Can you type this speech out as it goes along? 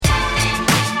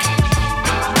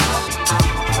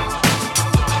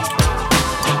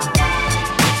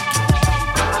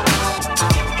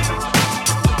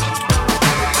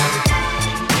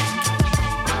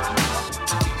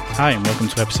Hi, and welcome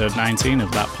to episode 19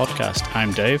 of That Podcast.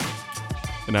 I'm Dave.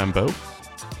 And I'm Bo.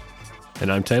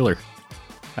 And I'm Taylor.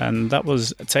 And that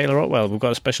was Taylor Otwell. We've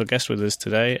got a special guest with us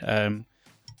today.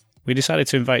 We decided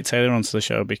to invite Taylor onto the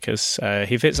show because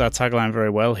he fits our tagline very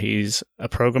well. He's a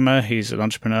programmer, he's an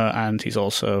entrepreneur, and he's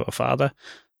also a father.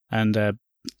 And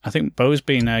I think Bo's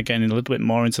been getting a little bit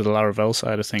more into the Laravel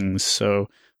side of things, so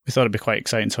we thought it'd be quite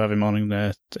exciting to have him on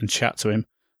and chat to him.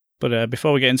 But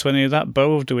before we get into any of that,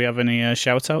 Bo, do we have any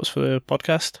shout-outs for the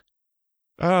podcast?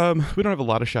 We don't have a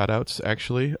lot of shout-outs,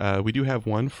 actually. We do have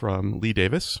one from Lee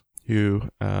Davis, who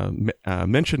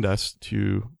mentioned us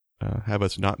to have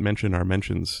us not mention our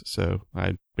mentions. So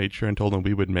I made sure and told him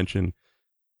we would mention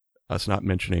us not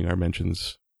mentioning our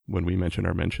mentions when we mention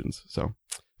our mentions. So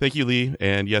thank you, Lee.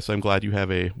 And yes, I'm glad you have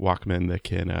a Walkman that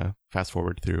can fast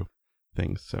forward through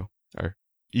things. So, or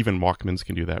even Walkmans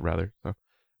can do that, rather. So.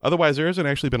 Otherwise, there hasn't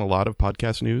actually been a lot of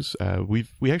podcast news.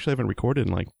 We actually haven't recorded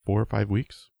in like 4 or 5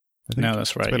 weeks. I think. No,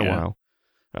 that's right. It's been a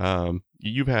while.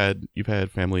 You've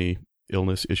had family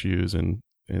illness issues and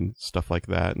stuff like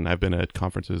that, and I've been at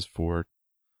conferences for.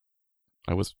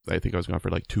 I think I was gone for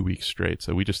like 2 weeks straight,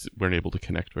 so we just weren't able to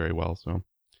connect very well. So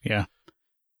yeah,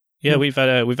 we've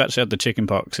actually had the chicken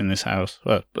pox in this house.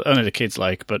 Well, only the kids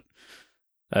but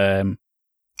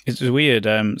it's weird.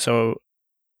 So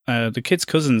the kids'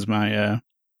 cousins,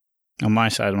 on my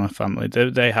side of my family,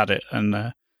 they had it, and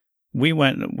all we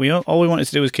wanted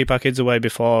to do was keep our kids away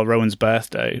before Rowan's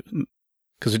birthday,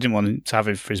 because we didn't want to have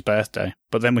him for his birthday.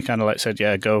 But then we kind of said,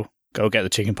 yeah, go get the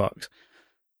chicken pox.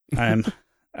 And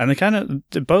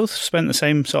they both spent the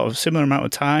same sort of similar amount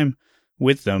of time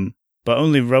with them, but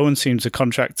only Rowan seemed to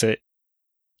contract it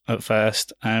at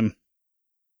first. So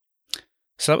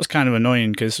that was kind of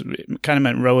annoying, because it kind of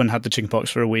meant Rowan had the chicken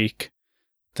pox for a week.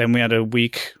 Then we had a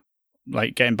week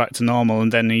getting back to normal,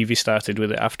 and then Evie started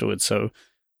with it afterwards. So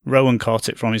Rowan caught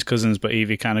it from his cousins, but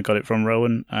Evie kind of got it from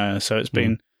Rowan. So it's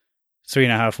been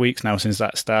 3.5 weeks now since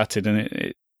that started,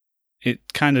 and it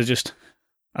kind of just,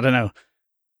 I don't know,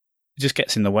 it just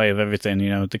gets in the way of everything.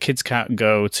 The kids can't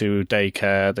go to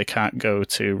daycare, they can't go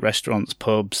to restaurants,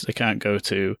 pubs, they can't go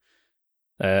to,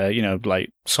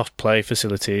 soft play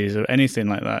facilities or anything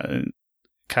like that. It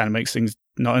kind of makes things,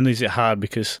 not only is it hard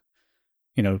because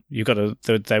you've got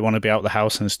they want to be out of the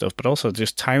house and stuff, but also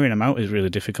just tiring them out is really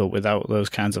difficult without those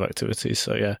kinds of activities.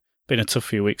 So yeah, been a tough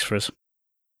few weeks for us.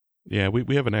 Yeah,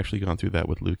 we haven't actually gone through that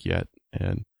with Luke yet,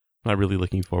 and I'm not really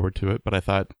looking forward to it. But I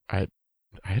thought I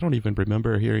don't even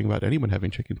remember hearing about anyone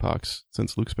having chickenpox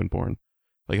since Luke's been born.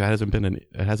 It hasn't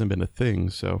been a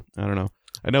thing. So I don't know.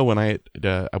 I know when I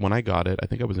got it, I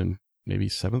think I was in maybe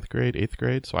 7th grade, 8th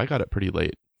grade, so I got it pretty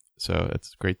late. So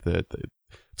it's great that.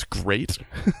 It's great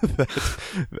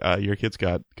that your kids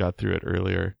got through it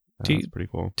earlier. That's pretty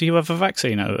cool. Do you have a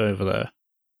vaccine over there?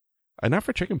 Not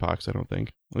for chickenpox, I don't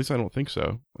think. At least I don't think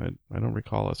so. I don't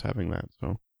recall us having that.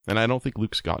 So, and I don't think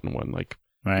Luke's gotten one.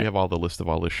 Right. We have all the list of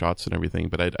all his shots and everything,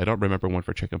 but I don't remember one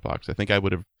for chickenpox. I think I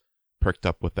would have perked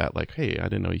up with that. Hey, I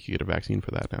didn't know you could get a vaccine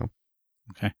for that now.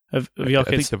 Okay. Have your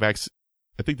kids?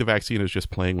 I think the vaccine is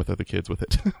just playing with other kids with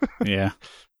it. Yeah.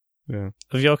 Yeah.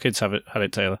 Have your kids had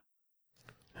it, Taylor?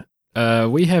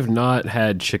 We have not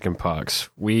had chickenpox.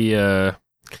 We that's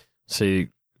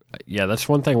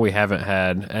one thing we haven't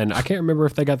had, and I can't remember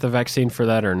if they got the vaccine for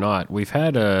that or not. We've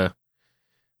had I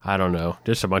don't know,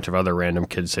 just a bunch of other random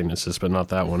kid sicknesses, but not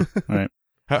that one. Right.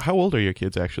 How old are your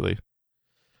kids actually?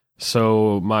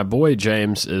 So my boy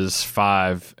James is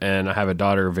 5, and I have a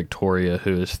daughter Victoria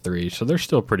who is 3. So they're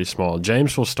still pretty small.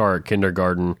 James will start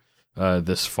kindergarten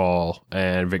this fall,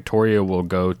 and Victoria will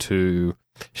go to.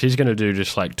 She's going to do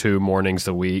just 2 mornings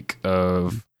a week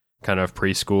of kind of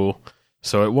preschool.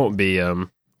 So it won't be,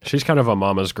 she's kind of a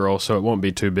mama's girl, so it won't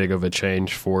be too big of a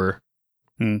change for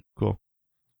her. Cool.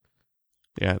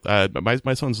 Yeah.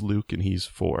 My son's Luke, and he's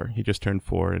 4. He just turned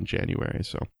 4 in January.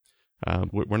 So,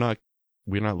 we're not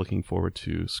looking forward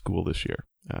to school this year,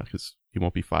 because he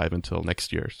won't be 5 until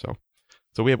next year. So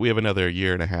we have another 1.5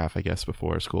 years, I guess,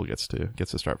 before school gets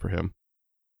to start for him.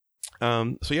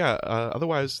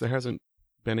 Otherwise there hasn't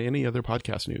been any other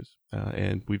podcast news,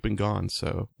 and we've been gone,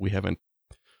 so we haven't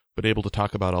been able to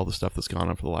talk about all the stuff that's gone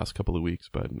on for the last couple of weeks,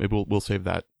 but maybe we'll save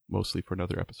that mostly for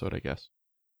another episode, I guess.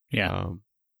 Yeah.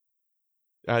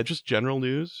 Just general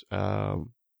news. Let's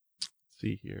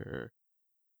see here.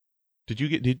 Did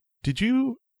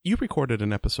you recorded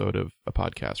an episode of a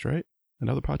podcast, right?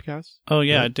 Another podcast? Oh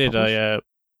yeah, I did. I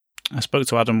spoke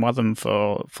to Adam Watham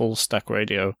for Full Stack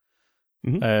Radio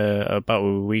about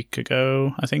a week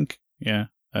ago, I think. Yeah.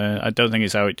 I don't think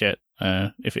it's out yet.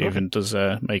 If it even does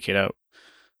make it out.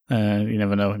 You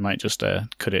never know, he might just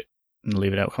cut it and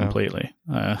leave it out completely.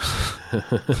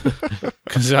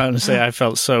 Because honestly, I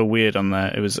felt so weird on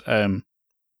there. It was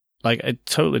like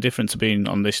totally different to being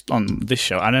on this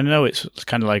show. And I know it's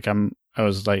kind of like I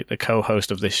was like the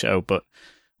co-host of this show, but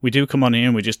we do come on here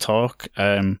and we just talk,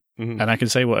 and I can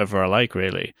say whatever I like,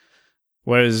 really.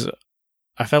 Whereas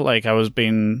I felt like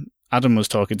Adam was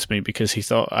talking to me because he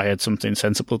thought I had something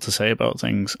sensible to say about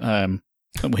things,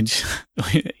 which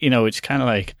kind of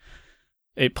like,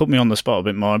 it put me on the spot a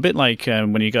bit more. A bit like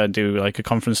when you got to do like a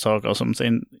conference talk or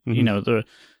something,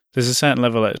 there's a certain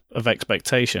level of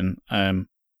expectation,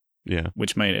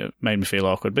 which made me feel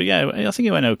awkward. But yeah, I think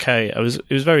it went okay. It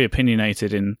was very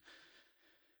opinionated in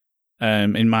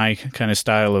my kind of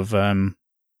style of,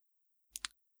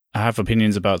 I have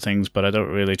opinions about things, but I don't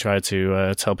really try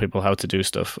to tell people how to do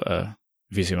stuff,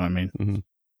 if you see what I mean. Mm-hmm.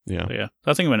 Yeah. But yeah,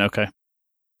 I think it went okay.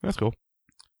 That's cool.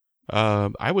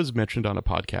 I was mentioned on a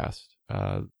podcast.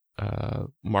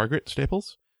 Margaret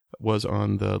Staples was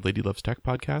on the Lady Loves Tech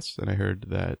podcast, and I heard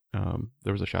that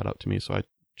there was a shout out to me, so I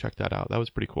checked that out. That was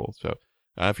pretty cool. So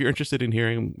if you're interested in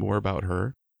hearing more about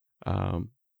her, you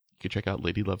can check out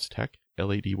Lady Loves Tech,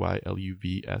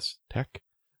 LADYLUVS Tech.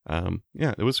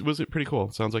 It was pretty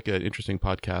cool. Sounds like an interesting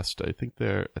podcast. I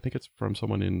think it's from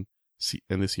someone in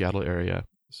the Seattle area,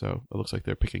 so it looks like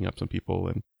they're picking up some people,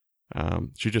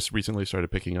 and she just recently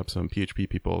started picking up some PHP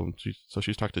people, and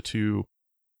she's talked to two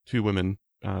women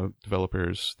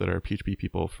developers that are PHP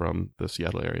people from the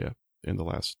Seattle area in the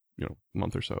last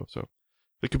month or so. So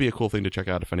it could be a cool thing to check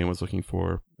out if anyone's looking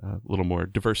for a little more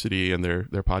diversity in their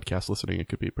podcast listening. It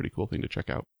could be a pretty cool thing to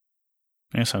check out.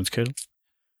 Yeah, sounds good.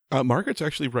 Margaret's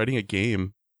actually writing a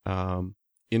game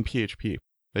in PHP.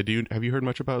 Have you heard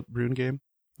much about Brune game?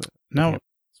 No.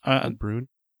 Brune?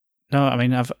 No, I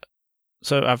mean I've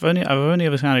only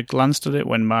ever kind of glanced at it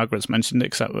when Margaret's mentioned it.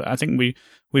 Except I think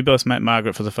we both met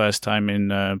Margaret for the first time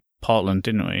in Portland,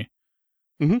 didn't we?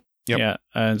 Mm-hmm. Yep. Yeah,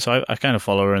 and so I kind of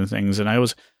follow her and things, and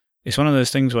it's one of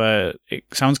those things where it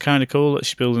sounds kind of cool that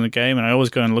she's building a game, and I always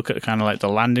go and look at kind of like the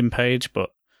landing page, but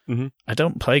I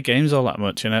don't play games all that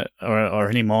much in it, or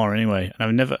anymore anyway.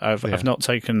 And I've not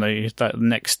taken that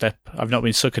next step. I've not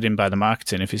been suckered in by the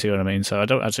marketing, if you see what I mean. So I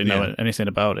don't actually know anything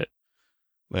about it.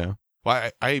 Yeah.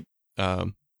 Well, I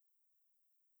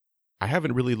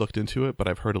haven't really looked into it, but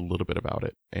I've heard a little bit about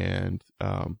it. And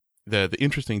the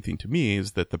interesting thing to me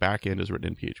is that the back end is written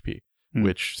in PHP,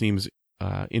 which seems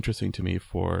interesting to me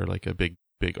for like a big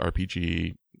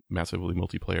RPG, massively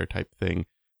multiplayer type thing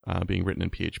being written in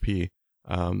PHP.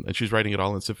 And she's writing it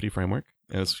all in Symfony framework.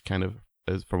 And it's kind of,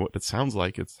 from what it sounds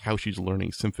like, it's how she's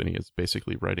learning Symfony is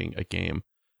basically writing a game,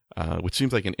 which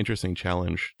seems like an interesting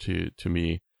challenge to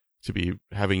me, to be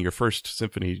having your first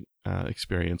Symfony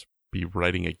experience be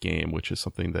writing a game, which is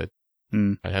something that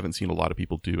I haven't seen a lot of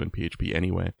people do in PHP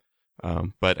anyway.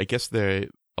 But I guess a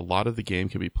lot of the game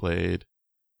can be played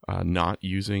not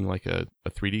using like a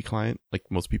 3D client, like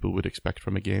most people would expect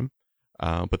from a game.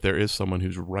 But there is someone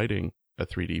who's writing a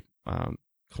 3D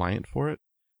client for it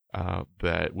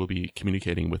that will be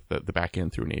communicating with the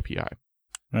backend through an API.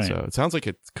 Right. So it sounds like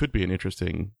it could be an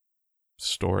interesting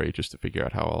story just to figure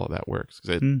out how all of that works.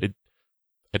 Because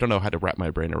I don't know how to wrap my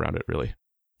brain around it, really.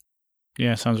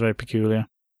 Yeah, sounds very peculiar.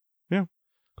 Yeah,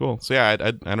 cool. So yeah,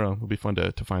 I don't know. It'll be fun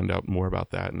to find out more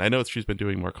about that. And I know she's been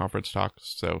doing more conference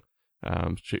talks. So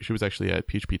she was actually at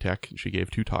PHP Tech, and she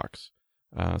gave 2 talks.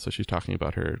 So she's talking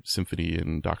about her Symfony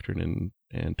and Doctrine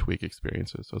and Twig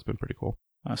experiences. So it's been pretty cool.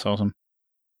 That's awesome.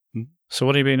 So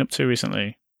what have you been up to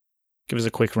recently? Give us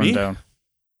a quick rundown.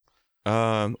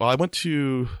 Well, I went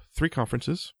to 3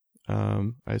 conferences.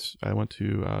 I went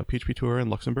to PHP Tour in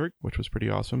Luxembourg, which was pretty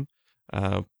awesome.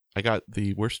 I got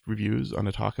the worst reviews on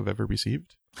a talk I've ever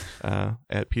received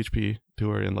at PHP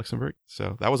Tour in Luxembourg.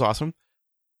 So that was awesome.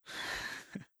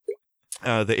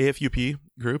 The AFUP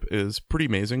group is pretty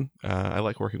amazing. I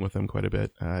like working with them quite a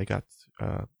bit. I got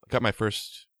my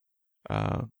first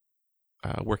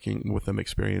working with them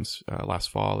experience last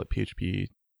fall at PHP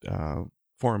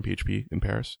Forum PHP in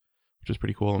Paris, which was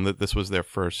pretty cool. And this was their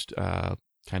first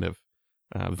kind of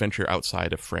venture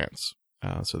outside of France.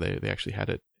 So they actually had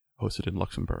it hosted in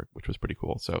Luxembourg, which was pretty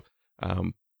cool. So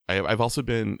I've also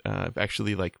been I've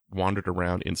actually like wandered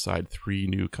around inside 3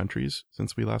 new countries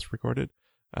since we last recorded.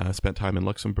 Spent time in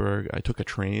Luxembourg. I took a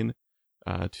train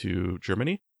to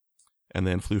Germany and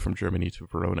then flew from Germany to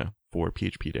Verona for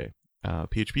PHP Day.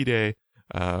 PHP Day,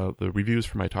 the reviews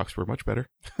for my talks were much better,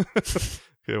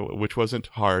 which wasn't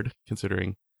hard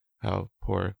considering how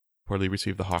poorly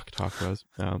received the Hawk talk was.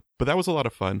 But that was a lot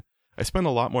of fun. I spent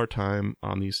a lot more time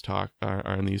on these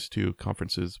 2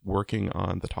 conferences working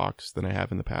on the talks than I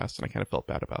have in the past, and I kind of felt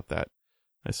bad about that.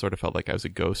 I sort of felt like I was a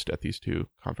ghost at these two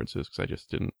conferences because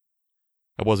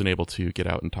I wasn't able to get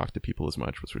out and talk to people as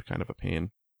much, which was kind of a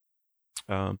pain.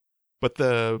 But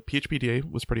the PHP Day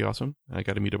was pretty awesome. I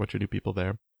got to meet a bunch of new people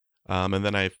there. And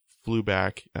then I flew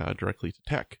back directly to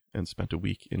Tech and spent a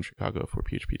week in Chicago for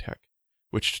PHP Tech,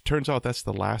 which turns out that's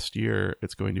the last year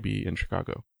it's going to be in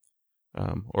Chicago.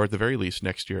 Or at the very least,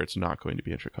 next year it's not going to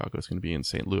be in Chicago. It's going to be in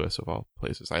St. Louis, of all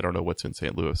places. I don't know what's in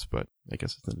St. Louis, but I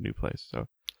guess it's in a new place. So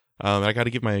I got to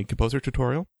give my Composer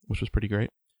tutorial, which was pretty great.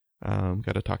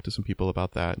 Got to talk to some people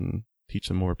about that and teach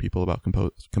some more people about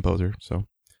Composer. So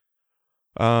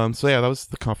yeah, that was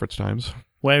the conference times.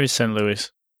 Where is St.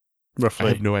 Louis, roughly? I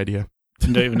have no idea.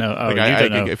 You don't even know. Oh, like you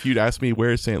don't know. If you'd asked me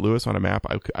where is St. Louis on a map,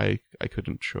 I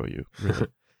couldn't show you. Really.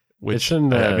 Which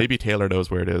maybe Taylor knows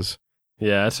where it is.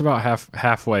 Yeah, it's about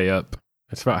halfway up.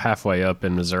 It's about halfway up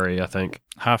in Missouri, I think.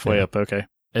 Halfway up, okay.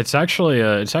 It's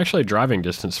actually driving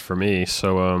distance for me,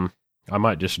 so I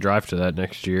might just drive to that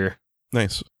next year.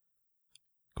 Nice,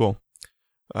 cool.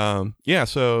 Yeah,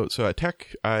 so at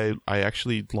Tech, I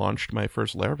actually launched my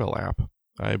first Laravel app.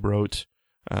 I wrote,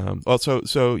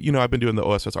 so you know, I've been doing the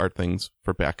OSS art things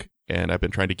for Beck, and I've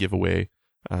been trying to give away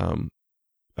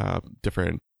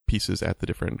different pieces at the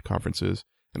different conferences.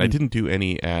 And I didn't do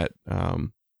any at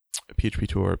PHP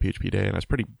Tour or PHP Day, and I was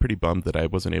pretty bummed that I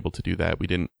wasn't able to do that. We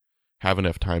didn't have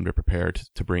enough time to prepare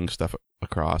to bring stuff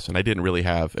across, and I didn't really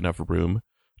have enough room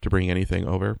to bring anything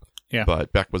over. Yeah.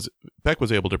 But Beck was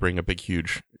able to bring a big,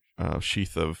 huge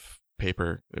sheath of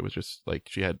paper. It was just like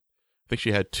I think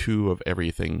she had 2 of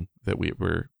everything that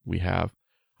we have.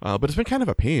 But it's been kind of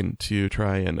a pain to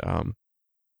try and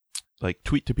like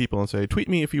tweet to people and say, tweet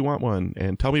me if you want one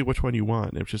and tell me which one you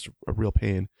want. It was just a real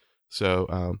pain.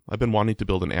 So I've been wanting to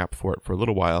build an app for it for a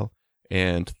little while.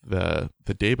 And the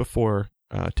day before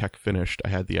Tech finished, I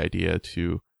had the idea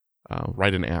to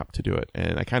write an app to do it.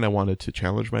 And I kind of wanted to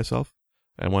challenge myself.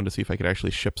 I wanted to see if I could actually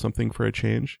ship something for a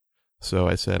change. So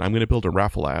I said, I'm going to build a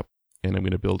raffle app, and I'm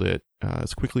going to build it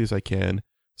as quickly as I can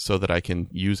so that I can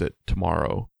use it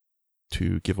tomorrow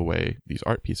to give away these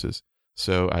art pieces.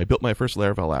 So I built my first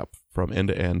Laravel app from end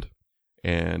to end,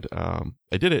 and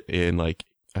I did it in like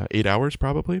 8 hours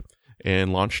probably,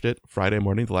 and launched it Friday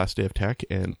morning, the last day of Tech,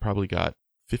 and probably got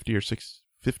 50 or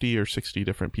 60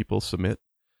 different people submit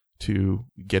to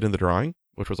get in the drawing,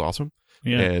 which was awesome.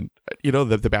 Yeah. And you know,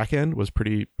 the back end was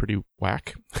pretty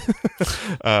whack.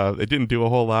 It didn't do a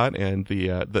whole lot, and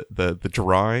the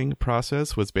drawing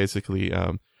process was basically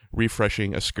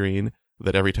refreshing a screen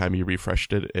that every time you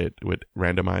refreshed it, it would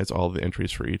randomize all the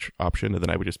entries for each option, and then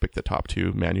I would just pick the top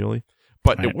 2 manually.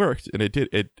 But It worked, and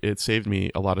it saved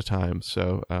me a lot of time.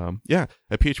 So yeah,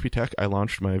 at PHP Tech, I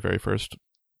launched my very first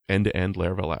end-to-end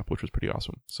Laravel app, which was pretty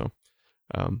awesome. So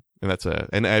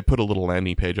and I put a little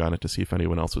landing page on it to see if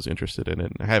anyone else was interested in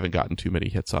it. And I haven't gotten too many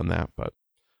hits on that, but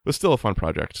it was still a fun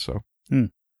project. So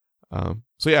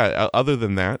so yeah, other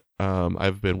than that,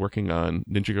 I've been working on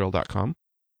NinjaGirl.com,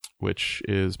 which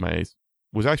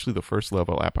was actually the first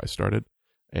Laravel app I started,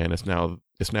 and it's now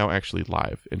actually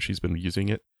live, and she's been using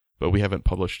it, but we haven't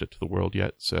published it to the world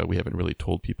yet, so we haven't really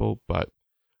told people. But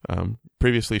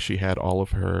previously, she had all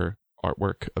of her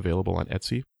artwork available on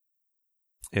Etsy,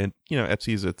 and you know,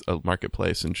 Etsy is a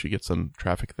marketplace, and she gets some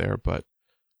traffic there, but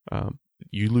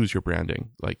you lose your branding,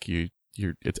 like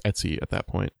it's Etsy at that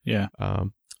point. Yeah.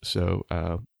 So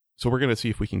we're gonna see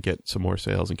if we can get some more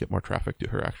sales and get more traffic to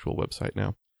her actual website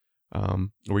now.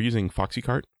 We're using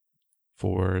FoxyCart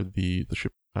for the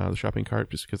shopping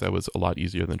cart, just because that was a lot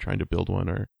easier than trying to build one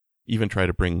or even try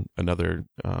to bring another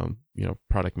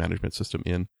product management system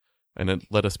in, and it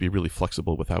let us be really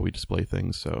flexible with how we display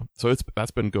things. So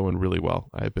that's been going really well.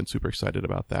 I've been super excited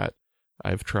about that.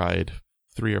 I've tried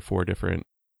 3 or 4 different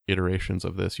iterations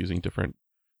of this using different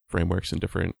frameworks and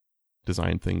different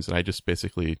design things, and I just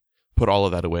basically put all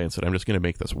of that away and said, I'm just going to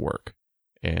make this work.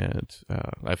 And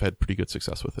I've had pretty good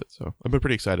success with it, so I've been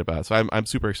pretty excited about it. So I'm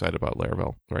super excited about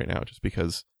Laravel right now, just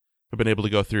because I've been able to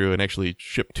go through and actually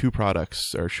ship 2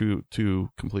 products or 2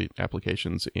 complete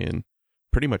applications in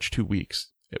pretty much 2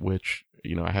 weeks, which,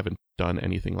 you know, I haven't done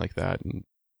anything like that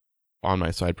on my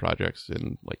side projects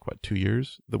in 2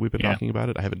 years that we've been talking about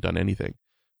it. I haven't done anything,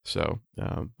 so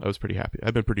I was pretty happy.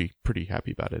 I've been pretty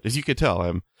happy about it. As you could tell,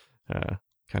 I'm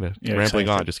kind of rambling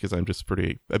on just because I've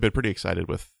been pretty excited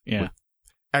with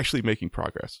actually making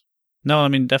progress. No, I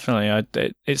mean,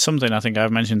 definitely. It's something I think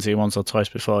I've mentioned to you once or twice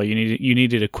before. You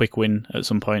needed a quick win at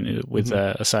some point with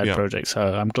a side project.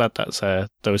 So I'm glad that's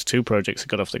those 2 projects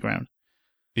got off the ground.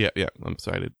 Yeah, I'm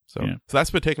excited. So that's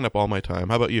been taking up all my time.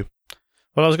 How about you?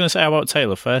 Well, I was going to say, how about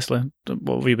Taylor, firstly?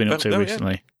 What have you been up to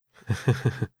recently?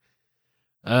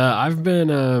 I've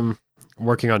been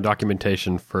working on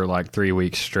documentation for like 3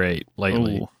 weeks straight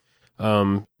lately.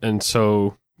 Ooh. And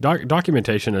so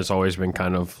documentation has always been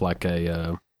kind of like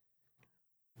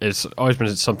it's always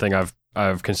been something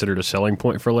I've considered a selling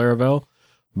point for Laravel.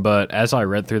 But as I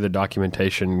read through the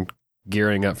documentation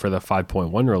gearing up for the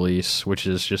 5.1 release, which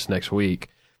is just next week,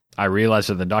 I realized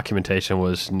that the documentation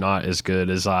was not as good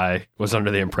as I was under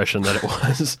the impression that it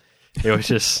was. It was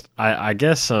just, I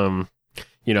guess, you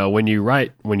know, when you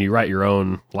write your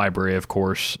own library, of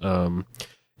course,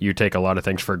 you take a lot of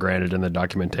things for granted in the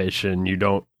documentation. You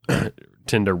don't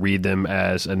tend to read them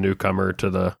as a newcomer to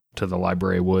the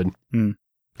library would. Mm.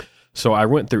 So I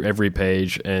went through every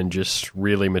page and just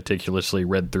really meticulously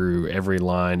read through every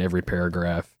line, every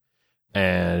paragraph,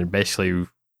 and basically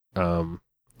not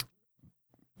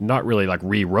really like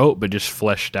rewrote, but just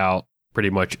fleshed out pretty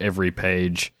much every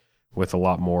page with a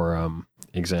lot more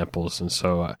examples. And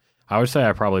so I would say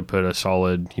I probably put a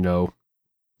solid,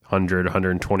 100,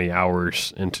 120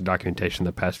 hours into documentation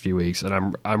the past few weeks.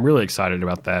 And I'm really excited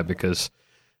about that because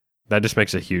that just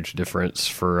makes a huge difference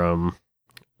for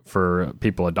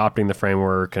people adopting the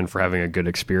framework and for having a good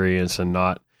experience, and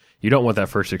you don't want that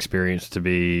first experience to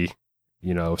be,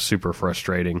 super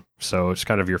frustrating. So it's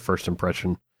kind of your first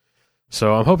impression.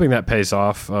 So I'm hoping that pays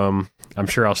off. I'm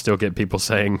sure I'll still get people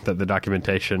saying that the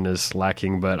documentation is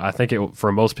lacking, but I think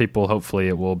for most people, hopefully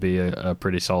it will be a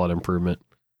pretty solid improvement.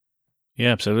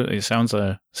 Yeah, absolutely. It sounds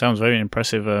very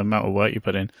impressive amount of work you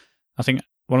put in. I think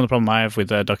one of the problems I have with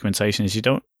documentation is you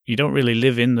don't really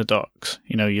live in the docs.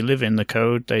 You live in the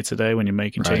code day to day when you're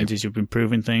making changes, you're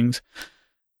improving things.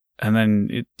 And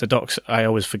then the docs, I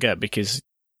always forget because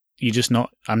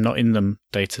I'm not in them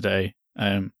day to day.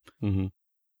 Mm-hmm.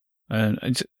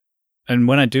 And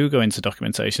when I do go into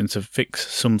documentation to fix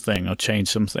something or change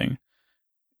something,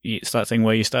 it's that thing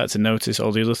where you start to notice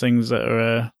all the other things that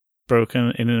are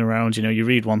broken in and around. You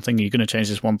read one thing, you're going to change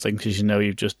this one thing because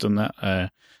you've just done that.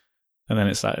 And then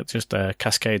it's like just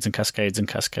cascades and cascades and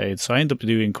cascades. So I end up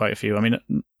doing quite a few. I mean,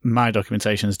 my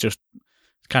documentation is just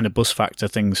kind of bus factor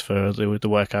things for the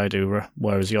work I do,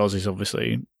 whereas yours is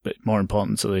obviously a bit more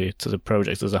important to the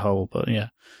project as a whole. But yeah,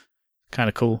 kind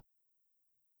of cool.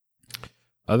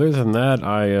 Other than that,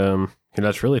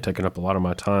 that's really taken up a lot of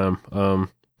my time.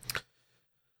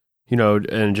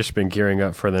 And just been gearing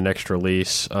up for the next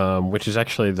release, which is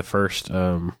actually the first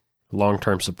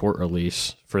long-term support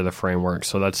release for the framework.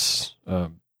 So that's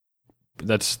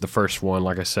the first one,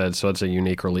 like I said. So it's a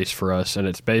unique release for us, and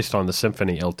it's based on the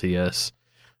Symfony LTS.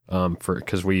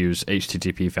 Because we use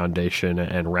HTTP Foundation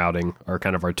and routing are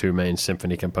kind of our two main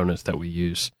Symfony components that we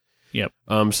use. Yep.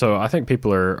 So I think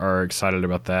people are excited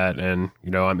about that, and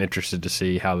I'm interested to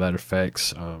see how that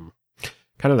affects kind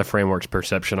of the framework's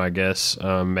perception. I guess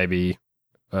maybe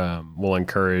will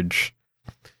encourage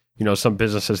some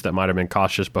businesses that might have been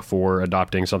cautious before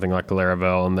adopting something like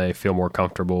Laravel, and they feel more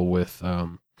comfortable with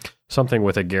something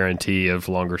with a guarantee of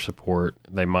longer support.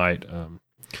 They might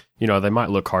they might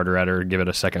look harder at it or give it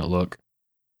a second look.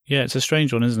 Yeah, it's a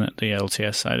strange one, isn't it? The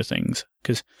LTS side of things,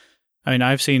 because I mean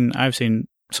I've seen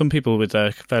some people with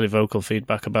fairly vocal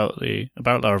feedback about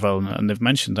Laravel, and they've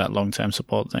mentioned that long-term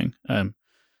support thing. And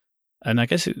I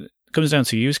guess it comes down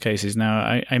to use cases now.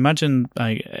 I imagine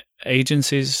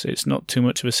agencies, it's not too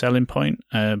much of a selling point,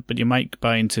 but you might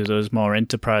buy into those more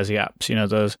enterprisey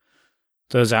apps.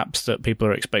 Those apps that people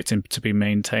are expecting to be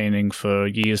maintaining for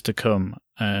years to come.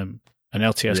 And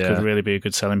LTS could really be a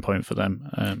good selling point for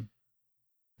them.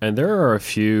 And there are a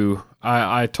few.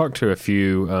 I talked to a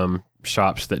few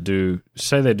shops that do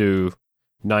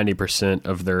 90%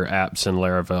 of their apps in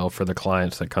Laravel for the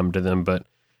clients that come to them, but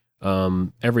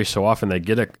every so often they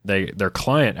get their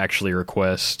client actually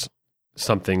requests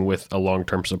something with a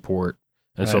long-term support,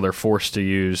 and so they're forced to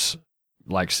use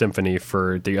like Symfony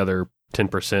for the other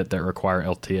 10% that require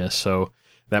LTS. So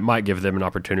that might give them an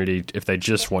opportunity if they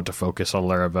just want to focus on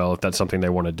Laravel. If that's something they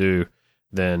want to do,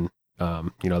 then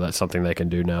that's something they can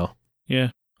do now. Yeah,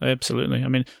 absolutely. I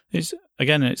mean,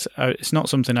 it's not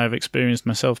something I've experienced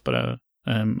myself, but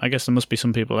I guess there must be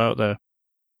some people out there.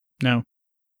 Now,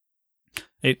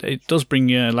 it does bring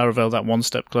Laravel that one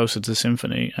step closer to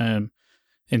Symfony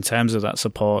in terms of that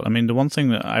support. I mean, the one thing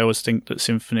that I always think that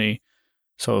Symfony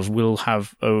sort of will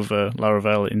have over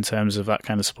Laravel in terms of that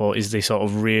kind of support is the sort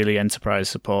of really enterprise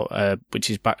support,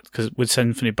 which is backed, because with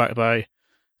Symfony backed by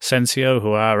Sensio,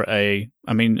 who are I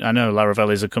know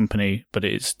Laravel is a company, but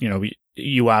it's,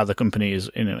 you are the company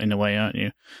in a way, aren't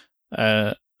you?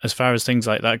 As far as things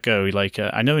like that go, like,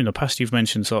 I know in the past you've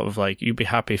mentioned sort of like you'd be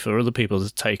happy for other people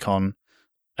to take on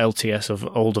LTS of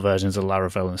older versions of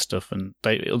Laravel and stuff, and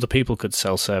other people could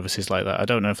sell services like that. I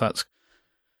don't know if that's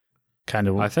kind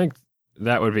of... I think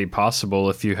that would be possible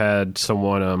if you had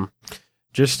someone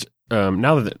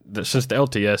now that since the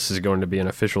LTS is going to be an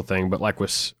official thing, but like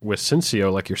with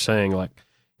Sensio, like you're saying, like,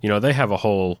 you know, they have a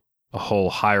whole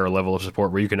higher level of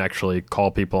support where you can actually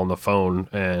call people on the phone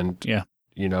and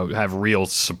you know, have real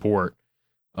support.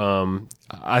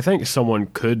 I think someone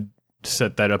could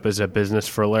set that up as a business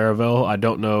for Laravel. I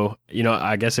don't know, you know,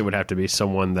 I guess it would have to be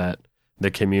someone that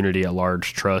the community at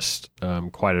large trusts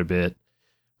quite a bit.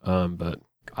 But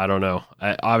I don't know.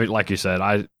 I like you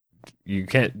said, you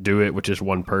can't do it with just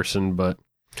one person, but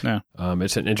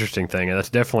it's an interesting thing, and that's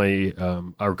definitely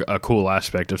a cool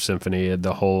aspect of Symfony.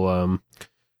 The whole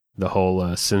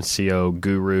Sensio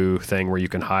guru thing, where you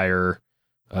can hire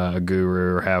a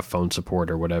guru or have phone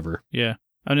support or whatever. Yeah,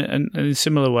 and in a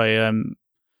similar way,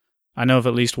 I know of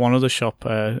at least one other shop,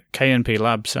 KNP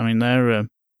Labs. I mean, they're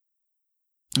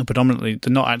predominantly,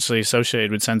 they're not actually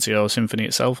associated with Sensio or Symfony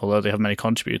itself, although they have many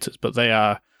contributors, but they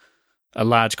are a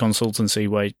large consultancy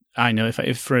where I know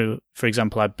if for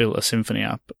example, I built a Symfony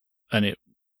app and it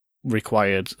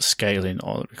required scaling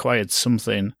or required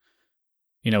something,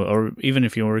 you know, or even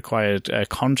if you required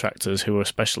contractors who were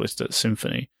specialists at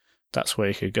Symfony, that's where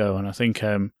you could go. And I think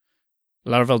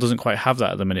Laravel doesn't quite have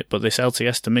that at the minute, but this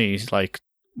LTS to me is like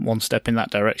one step in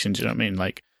that direction. Do you know what I mean?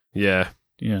 Like, yeah.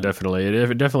 Definitely.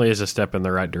 It definitely is a step in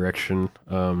the right direction.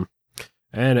 And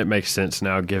it makes sense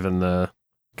now, given the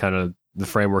kind of the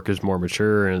framework is more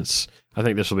mature, and I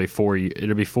think this will be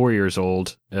it'll be 4 years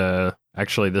old.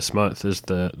 Actually, this month is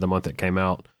the month it came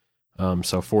out.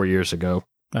 So 4 years ago.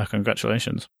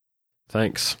 Congratulations.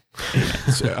 Thanks.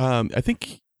 So, I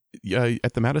think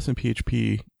at the Madison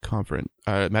PHP conference,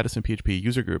 Madison PHP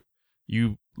user group,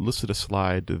 you listed a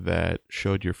slide that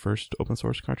showed your first open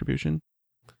source contribution.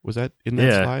 Was that in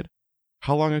that slide?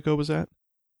 How long ago was that?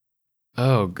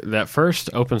 Oh, that first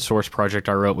open source project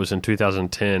I wrote was in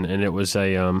 2010, and it was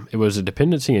a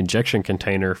dependency injection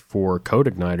container for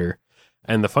CodeIgniter.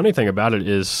 And the funny thing about it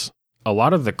is a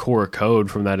lot of the core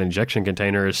code from that injection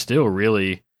container is still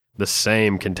really the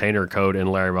same container code in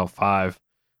Laravel 5,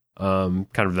 kind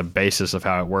of the basis of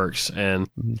how it works. And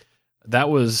that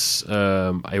was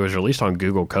it was released on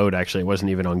Google Code, actually. It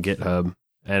wasn't even on GitHub.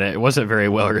 And it wasn't very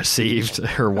well received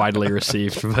or widely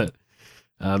received, but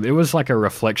it was like a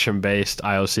reflection-based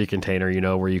IOC container, you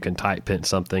know, where you can type in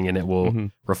something and it will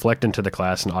reflect into the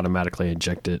class and automatically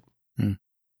inject it.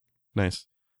 Nice.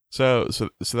 So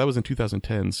that was in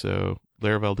 2010. So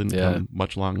Laravel didn't come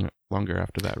much longer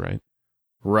after that, right?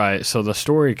 Right. So the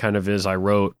story kind of is I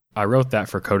wrote that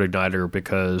for CodeIgniter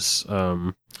because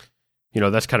you know,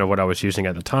 that's kind of what I was using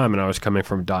at the time, and I was coming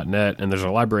from .NET, and there's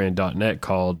a library in .NET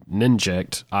called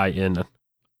Ninject, Ninject,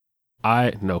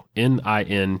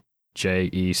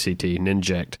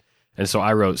 Ninject, and so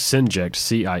I wrote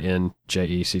Sinject,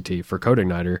 Cinject, for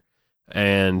CodeIgniter,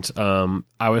 and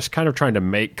I was kind of trying to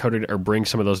make CodeIgniter, or bring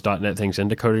some of those .NET things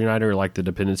into CodeIgniter, like the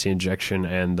dependency injection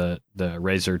and the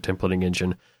Razor templating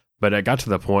engine, but it got to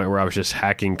the point where I was just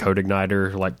hacking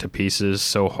CodeIgniter like to pieces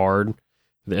so hard,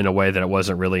 in a way that it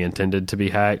wasn't really intended to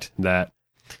be hacked, that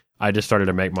I just started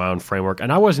to make my own framework.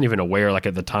 And I wasn't even aware, like,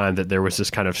 at the time, that there was this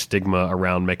kind of stigma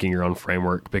around making your own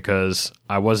framework, because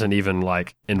I wasn't even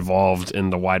like involved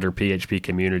in the wider PHP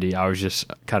community. I was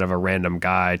just kind of a random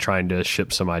guy trying to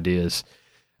ship some ideas.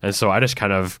 And so I just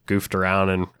kind of goofed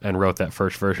around and wrote that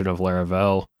first version of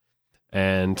Laravel.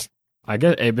 And I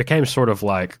guess it became sort of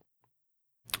like,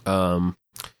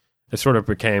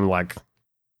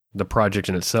 the project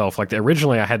in itself. Like,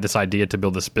 originally I had this idea to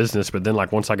build this business, but then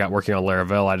like once I got working on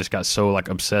Laravel, I just got so like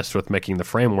obsessed with making the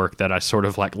framework that I sort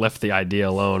of like left the idea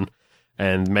alone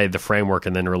and made the framework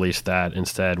and then released that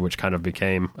instead, which kind of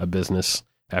became a business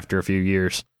after a few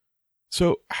years.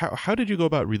 So how did you go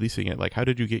about releasing it? Like, how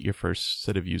did you get your first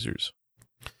set of users?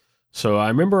 So I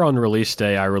remember on release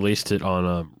day, I released it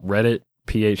on Reddit,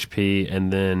 PHP,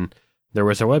 and then there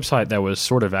was a website that was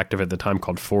sort of active at the time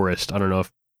called Forest. I don't know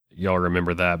if y'all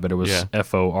remember that, but it was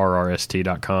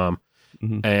forrst.com.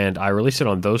 And I released it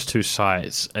on those two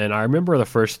sites. And I remember the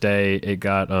first day it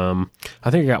got,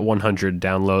 I think it got 100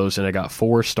 downloads, and it got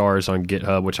 4 stars on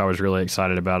GitHub, which I was really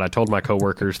excited about. I told my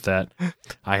coworkers that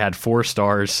I had 4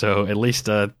 stars, so at least,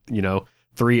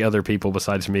 3 other people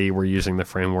besides me were using the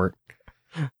framework.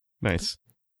 Nice.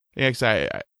 Yeah,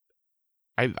 because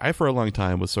I for a long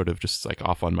time was sort of just like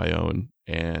off on my own,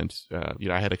 and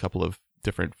I had a couple of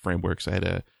different frameworks. I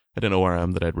had an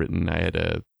ORM that I'd written. I had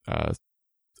a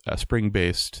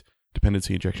Spring-based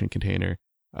dependency injection container,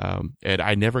 and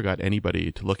I never got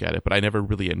anybody to look at it, but I never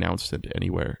really announced it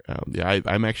anywhere.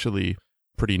 I'm actually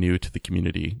pretty new to the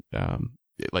community,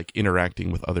 like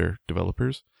interacting with other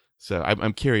developers. So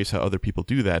I'm curious how other people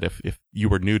do that. If you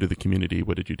were new to the community,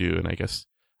 what did you do? And I guess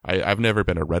I've never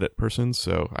been a Reddit person,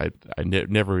 so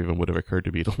never even would have occurred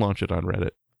to me to launch it on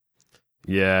Reddit.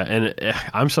 Yeah, and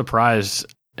I'm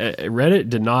surprised Reddit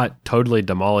did not totally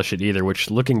demolish it either,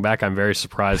 which looking back, I'm very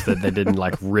surprised that they didn't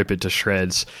like rip it to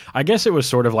shreds. I guess it was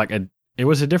sort of like it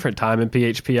was a different time in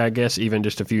PHP, I guess, even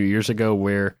just a few years ago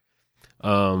where,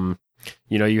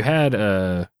 you had,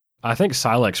 I think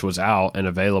Silex was out and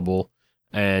available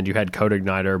and you had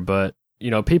CodeIgniter, but,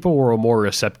 people were more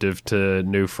receptive to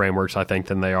new frameworks, I think,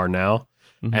 than they are now.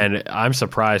 Mm-hmm. And I'm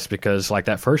surprised because like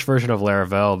that first version of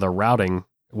Laravel, the routing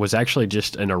was actually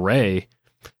just an array.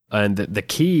 And the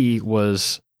key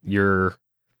was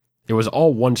it was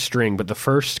all one string, but the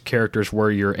first characters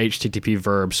were your HTTP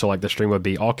verbs. So like the string would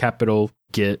be all capital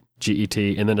get, GET,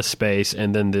 and then a space,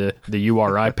 and then the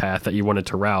URI path that you wanted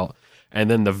to route. And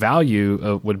then the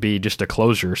value would be just a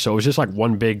closure. So it was just like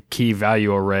one big key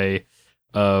value array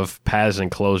of paths and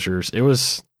closures. It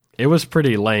was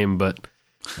pretty lame, but,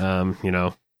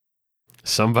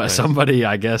 somebody,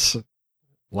 I guess,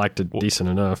 liked it decent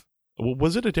enough.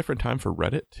 Was it a different time for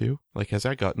Reddit too? Like, has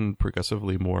that gotten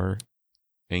progressively more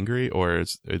angry, or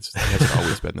has it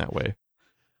always been that way?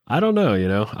 I don't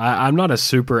know. I'm not a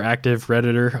super active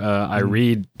Redditor.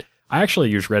 I actually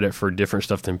use Reddit for different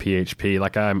stuff than PHP.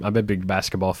 Like I'm a big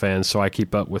basketball fan, so I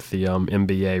keep up with the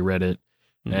NBA Reddit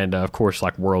and of course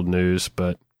like world news.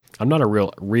 But I'm not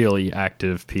a really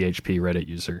active PHP Reddit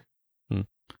user.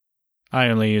 I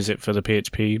only use it for the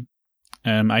PHP.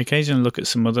 I occasionally look at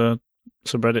some other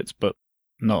subreddits, but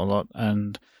not a lot.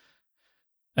 And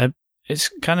it's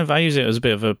kind of, I use it as a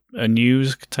bit of a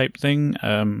news type thing.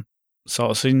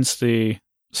 Sort of since the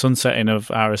sunsetting of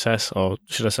RSS, or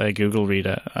should I say Google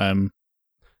Reader, and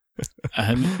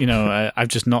I've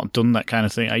just not done that kind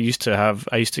of thing. I used to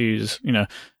use,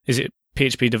 is it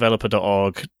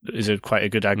phpdeveloper.org is it quite a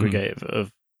good aggregate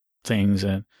of things,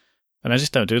 and I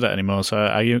just don't do that anymore. So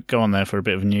I go on there for a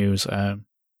bit of news,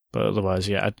 but otherwise,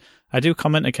 yeah, I do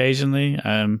comment occasionally.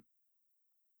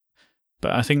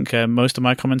 But I think most of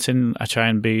my commenting, I try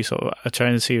and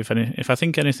see if I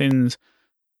think anything's.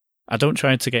 I don't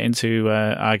try to get into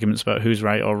arguments about who's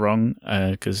right or wrong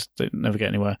because they never get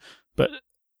anywhere. But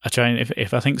I try and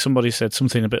if I think somebody said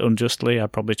something a bit unjustly, I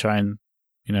probably try and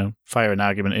fire an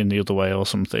argument in the other way or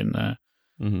something.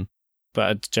 But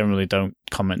I generally don't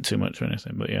comment too much or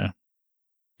anything. But yeah,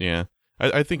 yeah.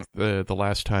 I think the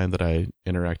last time that I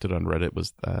interacted on Reddit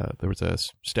was there was a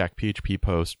Stack PHP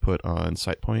post put on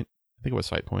SitePoint. I think it was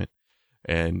SitePoint,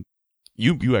 and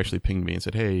you actually pinged me and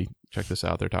said, "Hey, check this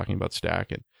out. They're talking about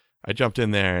Stack." And I jumped in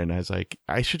there and I was like,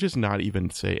 I should just not even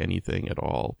say anything at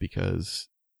all because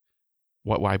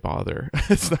why bother?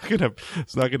 It's not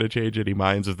gonna change any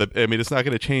minds it's not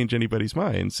gonna change anybody's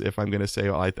minds if I'm gonna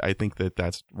say, well, I think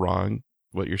that's wrong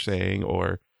what you're saying,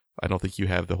 or I don't think you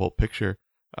have the whole picture.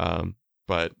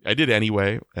 But I did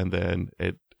anyway, and then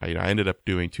I ended up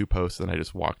doing 2 posts, and I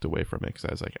just walked away from it because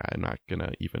I was like, I'm not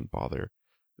gonna even bother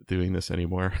doing this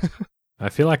anymore. I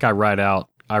feel like I write out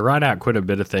quite a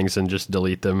bit of things and just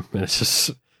delete them, and it's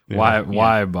just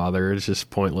why bother? It's just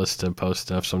pointless to post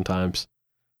stuff sometimes.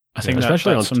 I think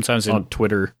especially that sometimes on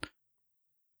Twitter.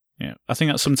 Yeah, I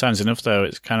think that's sometimes enough though.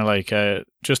 It's kind of like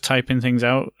just typing things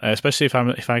out, especially if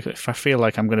I feel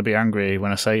like I'm going to be angry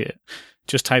when I say it.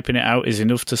 Just typing it out is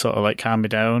enough to sort of like calm me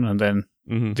down, and then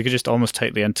they could just almost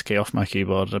take the enter key off my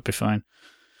keyboard. That'd be fine.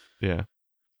 Yeah.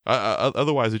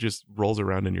 Otherwise, it just rolls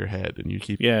around in your head, and you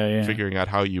keep figuring out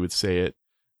how you would say it.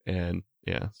 And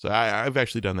yeah, so I've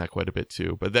actually done that quite a bit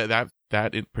too. But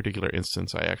that in particular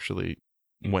instance, I actually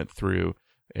went through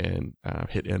and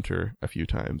hit enter a few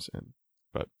times.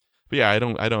 But yeah,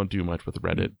 I don't do much with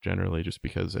Reddit generally, just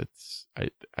because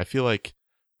I feel like,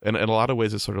 in a lot of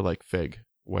ways, it's sort of like Fig,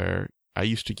 where I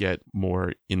used to get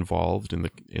more involved in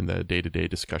the day-to-day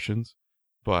discussions,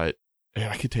 but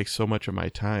I could take so much of my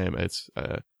time.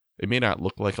 It may not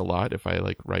look like a lot if I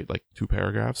write 2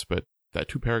 paragraphs, but that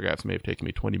 2 paragraphs may have taken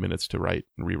me 20 minutes to write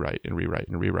and rewrite and rewrite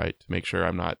and rewrite to make sure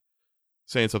I'm not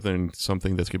saying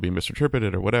something that's going to be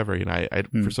misinterpreted or whatever.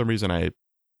 For some reason, I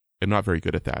am not very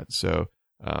good at that. So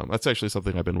that's actually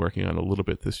something I've been working on a little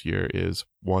bit this year, is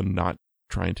one, not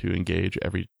trying to engage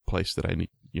every place that I need,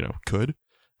 could,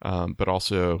 but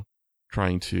also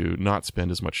trying to not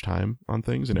spend as much time on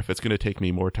things. And if it's going to take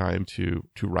me more time to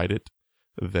write it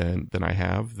than I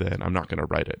have, then I'm not going to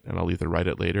write it, and I'll either write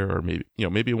it later, or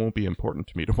maybe it won't be important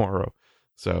to me tomorrow.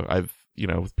 So I've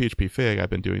with PHP Fig, I've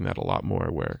been doing that a lot more,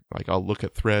 where I'll look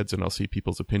at threads and I'll see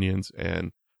people's opinions,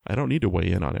 and I don't need to weigh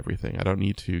in on everything. I don't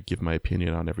need to give my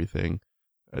opinion on everything,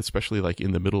 especially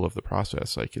in the middle of the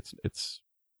process. It's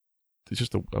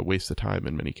just a waste of time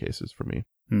in many cases for me.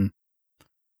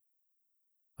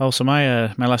 Oh, so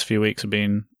my last few weeks have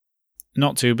been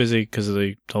not too busy because of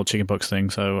the whole chickenpox thing.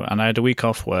 And I had a week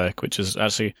off work, which is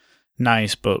actually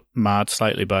nice, but marred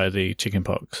slightly by the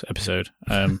chickenpox episode.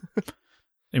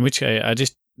 In which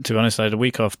case, to be honest, I had a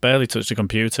week off, barely touched the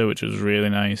computer, which was really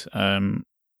nice.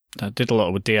 I did a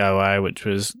lot with DIY, which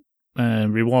was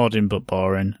rewarding but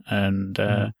boring. And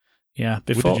yeah,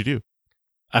 before what did you do?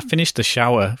 I finished the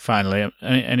shower finally.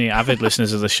 Any avid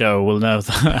listeners of the show will know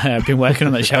that I've been working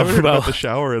on that shower for about the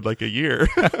shower in like a year.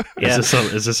 Yeah.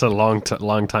 Is this a long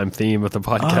time theme of the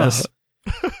podcast?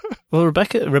 Well,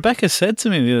 Rebecca said to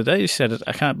me the other day, she said,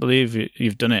 "I can't believe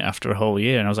you've done it after a whole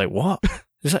year." And I was like, "What?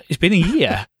 It's been a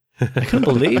year." I couldn't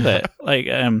believe it. Like,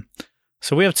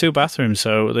 so we have 2 bathrooms.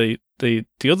 So the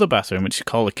other bathroom, which you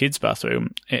call the kids'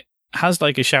 bathroom, it has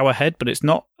like a shower head, but it's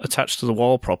not attached to the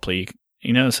wall properly.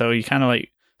 So you kind of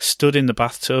like stood in the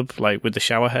bathtub, like with the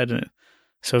shower head.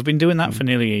 So I've been doing that for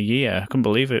nearly a year. I couldn't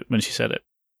believe it when she said it.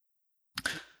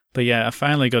 But yeah, I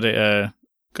finally got it.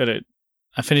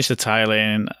 I finished the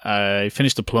tiling. I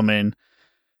finished the plumbing.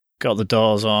 Got the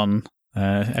doors on.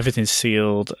 Everything's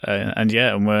sealed. And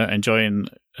we're enjoying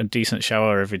a decent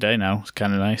shower every day now. It's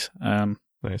kind of nice.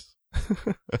 Nice.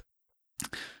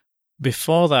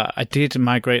 Before that, I did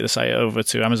migrate the site over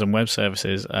to Amazon Web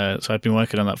Services. So I'd been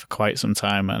working on that for quite some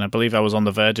time, and I believe I was on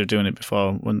the verge of doing it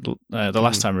before when the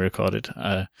last time we recorded.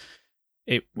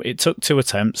 It took 2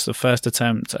 attempts. The first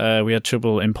attempt, we had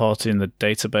trouble importing the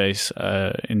database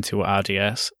into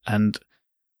RDS, and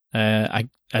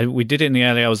we did it in the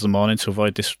early hours of the morning to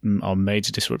avoid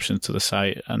major disruptions to the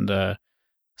site. And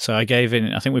so I gave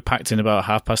in. I think we packed in about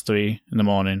 3:30 in the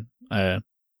morning, and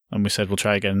we said we'll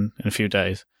try again in a few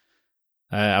days.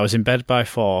 I was in bed by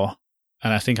 4,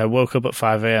 and I think I woke up at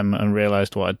 5 a.m. and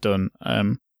realised what I'd done.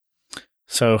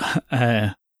 So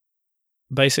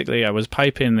basically, I was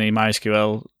piping the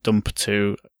MySQL dump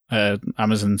to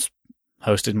Amazon's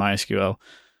hosted MySQL,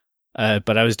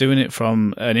 but I was doing it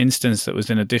from an instance that was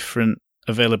in a different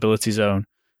availability zone.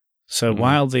 So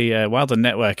while the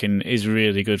networking is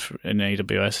really good in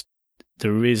AWS,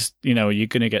 there is, you're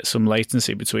going to get some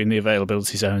latency between the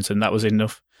availability zones, and that was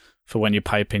enough for when you're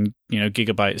piping,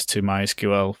 gigabytes to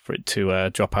MySQL for it to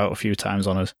drop out a few times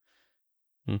on us.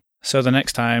 So the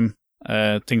next time,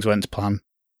 things went to plan,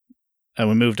 and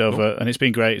we moved over, and it's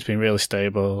been great. It's been really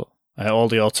stable. All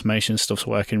the automation stuff's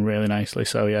working really nicely.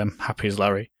 So yeah, I'm happy as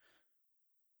Larry.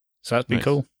 So that's been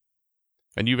cool.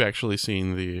 And you've actually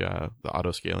seen the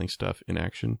auto scaling stuff in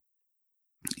action?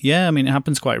 Yeah, I mean, it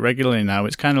happens quite regularly now.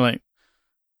 It's kind of like,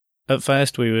 at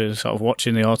first we were sort of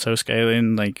watching the auto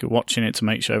scaling, like watching it to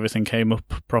make sure everything came up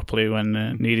properly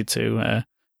when needed to.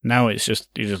 Now it's just,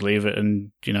 you just leave it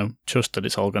and, trust that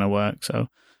it's all going to work. So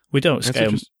we don't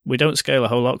scale. We don't scale a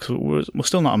whole lot because we're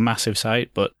still not a massive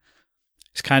site, but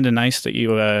it's kind of nice that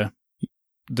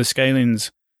the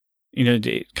scaling's,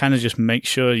 it kind of just makes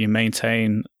sure you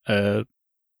maintain, the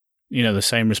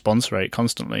same response rate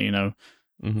constantly.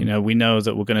 We know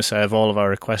that we're going to serve all of our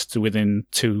requests within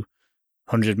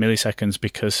 200 milliseconds,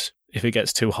 because if it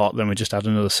gets too hot, then we just add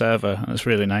another server, and it's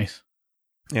really nice.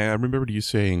 Yeah, I remembered you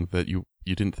saying that you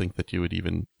didn't think that you would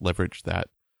even leverage that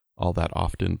all that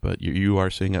often, but you are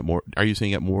seeing it more. Are you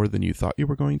seeing it more than you thought you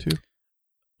were going to?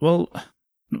 Well,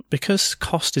 because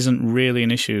cost isn't really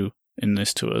an issue in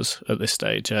this to us at this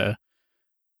stage,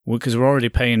 because we're already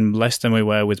paying less than we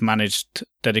were with managed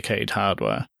dedicated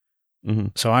hardware.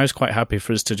 So I was quite happy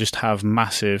for us to just have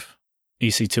massive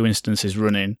EC2 instances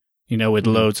running, with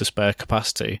loads of spare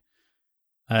capacity.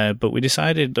 But we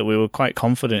decided that we were quite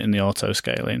confident in the auto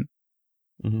scaling.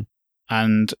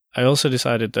 And I also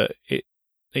decided that it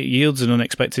yields an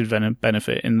unexpected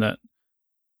benefit in that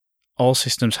all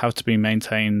systems have to be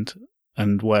maintained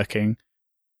and working,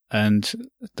 and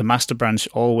the master branch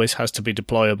always has to be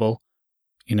deployable.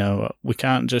 We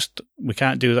can't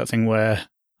do that thing where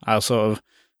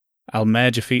I'll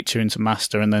merge a feature into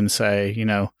master and then say,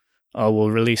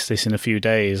 we'll release this in a few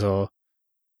days, or,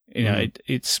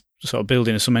 it's sort of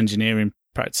building some engineering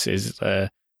practices.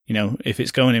 If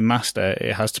it's going in master,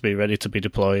 it has to be ready to be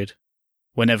deployed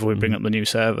whenever we bring up the new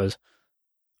servers.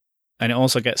 And it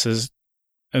also gets us,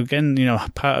 again,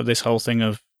 part of this whole thing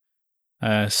of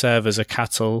servers are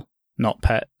cattle, not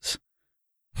pets.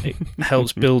 It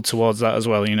helps build towards that as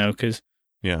well, because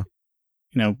I'm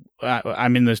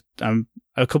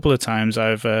a couple of times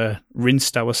I've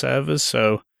rinsed our servers.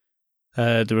 So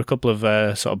there are a couple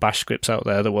of sort of bash scripts out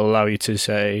there that will allow you to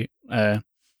say,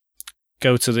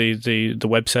 go to the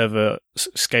web server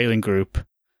scaling group,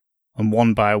 and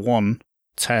one by one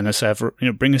turn a server,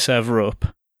 bring a server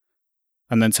up,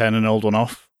 and then turn an old one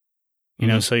off. You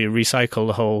know, so you recycle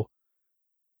the whole.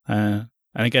 And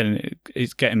again,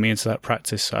 it's getting me into that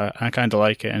practice. So I kind of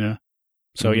like it. And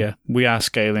so yeah, we are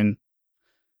scaling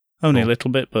only a little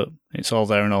bit, but it's all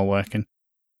there and all working.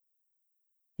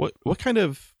 What kind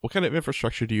of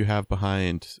infrastructure do you have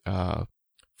behind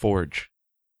Forge,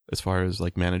 as far as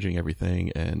like managing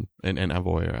everything and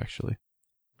Envoyer actually?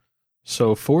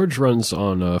 So Forge runs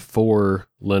on 4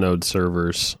 Linode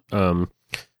servers.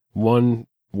 One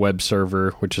web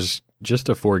server, which is just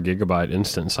a 4 gigabyte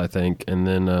instance, I think, and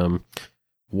then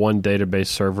one database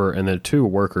server, and then 2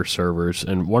 worker servers.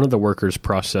 And one of the workers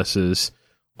processes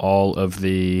all of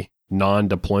the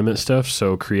non-deployment stuff,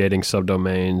 so creating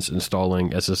subdomains,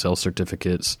 installing SSL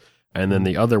certificates, and then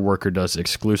the other worker does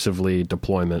exclusively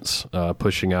deployments,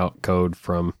 pushing out code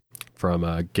from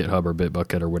GitHub or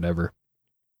Bitbucket or whatever.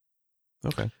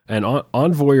 Okay. And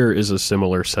Envoyer is a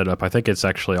similar setup. I think it's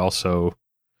actually also,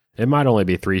 it might only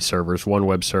be 3 servers, 1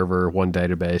 web server, 1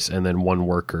 database, and then 1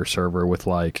 worker server with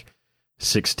like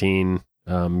 16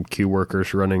 queue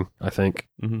workers running, I think.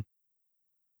 Mm-hmm.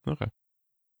 Okay.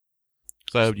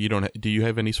 So do you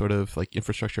have any sort of like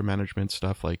infrastructure management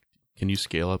stuff? Like, can you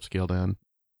scale up, scale down?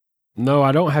 No,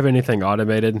 I don't have anything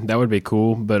automated. That would be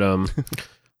cool, but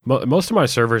most of my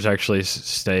servers actually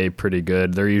stay pretty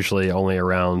good. They're usually only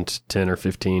around 10 or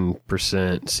 15%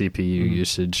 CPU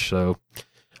usage, so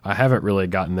I haven't really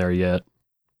gotten there yet.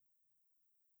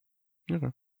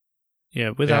 Okay. Yeah,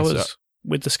 with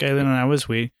the scaling on ours,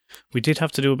 we did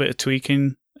have to do a bit of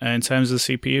tweaking in terms of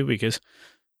the CPU, because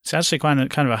it's actually kind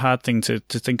of a hard thing to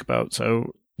think about.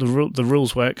 So the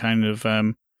rules work kind of,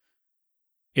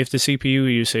 if the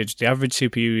CPU usage, the average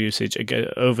CPU usage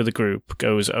over the group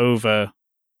goes over,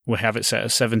 we have it set at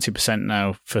 70%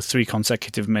 now for 3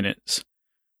 consecutive minutes,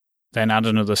 then add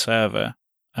another server.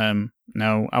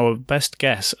 Now, our best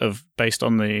guess based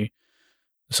on the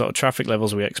sort of traffic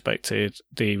levels we expected,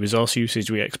 the resource usage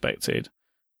we expected,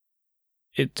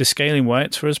 the scaling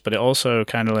worked for us, but it also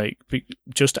kind of like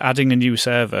just adding a new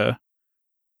server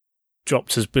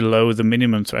dropped us below the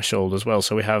minimum threshold as well.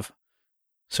 So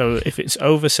if it's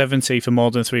over 70 for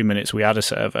more than 3 minutes, we add a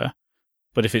server.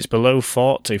 But if it's below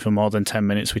 40 for more than 10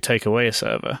 minutes, we take away a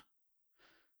server.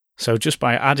 So just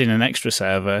by adding an extra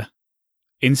server,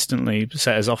 instantly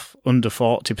set us off under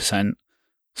 40%.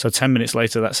 So 10 minutes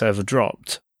later, that server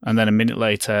dropped. And then a minute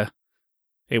later,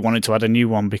 it wanted to add a new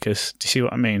one because, do you see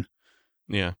what I mean?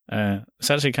 Yeah. It's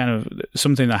actually kind of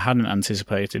something I hadn't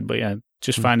anticipated. But yeah,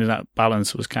 just finding that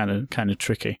balance was kind of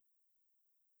tricky.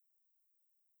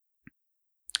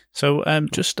 So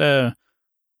just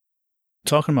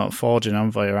talking about Forge and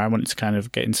Envoyer, I wanted to kind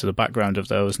of get into the background of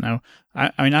those. Now,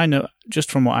 I mean, I know, just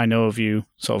from what I know of you,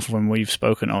 sort of when we've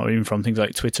spoken, or even from things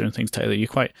like Twitter and things, Taylor, you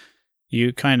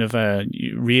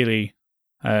really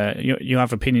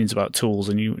have opinions about tools,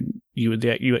 and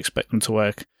you expect them to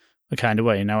work the kind of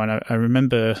way. Now, and I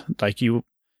remember, like, you're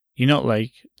not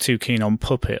like too keen on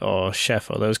Puppet or Chef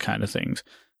or those kind of things,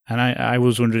 and I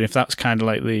was wondering if that's kind of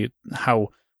like how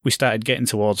we started getting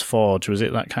towards Forge. Was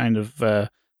it that kind of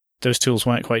those tools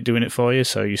weren't quite doing it for you,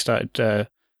 so you started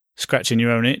scratching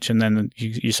your own itch, and then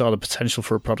you saw the potential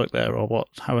for a product there, or what?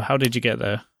 How did you get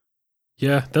there?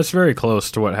 Yeah, that's very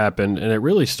close to what happened, and it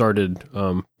really started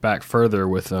back further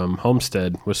with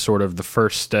Homestead was sort of the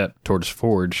first step towards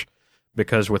Forge,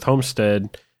 because with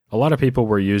Homestead, a lot of people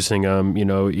were using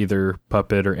either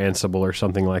Puppet or Ansible or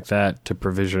something like that to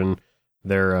provision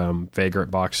their Vagrant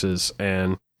boxes,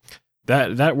 and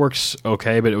that works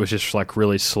okay, but it was just like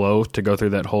really slow to go through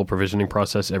that whole provisioning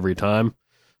process every time.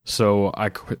 So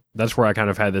that's where I kind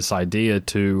of had this idea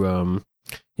to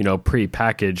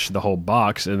pre-package the whole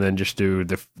box and then just do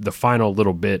the final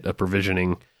little bit of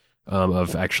provisioning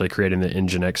of actually creating the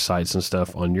Nginx sites and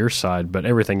stuff on your side, but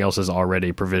everything else is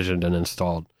already provisioned and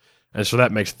installed. And so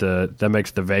that makes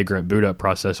the Vagrant boot up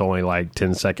process only like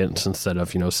 10 seconds instead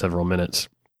of several minutes.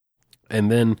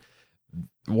 And then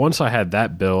once I had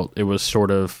that built, it was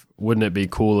sort of, wouldn't it be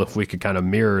cool if we could kind of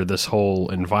mirror this whole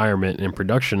environment in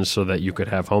production so that you could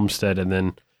have Homestead and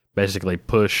then basically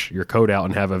push your code out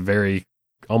and have a very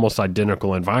almost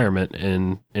identical environment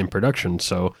in production.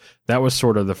 So that was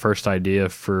sort of the first idea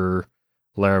for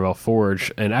Laravel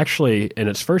Forge. And actually, in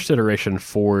its first iteration,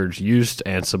 Forge used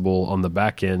Ansible on the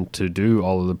back end to do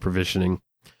all of the provisioning.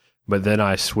 But then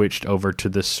I switched over to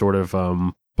this sort of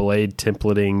Blade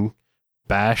templating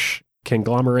bash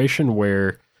conglomeration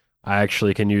where I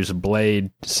actually can use Blade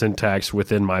syntax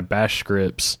within my bash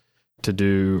scripts to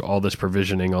do all this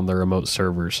provisioning on the remote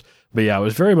servers. But yeah, I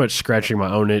was very much scratching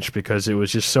my own itch because it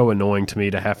was just so annoying to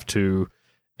me to have to,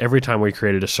 every time we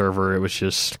created a server, it was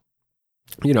just,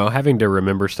 having to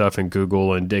remember stuff in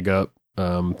Google and dig up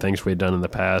things we had done in the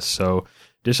past. So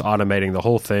just automating the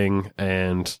whole thing.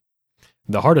 And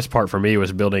the hardest part for me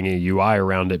was building a UI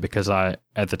around it because at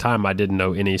the time I didn't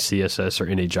know any CSS or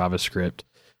any JavaScript.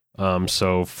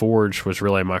 So Forge was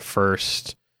really my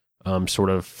first sort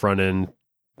of front end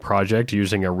project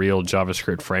using a real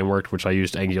JavaScript framework, which I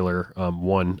used Angular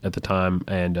 1 at the time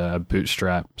and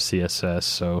Bootstrap CSS.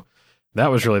 So that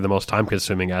was really the most time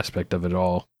consuming aspect of it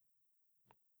all.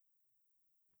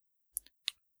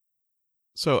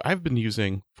 So I've been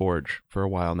using Forge for a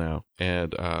while now,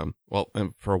 and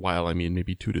for a while I mean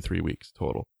maybe 2 to 3 weeks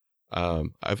total.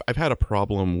 I've had a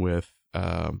problem with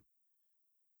I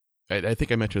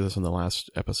think I mentioned this in the last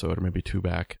episode or maybe 2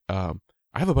 back.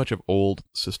 I have a bunch of old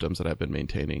systems that I've been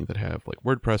maintaining that have like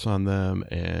WordPress on them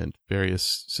and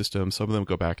various systems. Some of them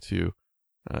go back to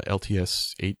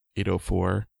LTS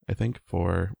 8.04, I think,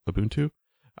 for Ubuntu.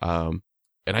 And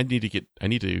I need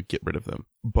to get rid of them.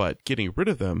 But getting rid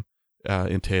of them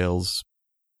entails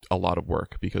a lot of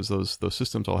work because those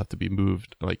systems all have to be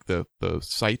moved. Like the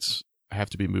sites have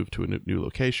to be moved to a new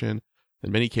location.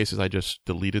 In many cases, I just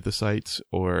deleted the sites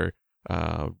or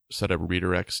set up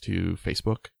redirects to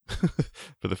Facebook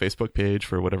for the Facebook page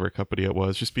for whatever company it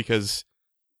was, just because,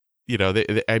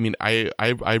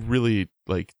 I really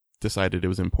like decided it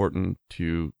was important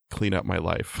to clean up my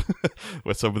life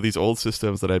with some of these old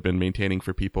systems that I've been maintaining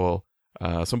for people.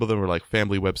 Some of them were like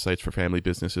family websites for family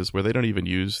businesses where they don't even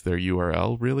use their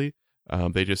URL really.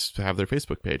 They just have their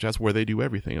Facebook page. That's where they do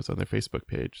everything, is on their Facebook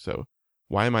page. So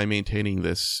why am I maintaining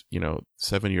this,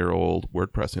 7-year-old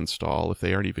WordPress install if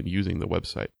they aren't even using the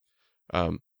website?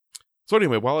 So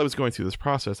anyway, while I was going through this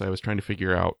process, I was trying to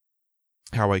figure out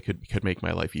how I could make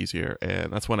my life easier.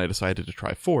 And that's when I decided to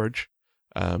try Forge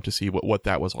to see what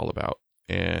that was all about.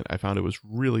 And I found it was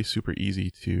really super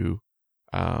easy to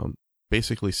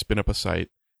basically spin up a site.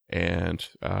 And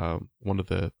one of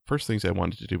the first things I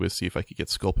wanted to do was see if I could get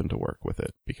Sculpin to work with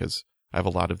it, because I have a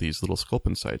lot of these little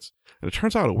Sculpin sites. And it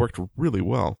turns out it worked really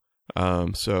well.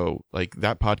 So like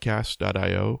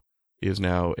thatpodcast.io is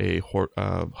now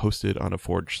hosted on a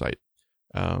Forge site.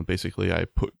 Basically, I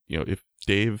put, if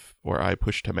Dave or I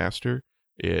push to master,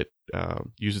 it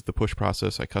uses the push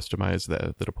process. I customize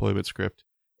the deployment script.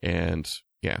 And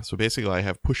yeah, so basically I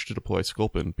have push to deploy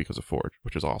Sculpin because of Forge,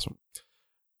 which is awesome.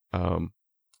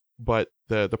 But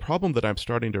the problem that I'm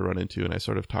starting to run into, and I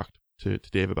sort of talked to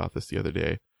Dave about this the other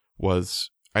day, was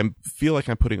I feel like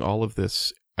I'm putting all of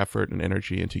this effort and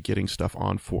energy into getting stuff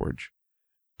on Forge.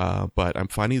 But I'm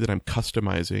finding that I'm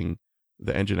customizing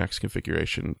the Nginx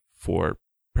configuration for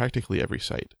practically every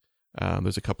site.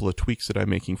 There's a couple of tweaks that I'm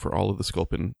making for all of the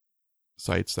Sculpin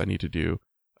sites I need to do.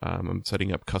 I'm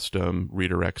setting up custom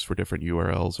redirects for different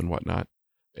URLs and whatnot.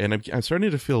 And I'm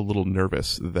starting to feel a little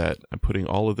nervous that I'm putting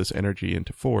all of this energy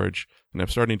into Forge, and I'm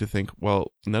starting to think,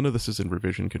 well, none of this is in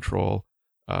revision control.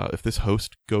 If this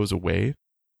host goes away,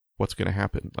 what's going to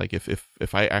happen? Like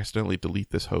if I accidentally delete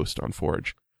this host on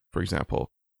Forge, for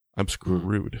example, I'm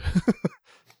screwed.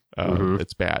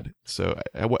 It's bad. So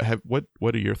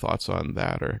what are your thoughts on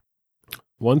that? Or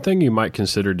one thing you might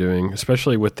consider doing,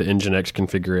 especially with the Nginx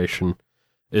configuration,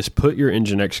 is put your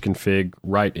Nginx config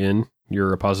right in your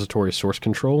repository source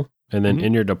control, and then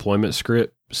in your deployment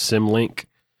script, symlink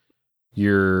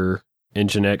your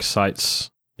Nginx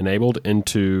sites enabled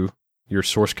into your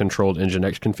source controlled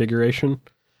Nginx configuration.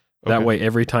 Okay. That way,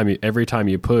 every time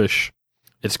you push,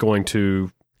 it's going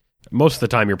to. Most of the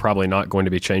time, you're probably not going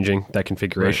to be changing that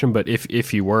configuration, right. But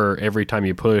if you were, every time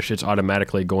you push, it's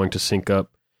automatically going to sync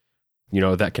up,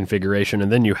 that configuration,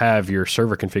 and then you have your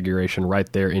server configuration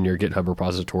right there in your GitHub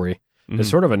repository. It's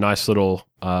sort of a nice little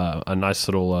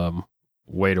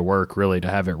way to work, really, to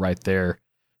have it right there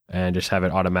and just have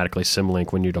it automatically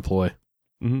symlink when you deploy.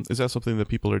 Mm-hmm. Is that something that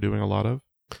people are doing a lot of?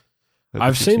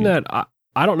 I've seen that.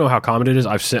 I don't know how common it is.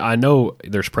 I know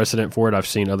there's precedent for it. I've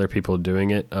seen other people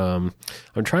doing it. I'm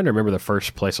trying to remember the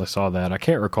first place I saw that. I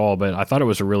can't recall, but I thought it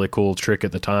was a really cool trick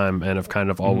at the time, and I've kind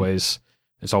of always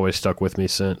stuck with me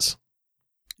since.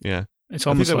 Yeah, it's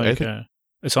almost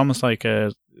like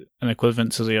an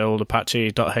equivalent to the old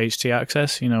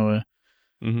Apache.htaccess.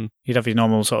 You'd have your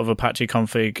normal sort of Apache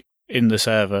config in the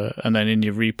server, and then in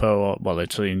your repo,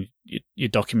 actually in your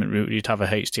document root, you'd have a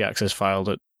htaccess file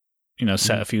that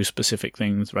set a few specific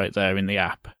things right there in the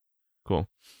app. Cool.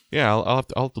 Yeah, I'll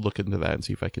have to look into that and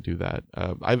see if I could do that.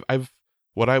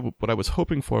 What I was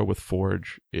hoping for with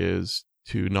Forge is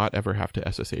to not ever have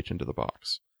to SSH into the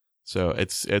box. So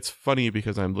it's funny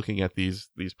because I'm looking at these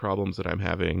problems that I'm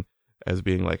having as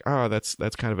being like, that's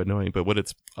kind of annoying. But what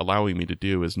it's allowing me to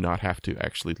do is not have to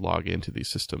actually log into these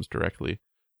systems directly.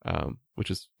 which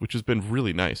has been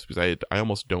really nice because I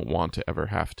almost don't want to ever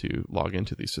have to log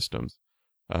into these systems.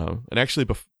 And actually,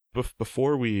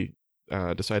 before we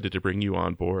decided to bring you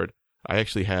on board, I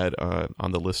actually had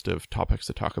on the list of topics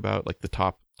to talk about, like the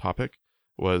top topic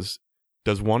was,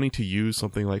 does wanting to use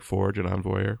something like Forge and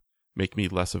Envoyer make me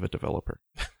less of a developer?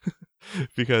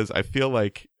 Because I feel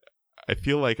like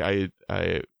I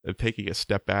am taking a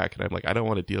step back, and I'm like, I don't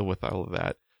want to deal with all of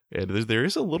that. And there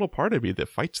is a little part of me that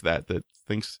fights that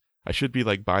thinks I should be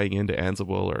like buying into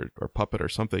Ansible or Puppet or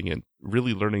something and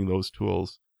really learning those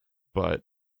tools. But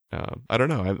I don't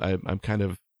know. I'm kind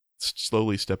of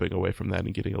slowly stepping away from that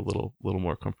and getting a little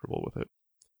more comfortable with it.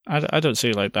 I don't see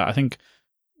it like that. I think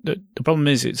the problem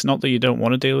is, it's not that you don't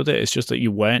want to deal with it, it's just that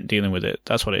you weren't dealing with it.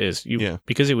 That's what it is.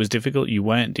 Because it was difficult, you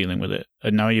weren't dealing with it.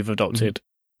 And now you've adopted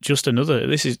just another,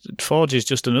 Forge is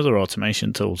just another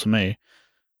automation tool to me.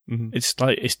 Mm-hmm. It's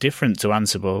like, it's different to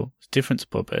Ansible, it's different to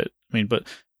Puppet. I mean, but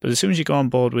as soon as you go on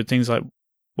board with things like,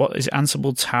 what is it,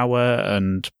 Ansible Tower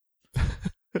and,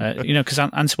 because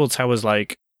Ansible Tower's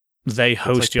like, they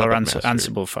host your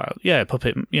Ansible file. Yeah,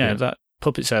 Puppet, that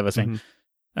Puppet server thing. Mm-hmm.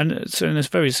 And so in a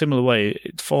very similar way,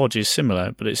 Forge is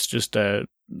similar, but it's just, it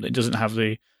doesn't have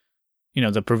the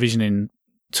provisioning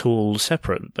tool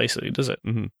separate, basically, does it?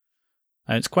 Mm-hmm.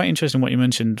 It's quite interesting what you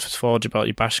mentioned, Forge, about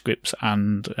your bash scripts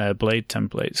and Blade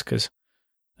templates, because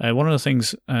one of the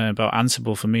things about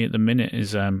Ansible for me at the minute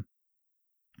is,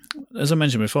 as I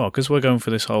mentioned before, because we're going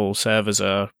for this whole servers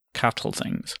are cattle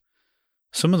things,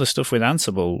 some of the stuff with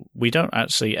Ansible, we don't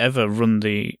actually ever run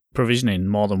the provisioning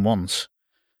more than once.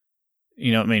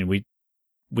 You know what I mean?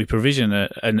 We provision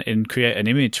and create an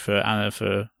image for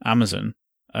Amazon,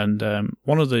 and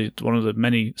one of the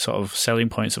many sort of selling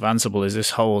points of Ansible is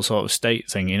this whole sort of state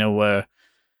thing, where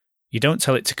you don't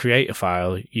tell it to create a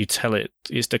file, you tell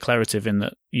it's declarative in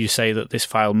that you say that this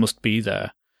file must be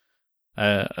there,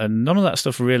 and none of that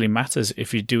stuff really matters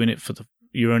if you're doing it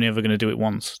you're only ever going to do it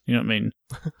once. You know what I mean?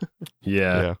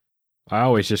 Yeah. I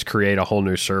always just create a whole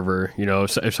new server.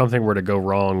 If something were to go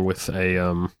wrong with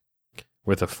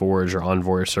a Forge or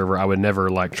Envoy server, I would never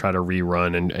like try to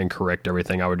rerun and correct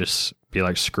everything. I would just be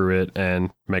like, screw it,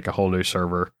 and make a whole new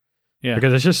server. Yeah.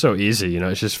 Because it's just so easy,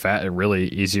 it's just really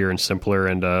easier and simpler.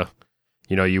 And,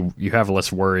 you have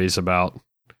less worries about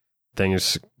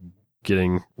things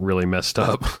getting really messed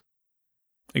up.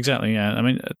 Exactly. Yeah. I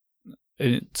mean,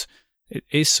 it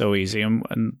is so easy. And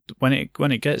when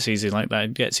it gets easy like that,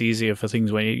 it gets easier for things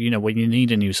when you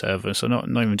need a new server. So not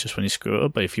even just when you screw it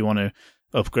up, but if you want to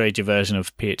upgrade your version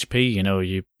of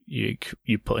PHP,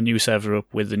 you put a new server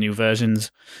up with the new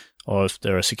versions, or if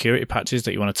there are security patches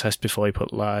that you want to test before you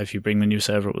put live, you bring the new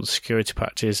server up with the security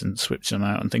patches and switch them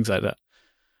out and things like that.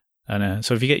 And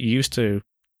so if you get used to,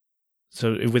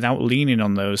 without leaning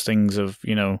on those things of,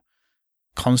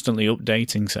 constantly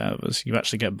updating servers, you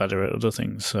actually get better at other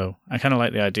things. So I kind of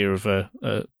like the idea of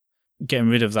getting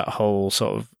rid of that whole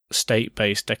sort of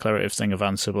state-based declarative thing of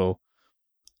Ansible,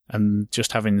 and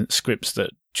just having scripts that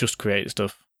just create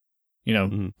stuff,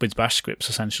 with bash scripts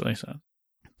essentially. So,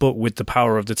 but with the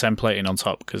power of the templating on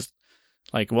top, because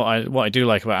like what I do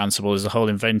like about Ansible is the whole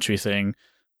inventory thing,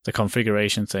 the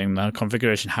configuration thing. The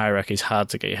configuration hierarchy is hard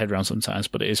to get your head around sometimes,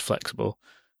 but it is flexible.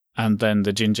 And then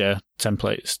the Jinja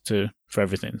templates for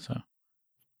everything. So,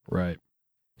 right,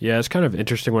 yeah, it's kind of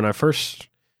interesting when I first,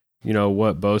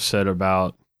 what Bo said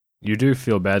about you do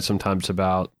feel bad sometimes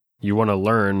about you want to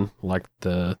learn like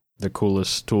the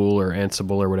coolest tool or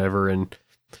Ansible or whatever, and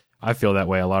I feel that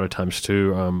way a lot of times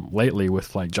too. Lately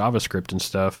with like JavaScript and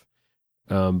stuff,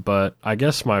 but I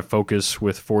guess my focus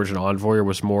with Forge and Envoy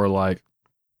was more like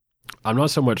I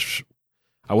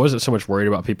wasn't so much worried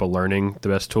about people learning the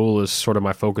best tool. As sort of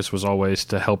my focus was always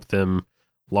to help them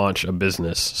launch a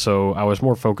business. So I was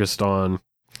more focused on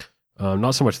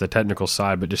not so much the technical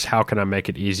side, but just how can I make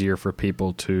it easier for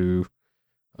people to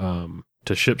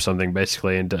ship something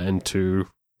basically and to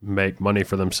make money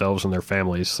for themselves and their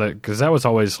families. Because that was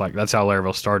always like, that's how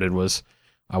Laravel started, was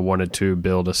I wanted to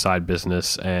build a side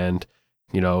business and,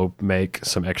 make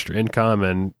some extra income.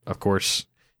 And of course,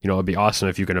 it'd be awesome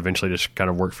if you can eventually just kind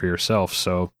of work for yourself.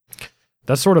 So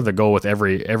that's sort of the goal with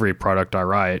every product I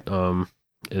write,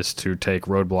 is to take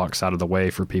roadblocks out of the way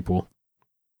for people.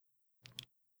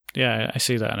 Yeah, I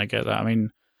see that and I get that. I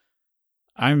mean,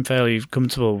 I'm fairly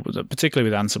comfortable, particularly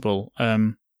with Ansible,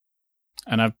 and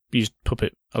I've used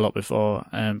Puppet a lot before.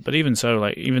 But even so,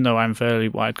 like, even though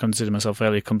I'd consider myself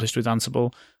fairly accomplished with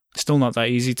Ansible, it's still not that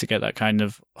easy to get that kind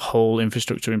of whole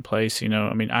infrastructure in place.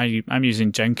 I mean, I'm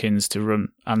using Jenkins to run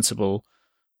Ansible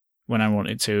when I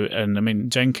wanted to, and I mean,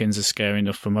 Jenkins is scary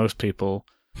enough for most people.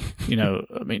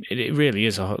 I mean, it really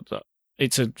is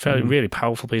it's a fairly really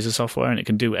powerful piece of software, and it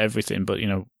can do everything. But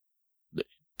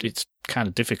it's kind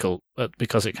of difficult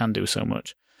because it can do so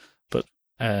much. But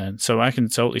so I can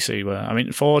totally see where. I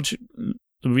mean, Forge.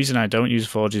 The reason I don't use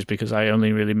Forge is because I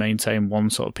only really maintain one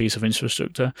sort of piece of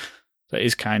infrastructure that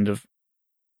is kind of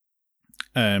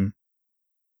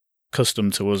custom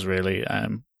to us, really.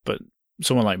 But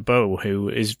someone like Bo, who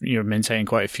is maintaining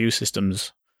quite a few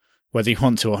systems, whether you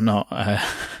want to or not,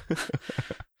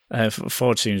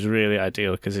 Forge seems really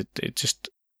ideal because it just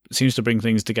seems to bring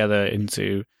things together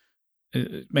into.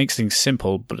 It makes things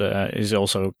simple, but is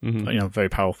also very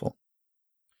powerful.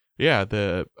 Yeah,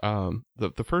 the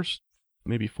first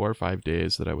maybe 4 or 5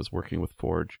 days that I was working with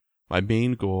Forge, my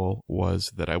main goal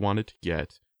was that I wanted to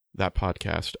get that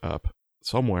podcast up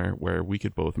somewhere where we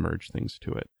could both merge things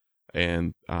to it.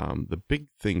 And the big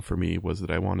thing for me was that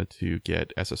I wanted to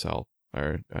get SSL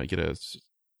or get a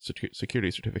security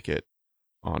certificate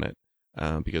on it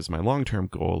because my long-term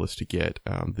goal is to get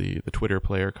the Twitter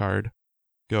player card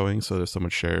going. So if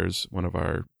someone shares one of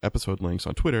our episode links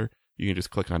on Twitter, you can just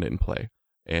click on it and play.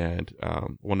 And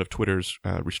one of Twitter's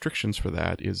restrictions for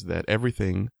that is that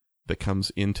everything that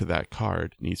comes into that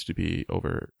card needs to be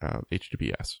over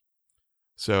HTTPS.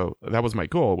 So that was my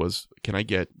goal, was can I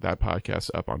get that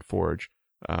podcast up on Forge?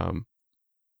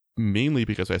 Mainly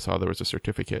because I saw there was a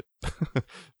certificate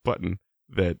button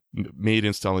that made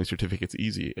installing certificates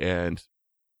easy. And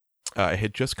I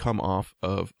had just come off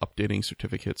of updating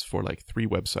certificates for like 3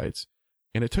 websites.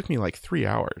 And it took me like 3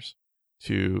 hours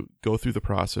to go through the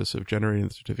process of generating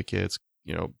the certificates,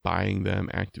 buying them,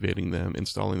 activating them,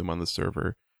 installing them on the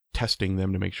server, testing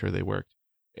them to make sure they worked.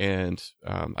 And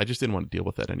I just didn't want to deal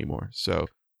with that anymore. So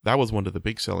that was one of the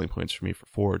big selling points for me for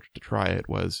Forge to try it,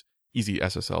 was easy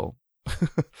SSL.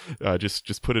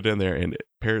 Just put it in there, and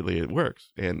apparently it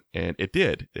works. And it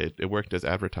did. It worked as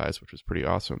advertised, which was pretty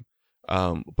awesome.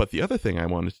 But the other thing I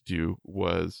wanted to do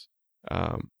was,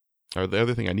 or the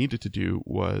other thing I needed to do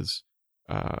was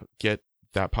get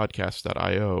that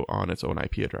podcast.io on its own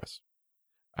IP address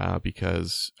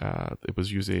because it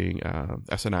was using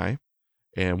SNI.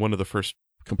 And one of the first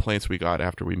complaints we got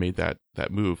after we made that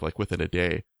move, like within a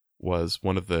day, was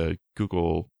one of the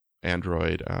Google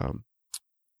Android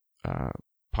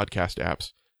podcast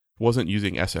apps wasn't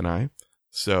using SNI.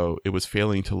 So it was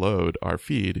failing to load our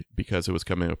feed because it was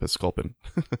coming up as Sculpin.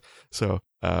 So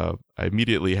I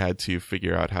immediately had to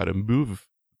figure out how to move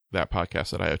that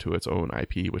podcast.io to its own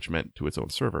IP, which meant to its own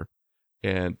server.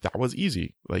 And that was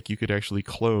easy. Like you could actually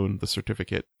clone the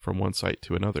certificate from one site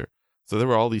to another. So there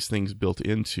were all these things built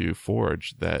into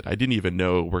Forge that I didn't even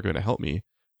know were going to help me,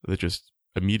 that just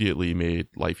immediately made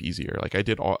life easier. Like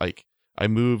I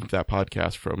moved that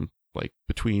podcast from like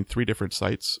between 3 different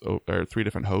sites or 3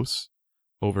 different hosts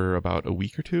over about a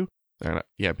week or 2.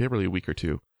 Barely a week or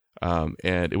 2.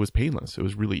 And it was painless. It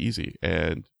was really easy.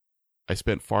 And I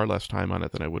spent far less time on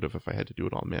it than I would have if I had to do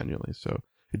it all manually. So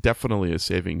it definitely is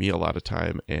saving me a lot of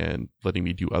time and letting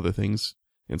me do other things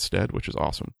instead, which is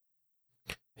awesome.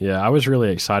 Yeah, I was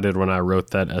really excited when I wrote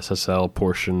that SSL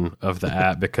portion of the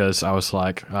app because I was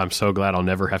like, I'm so glad I'll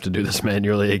never have to do this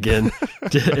manually again.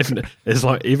 Even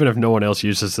if no one else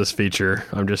uses this feature,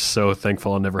 I'm just so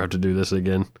thankful I'll never have to do this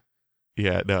again.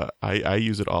 Yeah, no, I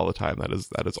use it all the time. That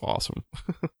is awesome.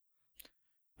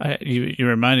 You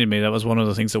reminded me that was one of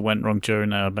the things that went wrong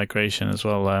during our migration as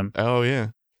well. Oh yeah.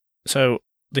 So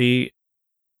the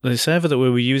server that we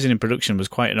were using in production was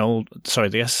quite an old. Sorry,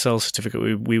 the SSL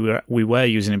certificate we were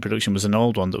using in production was an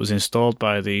old one that was installed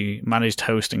by the managed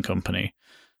hosting company.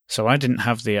 So I didn't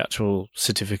have the actual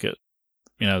certificate,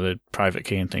 the private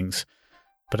key and things.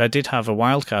 But I did have a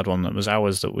wildcard one that was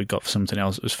ours that we got for something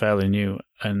else that was fairly new,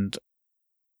 and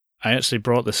I actually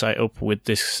brought the site up with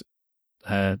this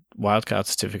wildcard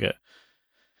certificate,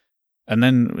 and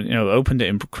then opened it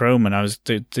in Chrome, and I was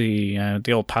the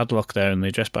old padlock there and the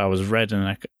address bar was red, and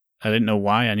I didn't know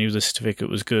why. I knew the certificate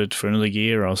was good for another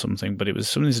year or something, but it was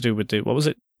something to do with what was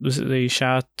it? Was it the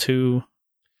SHA-2?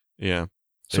 Yeah,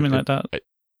 something like that.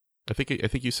 I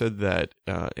think you said that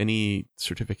any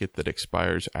certificate that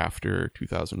expires after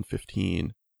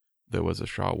 2015, there was a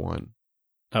SHA-1.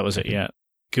 That was it. Yeah,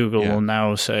 Google will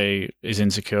now say is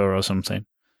insecure or something.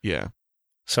 Yeah.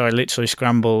 So I literally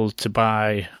scrambled to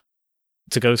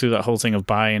go through that whole thing of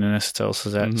buying an SSL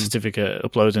certificate,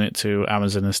 uploading it to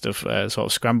Amazon and stuff, sort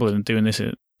of scrambling and doing this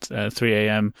at 3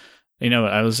 a.m.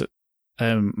 I was,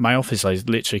 my office is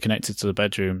literally connected to the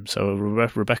bedroom. So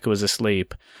Rebecca was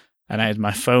asleep and I had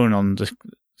my phone on as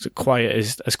quiet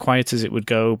as it would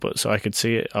go, but so I could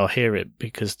see it or hear it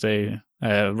because they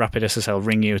Rapid SSL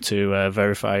ring you to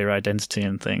verify your identity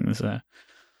and things.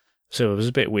 So it was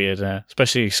a bit weird,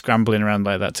 especially scrambling around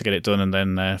like that to get it done and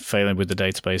then failing with the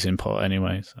database import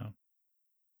anyway. So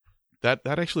That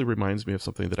actually reminds me of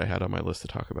something that I had on my list to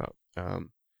talk about.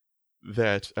 When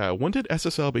did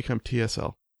SSL become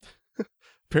TSL?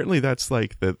 Apparently that's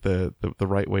like the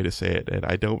right way to say it, and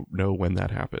I don't know when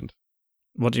that happened.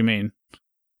 What do you mean?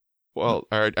 Well,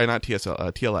 or not TSL,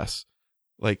 TLS.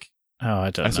 Like I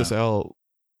don't know. SSL.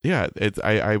 Yeah,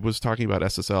 I was talking about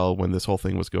SSL when this whole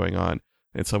thing was going on,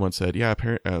 and someone said, yeah,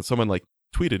 someone like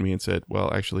tweeted me and said, well,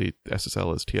 actually,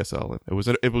 SSL is TSL. And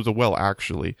it was a well,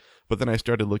 actually, but then I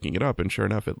started looking it up, and sure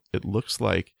enough, it looks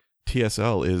like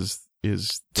TSL is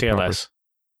TLS.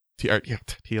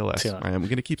 TLS. I'm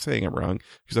going to keep saying it wrong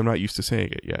because I'm not used to saying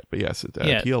it yet. But yes,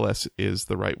 TLS is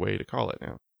the right way to call it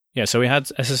now. Yeah, so we had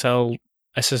SSL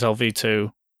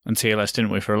v2 and TLS,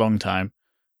 didn't we, for a long time?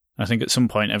 I think at some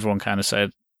point everyone kind of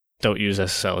said, don't use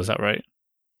SSL. Is that right?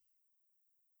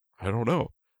 I don't know.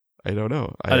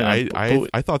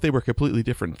 I thought they were completely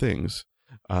different things,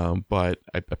 but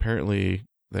apparently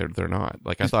they're not.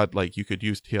 Like I thought, like you could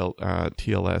use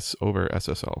TLS over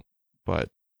SSL, but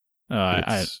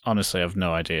I honestly have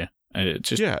no idea.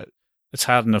 It's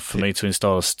hard enough for me to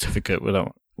install a certificate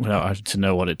without having to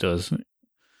know what it does.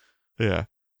 Yeah,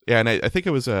 and I think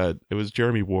it was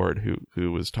Jeremy Ward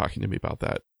who was talking to me about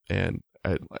that, and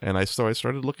I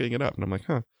started looking it up, and I'm like,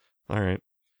 all right.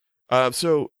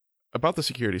 So about the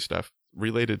security stuff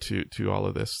related to all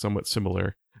of this, somewhat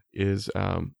similar, is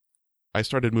I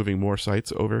started moving more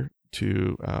sites over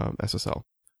to SSL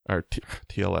or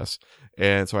TLS,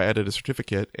 and so I added a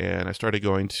certificate, and I started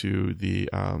going to the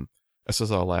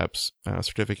SSL Labs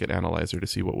certificate analyzer to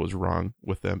see what was wrong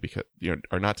with them, because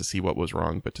or not to see what was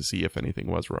wrong, but to see if anything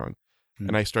was wrong.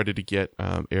 And I started to get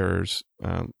errors,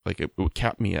 like it would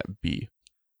cap me at B,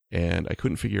 and I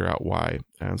couldn't figure out why.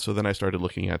 And so then I started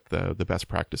looking at the best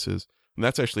practices, and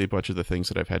that's actually a bunch of the things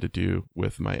that I've had to do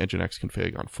with my Nginx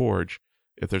config on Forge.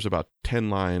 If there's about 10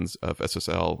 lines of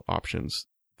SSL options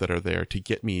that are there to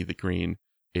get me the green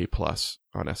A+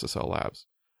 on SSL Labs.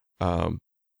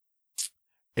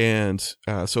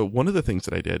 So one of the things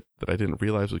that I did that I didn't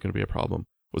realize was going to be a problem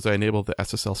was I enabled the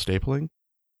SSL stapling.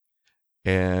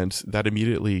 And that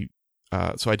immediately,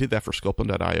 so I did that for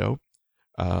Scopelin.io,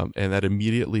 and that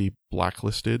immediately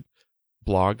blacklisted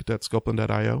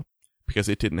blog.scopelin.io because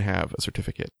it didn't have a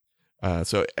certificate. And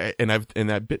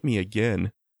that bit me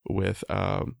again with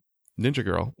Ninja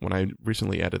Girl when I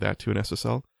recently added that to an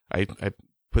SSL. I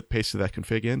pasted that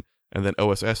config in, and then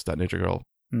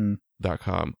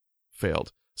oss.ninjagirl.com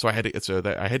failed. So I had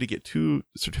to get 2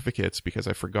 certificates because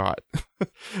I forgot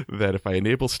that if I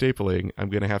enable stapling, I'm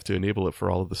going to have to enable it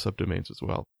for all of the subdomains as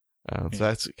well. So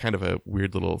that's kind of a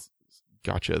weird little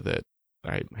gotcha that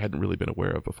I hadn't really been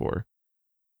aware of before.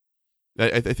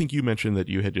 I think you mentioned that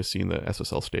you had just seen the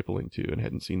SSL stapling too and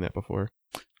hadn't seen that before.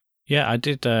 Yeah, I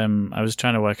did. I was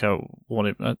trying to work out what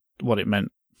it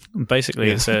meant.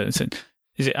 Basically, am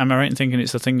I right in thinking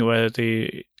it's the thing where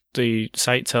the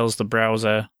site tells the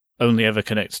browser only ever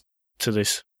connect to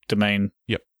this domain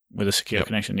with a secure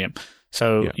connection? Yep.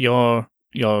 So your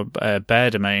bare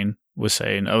domain was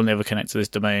saying only ever connect to this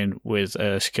domain with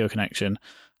a secure connection,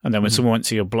 and then when someone went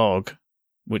to your blog,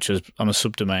 which was on a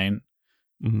subdomain,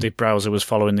 the browser was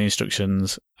following the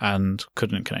instructions and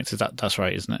couldn't connect. That's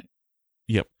right, isn't it?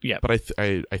 Yep. Yeah. But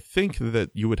I think that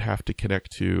you would have to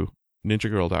connect to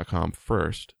ninjagirl.com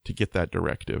first to get that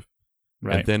directive.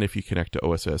 Right. And then if you connect to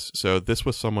OSS. So this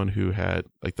was someone who had,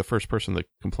 like, the first person that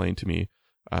complained to me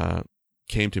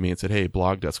came to me and said, hey,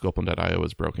 blog.scopelin.io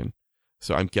is broken.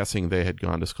 So I'm guessing they had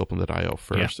gone to scopelin.io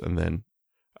first, and then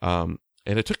and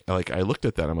it took, like, I looked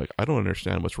at that, I'm like, I don't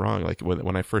understand what's wrong. Like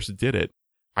when I first did it,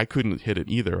 I couldn't hit it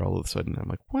either all of a sudden. I'm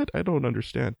like, what? I don't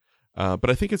understand. But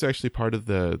I think it's actually part of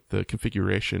the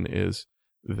configuration is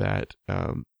that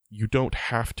you don't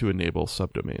have to enable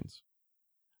subdomains.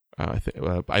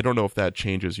 I don't know if that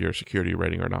changes your security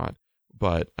rating or not,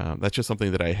 but that's just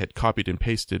something that I had copied and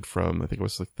pasted from, I think it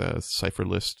was like the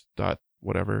cipherlist dot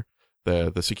whatever,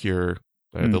 the secure,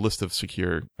 the list of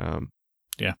secure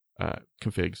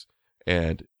configs,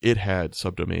 and it had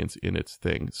subdomains in its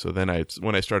thing. So then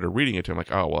when I started reading it, I'm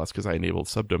like, oh, well, that's because I enabled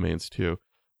subdomains too.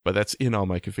 But that's in all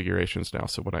my configurations now.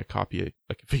 So when I copy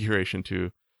a configuration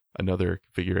to another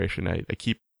configuration, I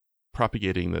keep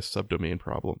propagating this subdomain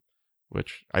problem,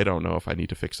 which I don't know if I need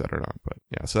to fix that or not. But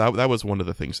yeah, so that was one of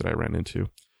the things that I ran into.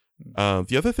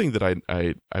 The other thing that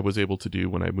I was able to do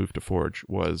when I moved to Forge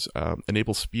was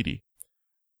enable Speedy,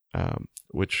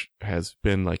 which has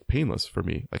been like painless for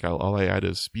me. Like all I add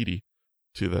is Speedy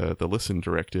to the listen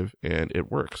directive, and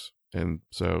it works. And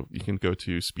so you can go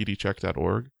to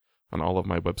speedycheck.org all of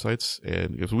my websites,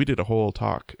 and because we did a whole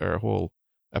talk or a whole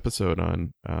episode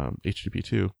on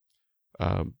HTTP2.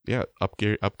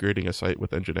 Upgrading a site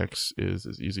with Nginx is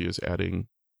as easy as adding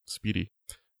Speedy,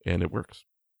 and it works.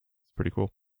 It's pretty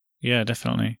cool. Yeah,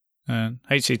 definitely.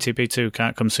 HTTP2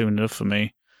 can't come soon enough for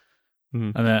me.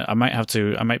 And I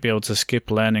might be able to skip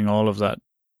learning all of that,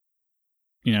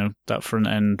 that front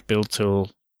end build tool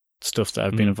stuff that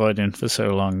I've been avoiding for so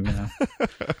long.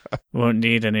 Won't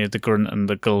need any of the grunt and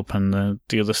the gulp and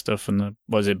the other stuff and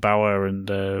Bower and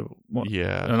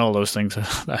and all those things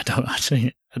that I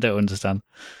don't understand.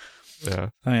 Yeah.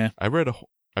 Oh yeah. I read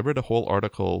a whole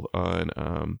article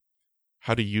on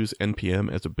how to use npm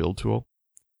as a build tool.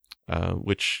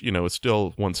 Which, is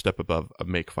still one step above a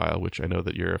Makefile, which I know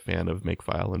that you're a fan of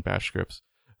Makefile and bash scripts.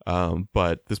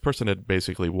 But this person had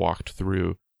basically walked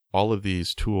through all of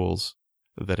these tools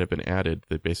that have been added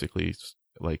that basically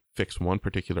like fix one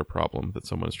particular problem that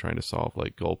someone's trying to solve,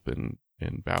 like Gulp and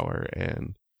Bower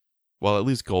and, well, at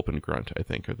least Gulp and Grunt, I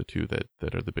think, are the two that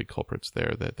are the big culprits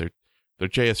there, that they're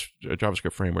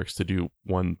JavaScript frameworks to do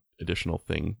one additional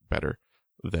thing better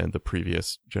than the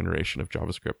previous generation of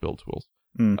JavaScript build tools.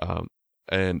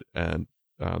 And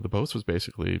the boast was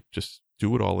basically just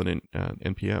do it all in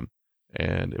npm,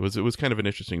 and it was kind of an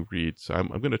interesting read. So I'm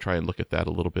going to try and look at that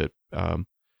a little bit.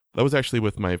 That was actually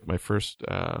with my first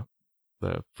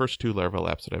the first two Laravel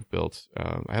apps that I've built.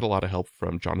 I had a lot of help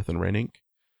from Jonathan Reinink.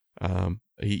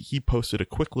 He posted a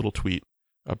quick little tweet.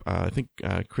 I think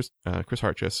Chris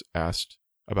Hart just asked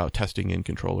about testing in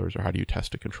controllers, or how do you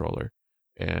test a controller,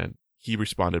 and he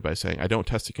responded by saying, I don't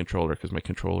test a controller because my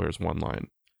controller is one line.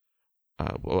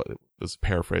 Well, it was a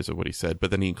paraphrase of what he said,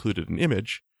 but then he included an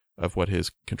image of what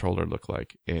his controller looked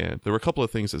like. And there were a couple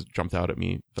of things that jumped out at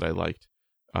me that I liked,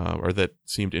 or that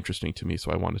seemed interesting to me,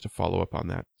 so I wanted to follow up on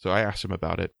that. So I asked him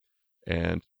about it,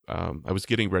 and I was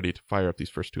getting ready to fire up these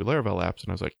first two Laravel apps, and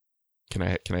I was like, can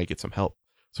I get some help?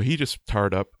 So he just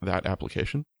tarred up that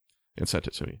application and sent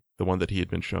it to me, the one that he had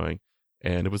been showing.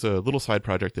 And it was a little side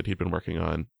project that he'd been working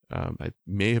on. It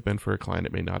may have been for a client,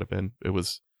 it may not have been. There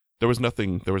was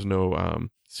no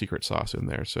secret sauce in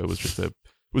there. So it was just it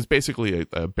was basically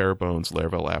a bare bones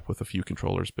Laravel app with a few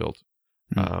controllers built.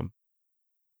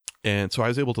 And so I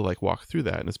was able to walk through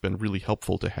that, and it's been really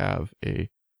helpful to have a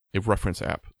reference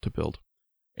app to build.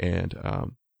 And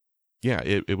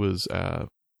it was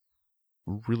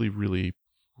really, really,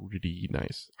 really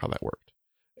nice how that worked.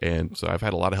 And so I've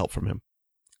had a lot of help from him.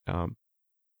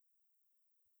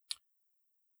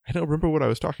 I don't remember what I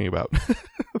was talking about.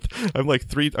 I'm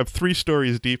three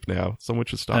stories deep now. Someone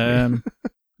should stop me.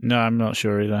 No, I'm not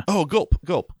sure either. Oh, gulp.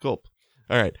 All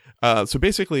right. So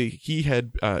basically, he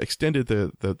had extended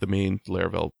the main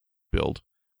Laravel build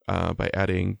by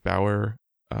adding Bower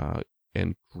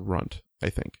and Grunt, I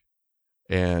think.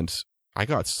 And I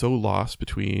got so lost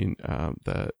between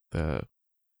the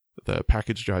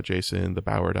package.json, the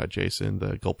bower.json,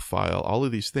 the gulp file, all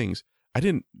of these things. I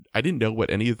didn't know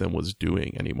what any of them was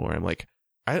doing anymore. I'm like,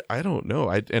 I don't know.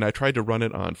 I tried to run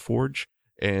it on Forge,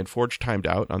 and Forge timed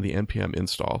out on the npm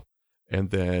install. And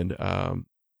then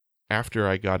after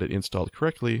I got it installed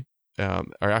correctly, or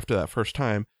after that first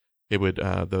time, it would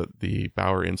the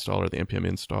Bower install or the npm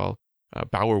install,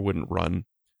 Bower wouldn't run,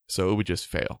 so it would just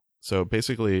fail. So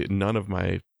basically, none of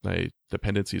my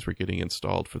dependencies were getting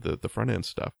installed for the front end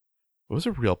stuff. It was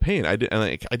a real pain. I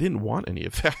didn't want any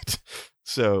of that.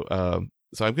 So I'm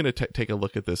going to take a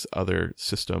look at this other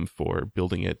system for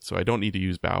building it. So I don't need to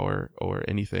use Bower or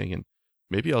anything, and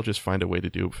maybe I'll just find a way to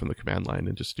do it from the command line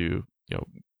and just do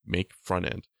make front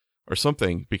end or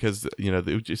something, because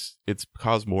it's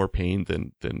caused more pain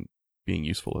than being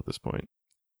useful at this point.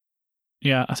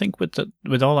 Yeah, I think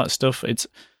with all that stuff, it's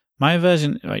my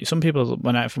version. Like some people,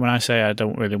 when I say I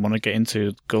don't really want to get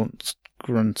into grunt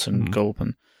and gulp,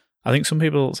 and I think some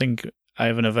people think I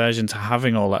have an aversion to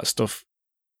having all that stuff,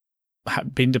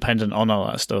 being dependent on all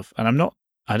that stuff, and I'm not.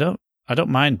 I don't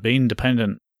mind being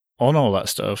dependent on all that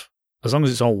stuff as long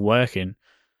as it's all working.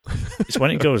 It's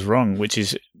when it goes wrong, which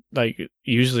is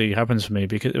usually happens for me,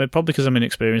 probably because I'm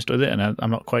inexperienced with it and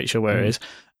I'm not quite sure where it is.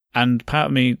 And part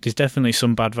of me, there's definitely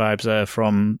some bad vibes there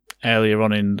from earlier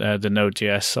on in the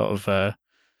Node.js sort of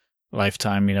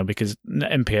lifetime, because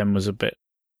npm was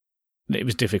it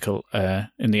was difficult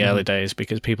in the early days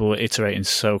because people were iterating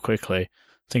so quickly,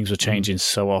 things were changing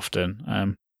so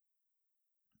often.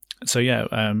 So yeah,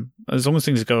 as long as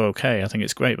things go okay, I think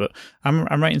it's great. But I'm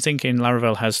right in thinking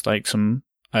Laravel has some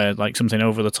something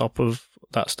over the top of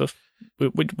that stuff.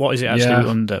 What is it actually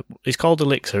under? It's called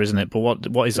Elixir, isn't it? But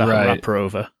what is that wrapper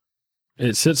over?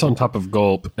 It sits on top of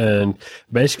Gulp, and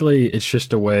basically it's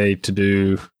just a way to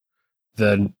do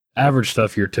the average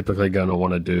stuff you're typically going to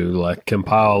want to do, like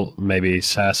compile maybe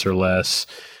Sass or less,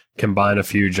 combine a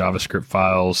few JavaScript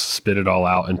files, spit it all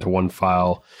out into one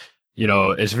file.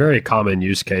 It's very common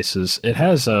use cases. It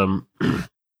has, I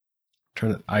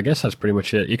guess that's pretty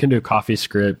much it. You can do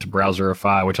CoffeeScript,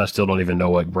 Browserify, which I still don't even know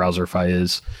what Browserify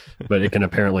is, but it can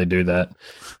apparently do that.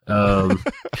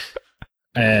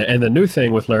 And the new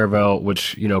thing with Laravel,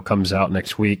 which comes out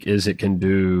next week, is it can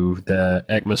do the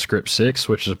ECMAScript 6,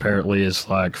 which apparently is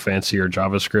like fancier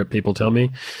JavaScript, people tell me.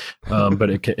 But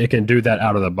it can do that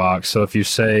out of the box. So if you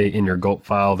say in your Gulp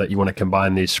file that you want to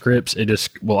combine these scripts, it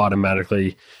just will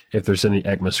automatically, if there's any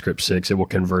ECMAScript 6, it will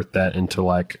convert that into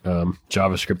like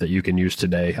JavaScript that you can use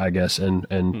today, I guess,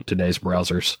 in today's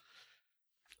browsers.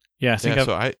 Yeah,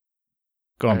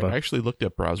 Go on, I actually looked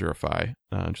at Browserify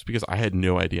just because I had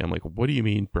no idea. I'm like, what do you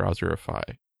mean Browserify?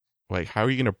 Like, how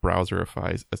are you going to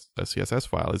Browserify a CSS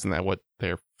file? Isn't that what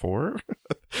they're for?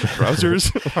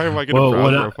 Browsers? Why am I going to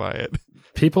Browserify it?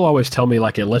 People always tell me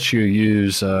like it lets you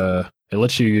use like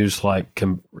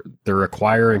the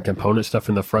require and component stuff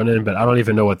in the front end, but I don't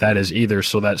even know what that is either.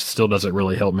 So that still doesn't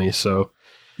really help me. So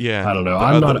yeah, I don't know.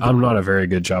 I'm not a very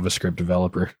good JavaScript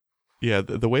developer. Yeah,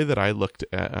 the way that I looked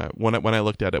at when I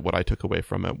looked at it, what I took away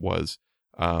from it was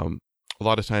a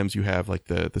lot of times you have like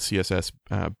the CSS,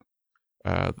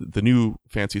 the new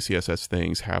fancy CSS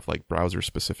things have like browser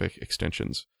specific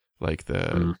extensions, like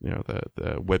the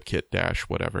the WebKit dash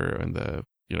whatever, and the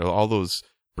all those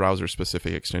browser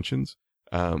specific extensions.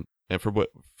 And from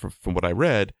what I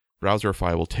read,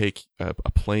 Browserify will take a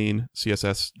plain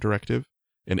CSS directive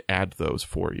and add those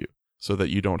for you, so that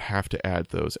you don't have to add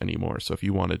those anymore. So if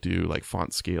you want to do like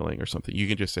font scaling or something, you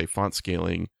can just say font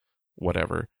scaling,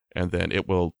 whatever, and then it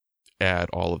will add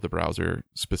all of the browser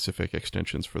specific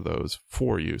extensions for those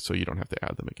for you, so you don't have to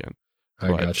add them again.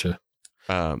 Gotcha.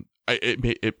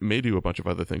 It may do a bunch of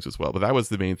other things as well, but that was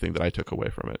the main thing that I took away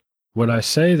from it. When I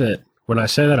say that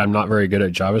I'm not very good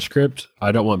at JavaScript,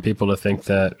 I don't want people to think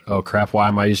that, oh crap, why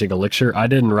am I using Elixir? I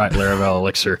didn't write Laravel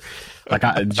Elixir. Like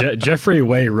Jeffrey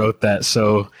Way wrote that,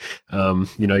 so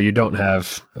you don't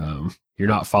have you're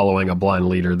not following a blind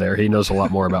leader there. He knows a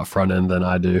lot more about front end than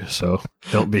I do, so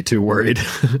don't be too worried.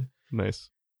 Nice.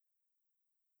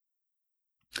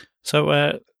 So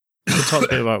to talk a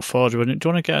bit about Forge, do you want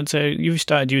to get into, you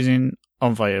started using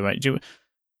Envoy, right?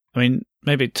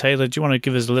 Maybe Taylor, do you want to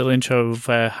give us a little intro of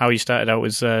how you started out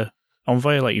with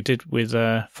Envoy, like you did with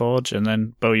Forge, and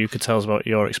then Bo, you could tell us about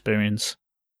your experience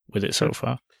with it so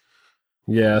far.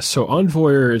 Yeah, so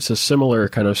Envoyer is a similar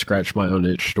kind of scratch my own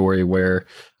itch story where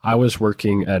I was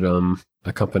working at a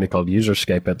company called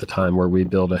Userscape at the time, where we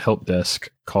built a help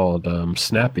desk called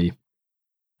Snappy.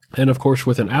 And of course,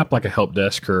 with an app like a help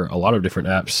desk or a lot of different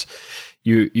apps,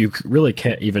 you really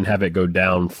can't even have it go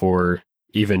down for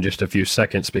even just a few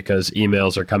seconds, because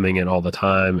emails are coming in all the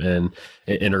time and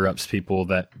it interrupts people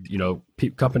that,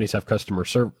 companies have customer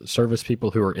service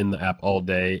people who are in the app all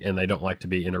day, and they don't like to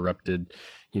be interrupted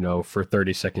for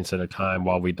 30 seconds at a time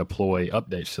while we deploy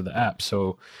updates to the app.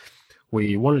 So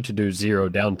we wanted to do zero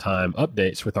downtime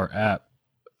updates with our app,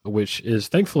 which is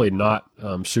thankfully not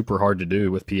super hard to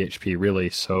do with PHP, really.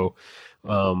 So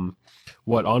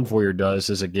what Envoyer does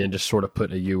is, again, just sort of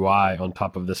put a UI on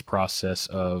top of this process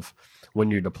of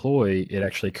when you deploy, it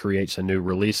actually creates a new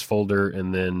release folder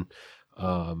and then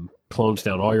clones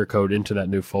down all your code into that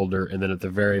new folder. And then at the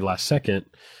very last second,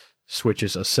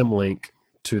 switches a symlink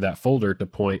to that folder to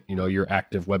point, your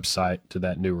active website to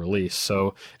that new release.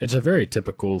 So it's a very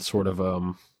typical sort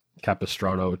of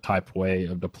Capistrano type way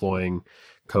of deploying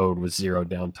code with zero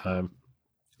downtime.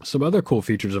 Some other cool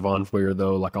features of Envoyer,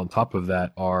 though, like on top of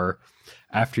that, are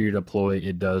after you deploy,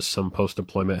 it does some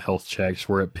post-deployment health checks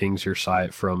where it pings your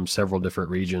site from several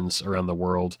different regions around the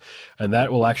world. And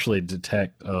that will actually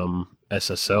detect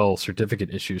SSL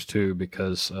certificate issues too,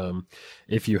 because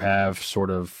if you have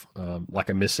sort of like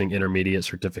a missing intermediate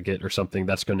certificate or something,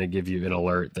 that's going to give you an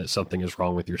alert that something is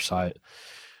wrong with your site,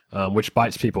 which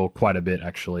bites people quite a bit,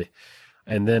 actually.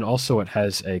 And then also it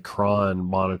has a cron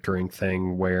monitoring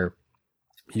thing where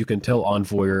you can tell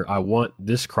Envoyer, I want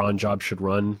this cron job should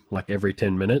run like every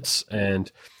 10 minutes.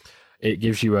 And it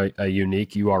gives you a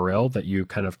unique URL that you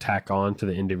kind of tack on to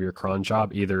the end of your cron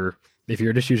job. Either if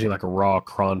you're just using like a raw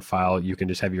cron file, you can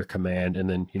just have your command and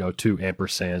then, 2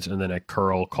 ampersands and then a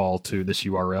curl call to this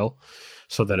URL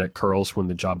so that it curls when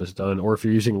the job is done. Or if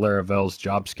you're using Laravel's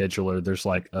job scheduler, there's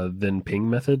like a then ping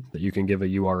method that you can give a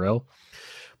URL.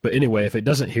 But anyway, if it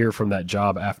doesn't hear from that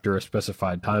job after a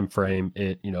specified time frame,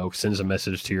 it sends a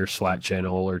message to your Slack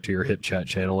channel or to your HipChat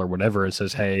channel or whatever and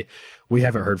says, hey, we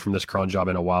haven't heard from this cron job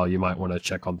in a while. You might want to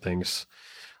check on things.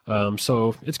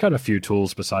 So it's got a few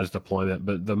tools besides deployment,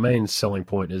 but the main selling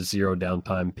point is zero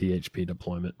downtime PHP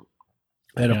deployment.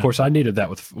 And of course, I needed that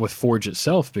with Forge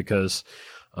itself because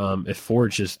if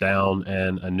Forge is down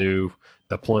and a new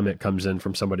deployment comes in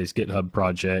from somebody's GitHub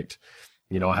project,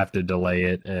 I have to delay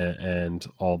it and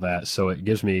all that. So it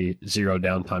gives me zero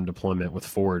downtime deployment with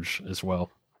Forge as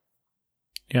well.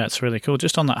 Yeah, it's really cool.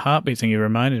 Just on that heartbeat thing, you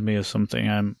reminded me of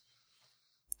something.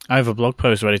 I have a blog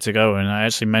post ready to go, and I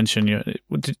actually mentioned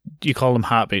you call them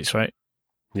heartbeats, right?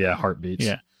 Yeah, heartbeats.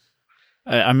 Yeah.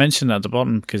 I mentioned that at the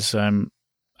bottom because I'm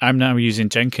now using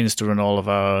Jenkins to run all of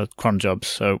our cron jobs.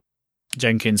 So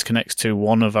Jenkins connects to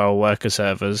one of our worker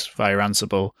servers via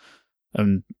Ansible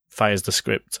and fires the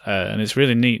script. And it's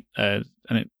really neat. And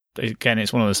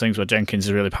it's one of those things where Jenkins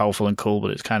is really powerful and cool,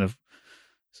 but it's kind of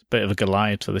a bit of a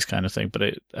Goliath for this kind of thing. But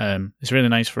it's really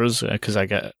nice for us because I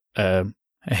get a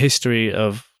history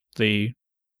of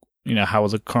how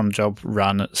the cron job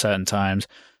ran at certain times.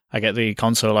 I get the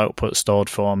console output stored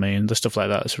for me and the stuff like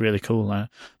that. It's really cool.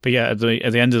 But yeah, at the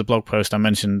end of the blog post, I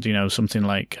mentioned something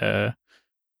like the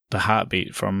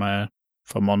heartbeat from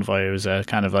Envoy is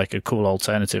kind of like a cool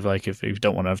alternative. Like if you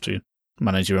don't want to have to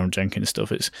manage your own Jenkins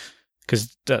stuff, it's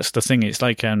because that's the thing. It's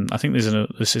like I think there's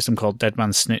a system called Dead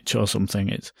Man Snitch or something.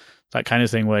 It's that kind of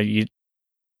thing where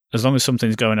as long as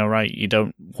something's going all right, you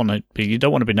don't want to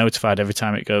be notified every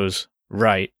time it goes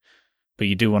right, but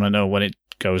you do want to know when it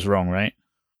goes wrong, right?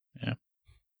 Yeah.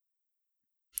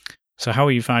 So how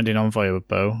are you finding Envoy with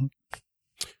Bo?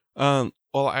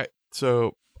 Well, I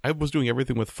was doing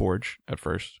everything with Forge at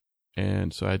first,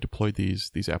 and so I deployed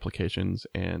these applications,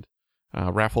 and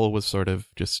Raffle was sort of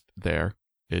just there.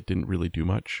 It didn't really do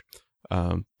much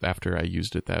after I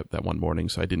used it that one morning,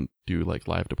 so I didn't do like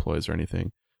live deploys or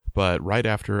anything. But right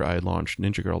after I launched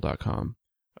NinjaGirl.com,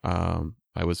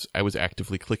 I was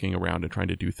actively clicking around and trying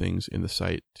to do things in the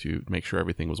site to make sure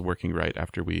everything was working right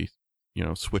after we,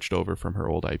 switched over from her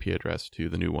old IP address to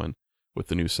the new one with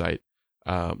the new site.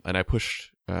 And I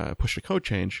pushed a code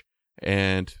change,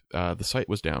 and the site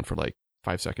was down for like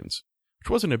 5 seconds, which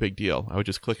wasn't a big deal. I was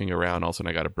just clicking around. All of a sudden,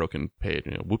 I got a broken page.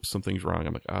 Whoops, something's wrong.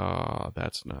 I'm like,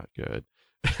 that's not good.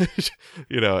 It's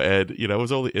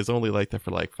only like that for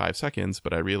like 5 seconds,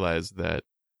 but I realized that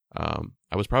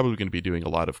I was probably going to be doing a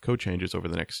lot of code changes over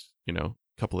the next,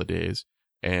 couple of days,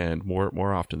 and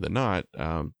more often than not,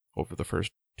 over the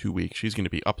first 2 weeks, she's going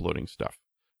to be uploading stuff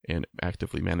and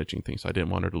actively managing things. So I didn't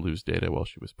want her to lose data while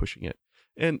she was pushing it.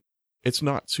 And it's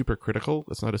not super critical.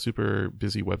 It's not a super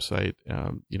busy website.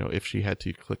 If she had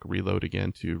to click reload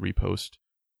again to repost,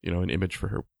 an image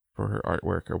for her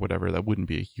artwork or whatever, that wouldn't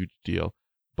be a huge deal.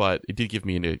 But it did give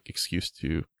me an excuse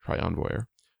to try Envoyer,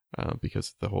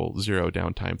 because the whole zero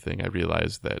downtime thing, I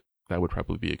realized that would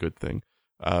probably be a good thing.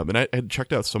 And I had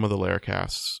checked out some of the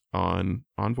Laracasts on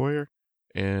Envoyer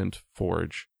and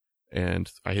Forge,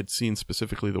 and I had seen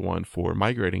specifically the one for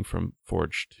migrating from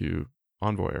Forge to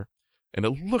Envoyer. And it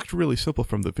looked really simple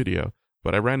from the video,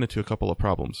 but I ran into a couple of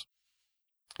problems.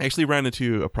 I actually ran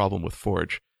into a problem with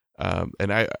Forge,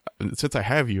 and since I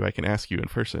have you, I can ask you in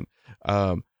person.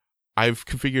 I've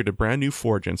configured a brand new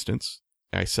Forge instance.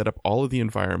 I set up all of the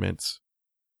environments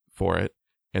for it,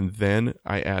 and then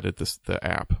I added the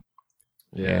app.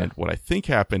 Yeah. And what I think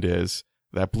happened is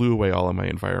that blew away all of my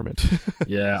environment.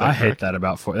 Yeah, I hate that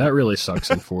about Forge. That really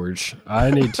sucks in Forge. I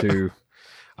need to.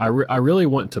 I really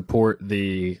want to port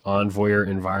the Envoyer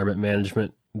environment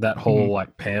management, that whole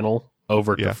panel,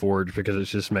 over to Forge, because it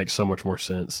just makes so much more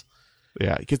sense.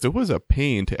 Yeah, because it was a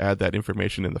pain to add that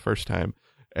information in the first time.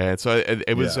 And so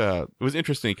it was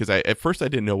interesting because at first I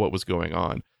didn't know what was going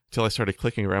on until I started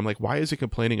clicking around. I'm like, why is it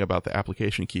complaining about the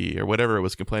application key or whatever it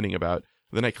was complaining about?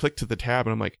 And then I clicked to the tab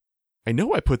and I'm like, I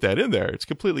know I put that in there. It's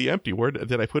completely empty. Where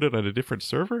did I put it on a different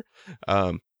server?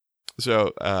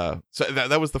 So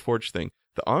that was the Forge thing.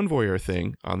 The Envoyer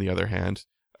thing, on the other hand,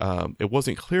 it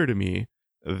wasn't clear to me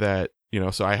that,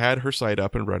 so I had her site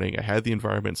up and running. I had the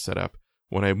environment set up.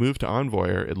 When I moved to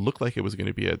Envoyer, it looked like it was going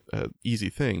to be a easy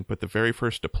thing, but the very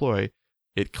first deploy,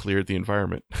 it cleared the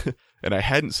environment. And I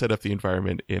hadn't set up the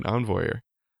environment in Envoyer.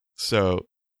 So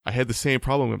I had the same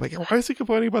problem. I'm like, why is it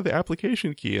complaining about the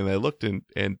application key? And I looked, and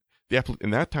in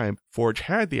that time, Forge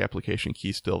had the application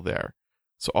key still there.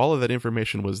 So all of that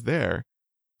information was there.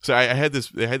 So I had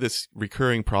this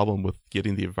recurring problem with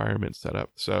getting the environment set up.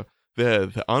 So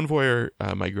the Envoyer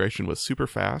migration was super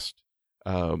fast.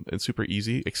 And super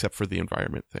easy, except for the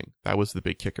environment thing. That was the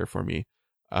big kicker for me.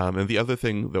 And the other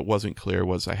thing that wasn't clear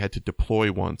was I had to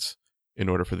deploy once in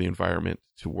order for the environment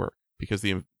to work, because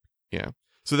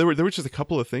So there were just a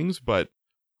couple of things, but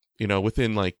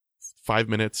within like 5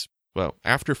 minutes,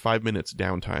 after 5 minutes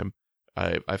downtime,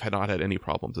 I've not had any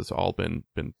problems. It's all been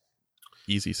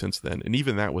easy since then, and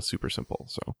even that was super simple.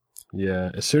 So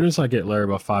Yeah, as soon as I get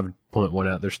Laravel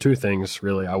 5.1 out, there's two things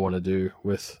really I want to do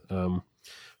with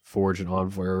Forge and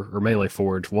Envoy, or mainly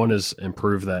Forge. One is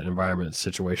improve that environment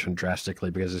situation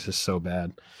drastically because it's just so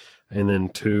bad. And then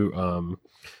two,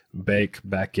 bake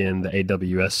back in the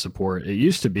AWS support. It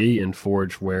used to be in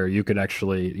Forge where you could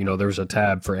actually, there was a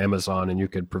tab for Amazon and you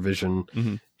could provision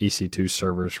EC2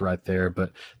 servers right there.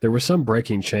 But there was some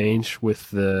breaking change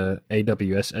with the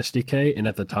AWS SDK. And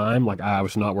at the time, like I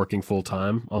was not working full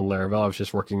time on Laravel. I was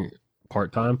just working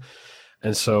part time.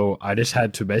 And so I just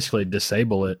had to basically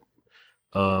disable it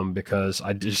because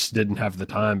I just didn't have the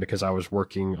time because I was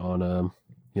working on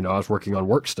I was working on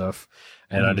work stuff,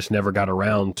 and I just never got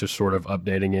around to sort of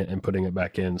updating it and putting it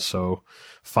back in. So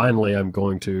finally, I'm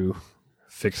going to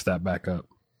fix that back up.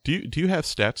 Do you have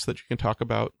stats that you can talk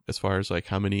about as far as like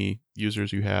how many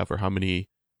users you have or how many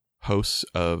hosts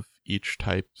of each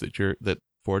type that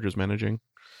Forge is managing?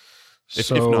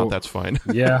 If not, that's fine.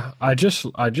 Yeah, I just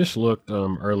looked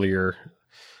earlier.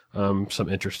 Some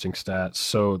interesting stats.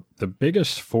 So the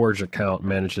biggest Forge account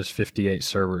manages 58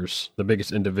 servers, the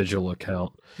biggest individual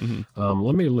account.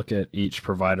 Let me look at each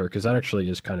provider because that actually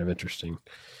is kind of interesting.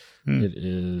 It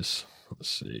is, let's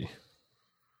see.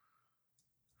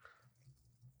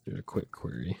 Do a quick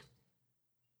query.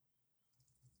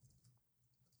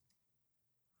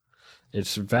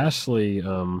 It's vastly,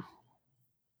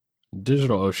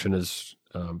 DigitalOcean is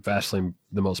vastly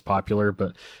the most popular,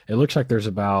 but it looks like there's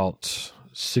about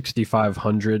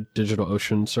 6,500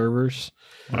 DigitalOcean servers.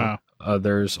 Wow.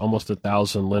 There's almost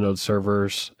 1,000 Linode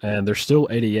servers, and there's still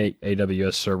 88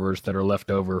 AWS servers that are left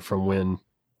over from when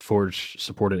Forge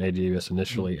supported AWS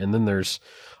initially. And then there's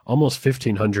almost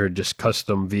 1,500 just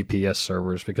custom VPS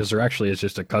servers because there actually is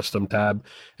just a custom tab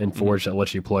in Forge that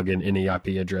lets you plug in any IP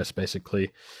address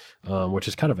basically, which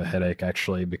is kind of a headache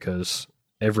actually because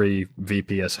every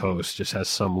VPS host just has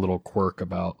some little quirk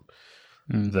about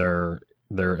their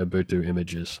Ubuntu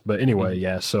images. But anyway,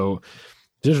 yeah, so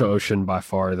DigitalOcean by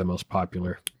far the most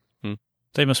popular.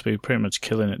 They must be pretty much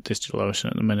killing it,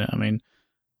 DigitalOcean, at the minute. I mean,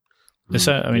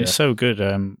 it's so good.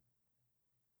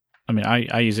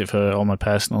 I use it for all my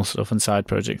personal stuff and side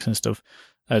projects and stuff.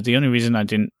 The only reason I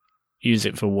didn't use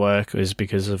it for work is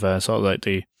because of sort of like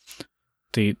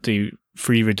the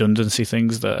free redundancy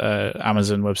things that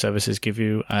Amazon Web Services give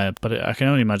you. But I can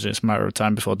only imagine it's a matter of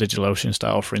time before DigitalOcean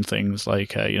start offering things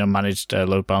like managed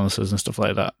load balancers and stuff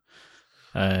like that.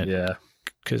 Yeah,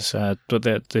 because but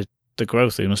the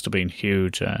growth it must have been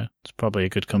huge. It's probably a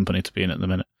good company to be in at the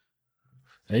minute.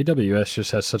 AWS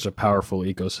just has such a powerful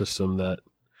ecosystem that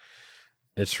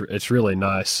it's really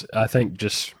nice. I think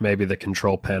just maybe the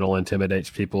control panel intimidates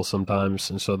people sometimes,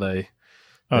 and so they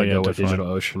go with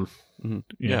DigitalOcean.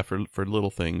 Yeah, for little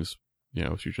things,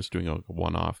 if you're just doing a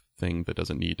one-off thing that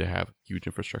doesn't need to have huge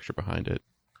infrastructure behind it,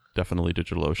 definitely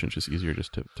DigitalOcean is just easier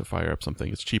just to fire up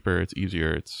something. It's cheaper, it's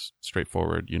easier, it's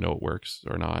straightforward. You know it works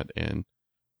or not, and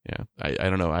yeah, I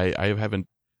don't know. I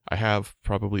have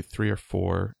probably 3 or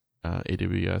 4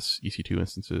 AWS EC2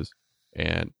 instances,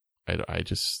 and I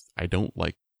don't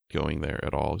like going there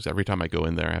at all because every time I go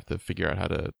in there, I have to figure out how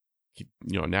to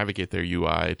navigate their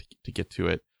UI to get to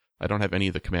it. I don't have any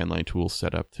of the command line tools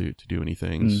set up to do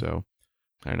anything, so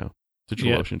I don't know.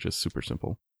 DigitalOcean just super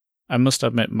simple. I must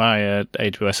admit, my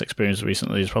AWS experience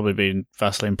recently has probably been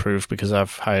vastly improved because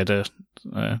I've hired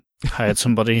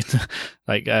somebody,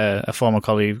 like a former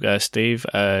colleague, Steve.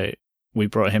 We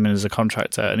brought him in as a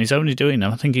contractor, and he's only doing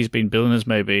them. I think he's been billing us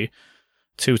maybe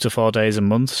 2 to 4 days a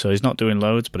month, so he's not doing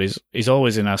loads, but he's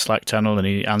always in our Slack channel, and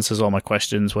he answers all my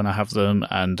questions when I have them,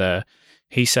 and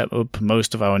he set up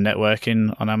most of our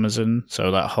networking on Amazon,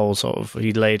 so that whole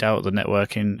he laid out the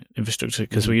networking infrastructure,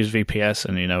 because we use VPS,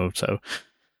 and so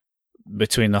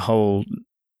between the whole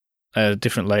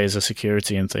different layers of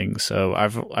security and things, so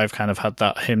I've kind of had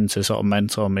him to sort of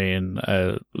mentor me, and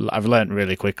I've learned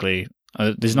really quickly.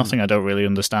 There's nothing I don't really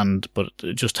understand, but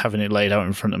just having it laid out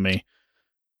in front of me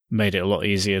made it a lot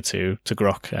easier to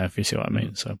grok, if you see what I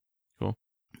mean. So cool.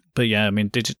 But yeah, I mean,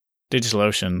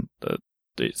 DigitalOcean,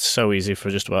 it's so easy for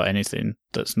just about anything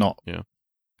that's not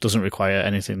doesn't require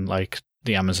anything like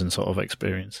the Amazon sort of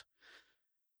experience.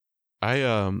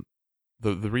 The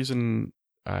reason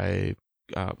I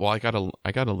got a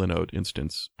Linode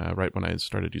instance right when I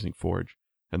started using Forge,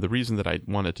 and the reason that I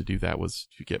wanted to do that was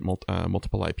to get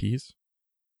multiple IPs.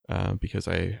 Because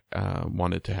I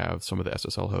wanted to have some of the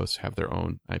SSL hosts have their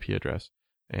own IP address.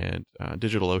 And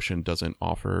DigitalOcean doesn't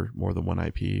offer more than one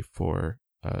IP for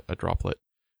a droplet.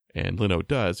 And Linode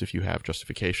does if you have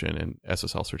justification, and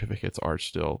SSL certificates are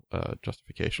still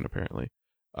justification apparently.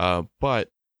 But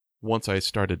once I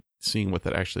started seeing what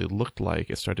that actually looked like,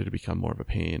 it started to become more of a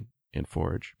pain in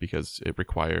Forge because it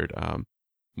required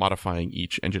modifying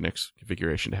each Nginx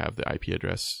configuration to have the IP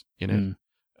address in it,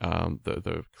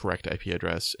 the correct IP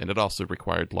address, and it also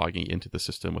required logging into the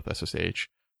system with SSH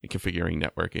and configuring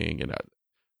networking. And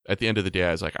at the end of the day,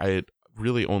 I was like, I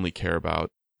really only care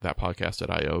about that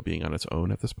podcast.io being on its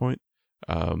own at this point.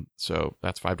 So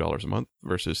that's $5 a month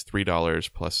versus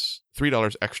 $3 plus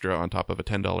 $3 extra on top of a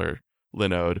 $10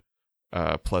 Linode,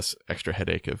 plus extra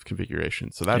headache of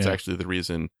configuration. So that's actually the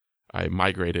reason I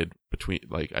migrated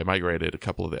a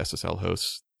couple of the SSL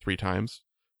hosts 3 times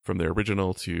from their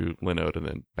original to Linode and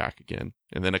then back again.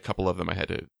 And then a couple of them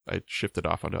I shifted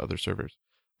off onto other servers.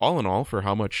 All in all, for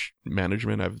how much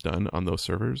management I've done on those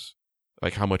servers,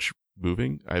 like how much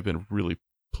moving, I've been really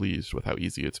pleased with how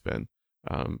easy it's been.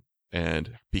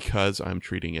 And because I'm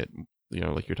treating it,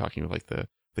 like you're talking about, like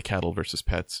the cattle versus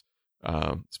pets,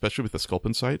 especially with the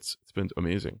Sculpin sites, it's been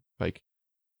amazing. Like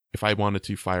if I wanted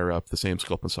to fire up the same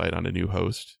Sculpin site on a new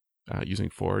host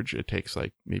using Forge, it takes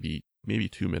like maybe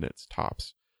 2 minutes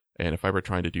tops. And if I were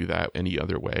trying to do that any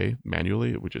other way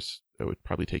manually, it would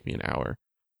probably take me an hour.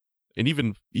 And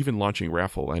even launching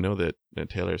Raffle, I know that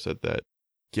Taylor said that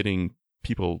getting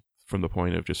people from the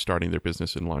point of just starting their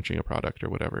business and launching a product or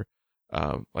whatever,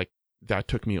 like that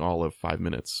took me all of 5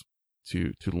 minutes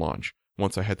to launch.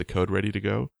 Once I had the code ready to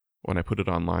go, when I put it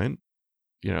online,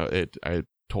 I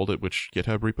told it which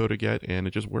GitHub repo to get, and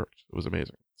it just worked. It was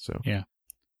amazing. So yeah,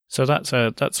 so that's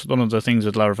one of the things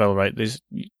with Laravel, right?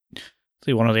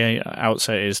 One of the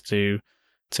outset is to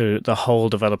the whole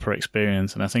developer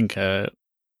experience, and I think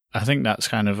that's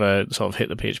kind of sort of hit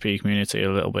the PHP community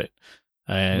a little bit.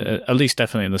 At least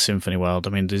definitely in the Symfony world.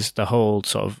 I mean, there's the whole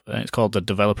sort of, it's called the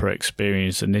Developer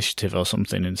Experience Initiative or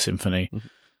something in Symfony,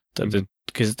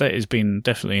 because that has been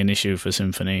definitely an issue for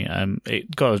Symfony.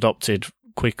 It got adopted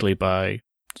quickly by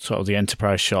sort of the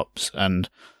enterprise shops and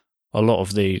a lot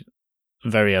of the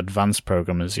very advanced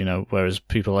programmers, whereas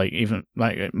people even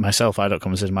like myself, I don't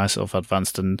consider myself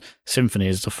advanced, and Symfony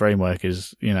as the framework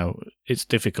is, it's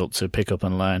difficult to pick up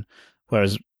and learn,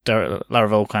 whereas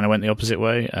Laravel kind of went the opposite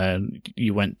way.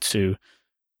 You went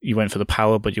for the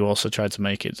power, but you also tried to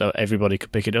make it so everybody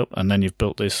could pick it up, and then you've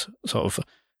built this sort of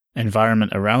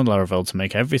environment around Laravel to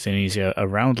make everything easier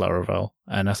around Laravel.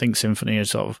 And I think Symfony has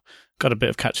sort of got a bit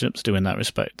of catching up to do in that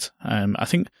respect. I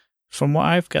think from what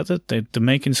I've gathered, they're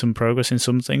making some progress in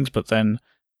some things, but then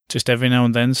just every now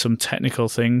and then some technical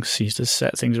things seems to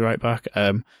set things right back.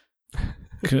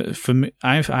 For me,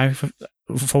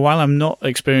 for a while I'm not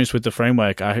experienced with the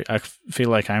framework, I feel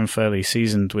like I'm fairly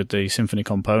seasoned with the Symfony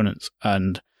components,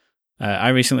 and I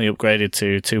recently upgraded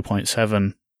to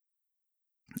 2.7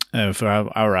 for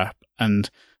our app, and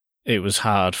it was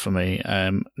hard for me.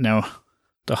 Now,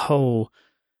 the whole...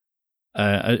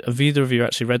 have either of you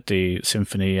actually read the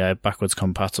Symfony backwards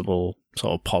compatible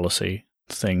sort of policy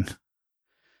thing?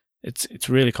 It's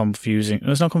really confusing.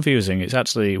 It's not confusing, it's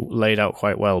actually laid out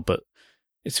quite well, but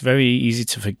it's very easy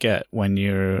to forget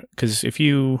because if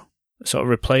you sort of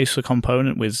replace a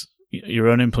component with your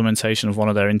own implementation of one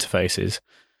of their interfaces,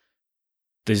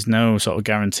 there's no sort of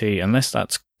guarantee, unless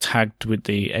that's tagged with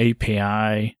the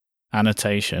API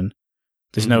annotation,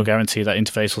 there's no guarantee that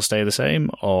interface will stay the same,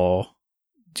 or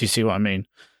do you see what I mean?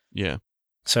 Yeah.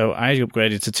 So I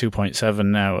upgraded to 2.7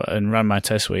 now and ran my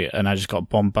test suite, and I just got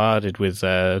bombarded with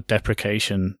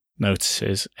deprecation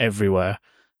notices everywhere.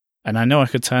 And I know I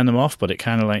could turn them off, but it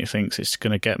kind of like thinks it's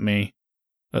going to get me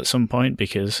at some point,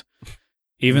 because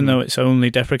even though it's only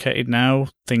deprecated now,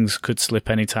 things could slip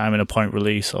any time in a point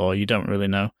release, or you don't really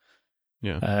know.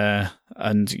 Yeah.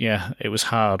 And yeah, it was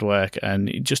hard work,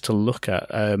 and just to look at.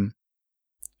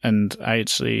 And I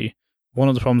actually, one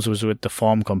of the problems was with the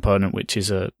form component, which is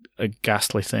a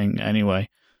ghastly thing anyway.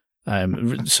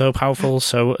 So powerful.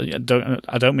 So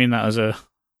I don't mean that as a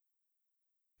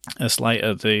slight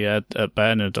at at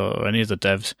Bernard or any of the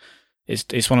devs.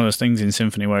 It's one of those things in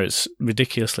Symfony where it's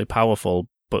ridiculously powerful,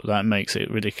 but that makes it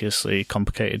ridiculously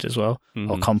complicated as well,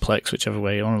 or complex, whichever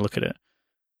way you want to look at it.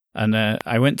 And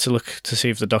I went to look to see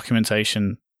if the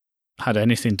documentation had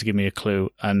anything to give me a clue,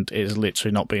 and it's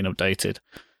literally not been updated.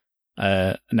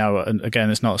 Now,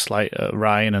 again, it's not a slight at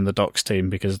Ryan and the docs team,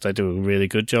 because they do a really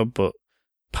good job, but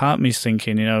part of me's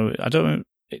thinking,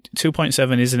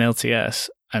 2.7 is an LTS,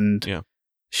 and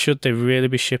should they really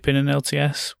be shipping an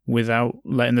LTS without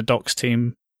letting the docs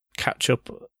team catch up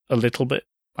a little bit?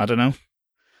 I don't know.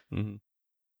 Mm-hmm.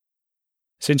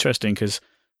 It's interesting because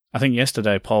I think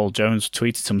yesterday Paul Jones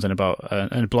tweeted something about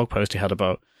a blog post he had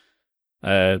about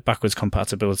backwards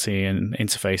compatibility and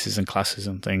interfaces and classes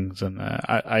and things, and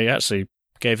I actually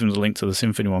gave him the link to the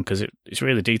Symfony one because it's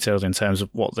really detailed in terms of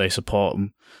what they support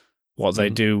and what they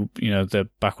do, the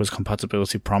backwards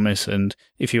compatibility promise, and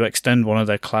if you extend one of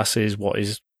their classes, what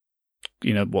is,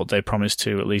 what they promise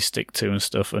to at least stick to and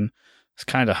stuff. And it's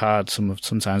kind of hard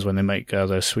sometimes when they make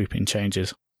those sweeping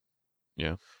changes.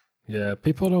 Yeah. Yeah,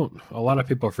 a lot of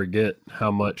people forget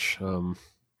how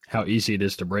easy it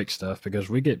is to break stuff, because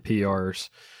we get PRs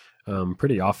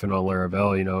pretty often on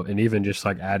Laravel, and even just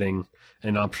like adding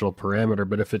an optional parameter.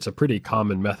 But if it's a pretty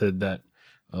common method that,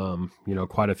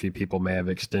 quite a few people may have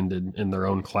extended in their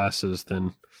own classes,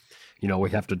 then, we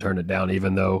have to turn it down,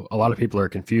 even though a lot of people are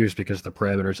confused because the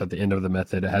parameters at the end of the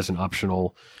method, it has an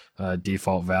optional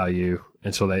default value.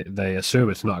 And so they assume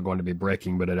it's not going to be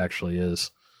breaking, but it actually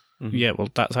is. Mm-hmm. Yeah, well,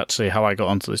 that's actually how I got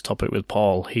onto this topic with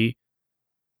Paul.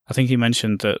 I think he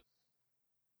mentioned that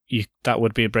that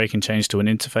would be a breaking change to an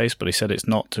interface, but he said it's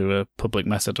not to a public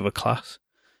method of a class.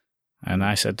 And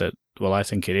I said that, well, I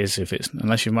think it is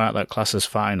unless you mark that class as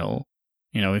final.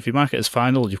 If you mark it as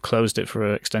final, you've closed it for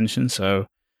an extension, so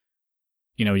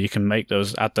you can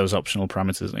add those optional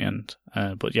parameters at the end.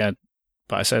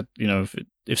 But I said,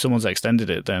 if someone's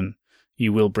extended it, then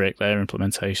you will break their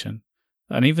implementation.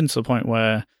 And even to the point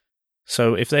where,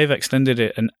 so if they've extended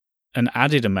it and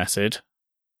added a method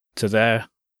to their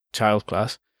child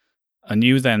class, and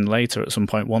you then later at some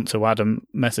point want to add a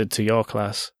method to your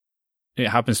class, it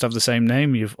happens to have the same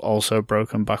name, you've also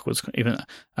broken backwards.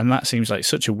 And that seems like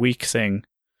such a weak thing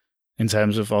in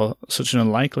terms of such an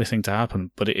unlikely thing to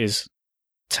happen, but it is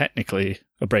technically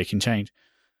a breaking change.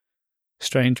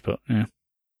 Strange, but yeah.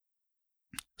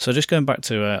 So just going back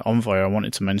to Envoy, I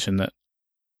wanted to mention that.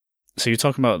 So you're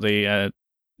talking about the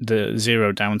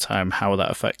zero downtime, how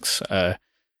that affects,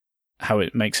 how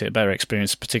it makes it a better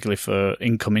experience, particularly for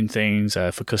incoming things,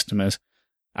 for customers.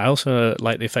 I also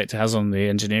like the effect it has on the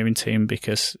engineering team,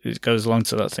 because it goes along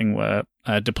to that thing where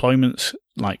deployments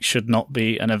should not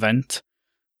be an event.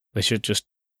 They should just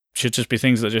be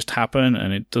things that just happen,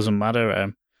 and it doesn't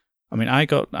matter.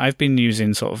 I've been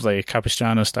using sort of the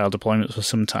Capistrano style deployments for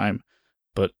some time,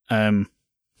 but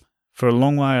for a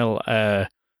long while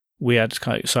we had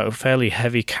sort of fairly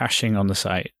heavy caching on the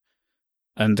site,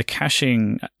 and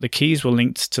the keys were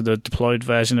linked to the deployed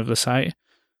version of the site.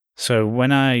 So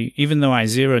even though I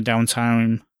zero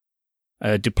downtime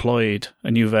deployed a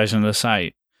new version of the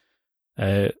site,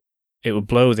 it would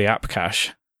blow the app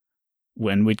cache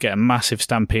when we'd get a massive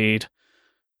stampede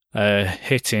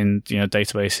hit in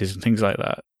databases and things like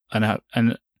that.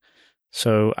 And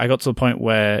so I got to the point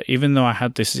where even though I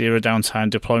had this zero downtime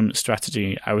deployment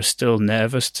strategy, I was still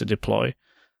nervous to deploy,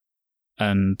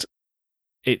 and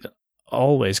it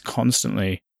always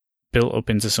constantly built up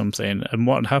into something. And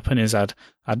what would happen is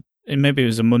maybe it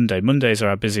was a Monday. Mondays are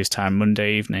our busiest time,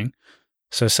 Monday evening.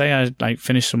 So say I'd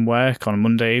finish some work on a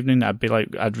Monday evening, I'd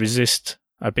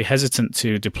be hesitant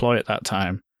to deploy at that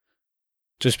time,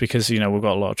 just because, we've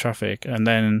got a lot of traffic. And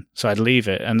then, so I'd leave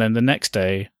it. And then the next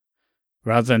day,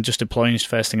 rather than just deploying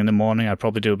first thing in the morning, I'd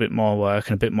probably do a bit more work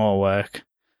and a bit more work.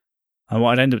 And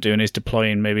what I'd end up doing is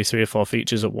deploying maybe 3 or 4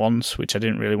 features at once, which I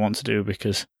didn't really want to do,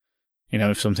 because,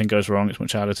 if something goes wrong, it's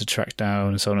much harder to track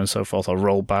down and so on and so forth, or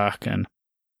roll back. And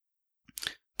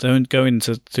don't go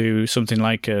into something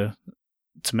like to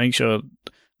make sure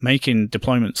making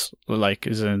deployments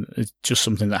is just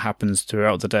something that happens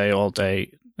throughout the day, all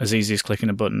day, as easy as clicking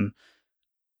a button.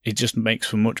 It just makes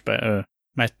for much better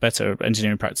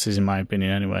engineering practices, in my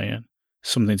opinion, anyway, and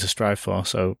something to strive for.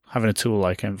 So having a tool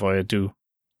like Envoy do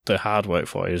the hard work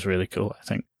for you is really cool, I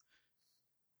think.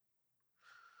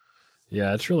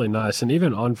 Yeah, it's really nice. And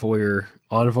even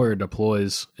Envoyer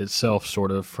deploys itself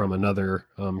sort of from another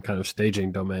kind of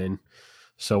staging domain.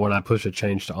 So when I push a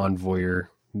change to Envoyer,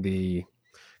 the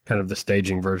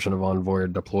staging version of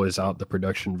Envoyer deploys out the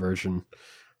production version,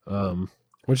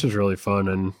 which is really fun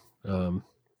and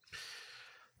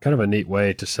kind of a neat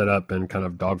way to set up and kind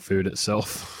of dog food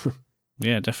itself.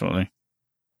 Yeah, definitely.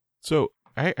 So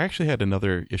I actually had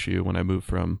another issue when I moved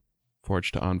from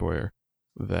Forge to Envoyer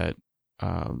that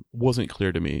wasn't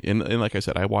clear to me. And like I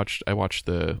said, I watched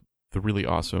the really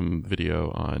awesome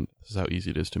video on this is how easy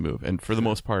it is to move, and for the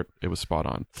most part, it was spot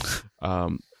on.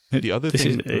 The other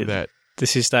thing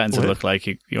this is starting to look like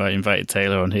you invited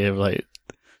Taylor on here, like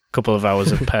a couple of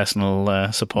hours of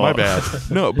personal support. My bad.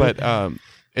 No, but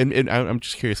and I'm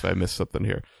just curious if I missed something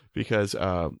here, because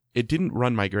it didn't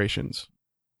run migrations.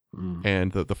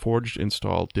 And the Forge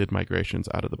install did migrations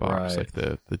out of the box, right, like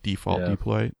the default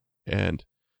deploy. And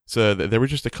so there were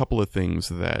just a couple of things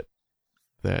that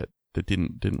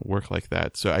didn't work like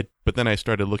that. But then I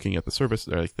started looking at the service,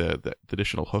 or like the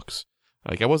additional hooks.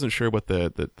 Like I wasn't sure what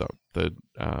the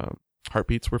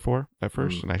heartbeats were for at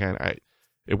first, and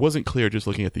it wasn't clear just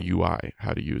looking at the UI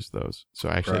how to use those. So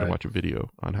I actually had to Right. watch a video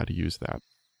on how to use that.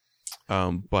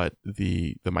 But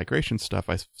the migration stuff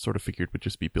I sort of figured would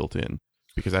just be built in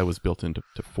because I was built into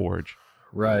Forge.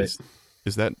 Right.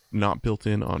 Is that not built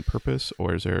in on purpose,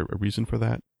 or is there a reason for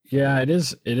that? Yeah, it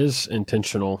is. It is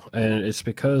intentional, and it's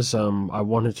because I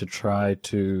wanted to try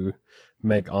to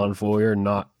make Envoyer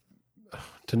not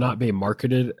be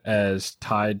marketed as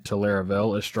tied to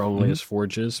Laravel as strongly Mhm. as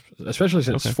Forge is, especially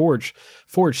since Okay.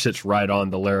 Forge sits right on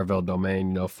the Laravel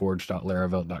domain,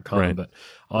 forge.laravel.com, Right. but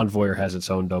Envoyer has its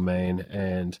own domain,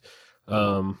 and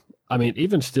I mean,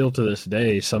 even still to this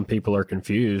day, some people are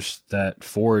confused that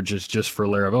Forge is just for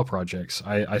Laravel projects.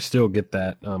 I still get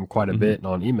that quite a Mhm. bit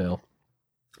on email.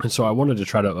 And so I wanted to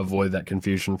try to avoid that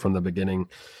confusion from the beginning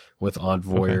with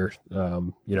Envoyer,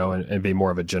 and be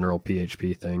more of a general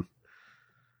PHP thing.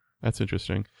 That's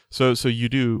interesting. So you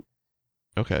do,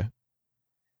 okay.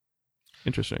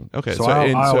 Interesting. Okay. So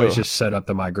I always just set up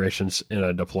the migrations in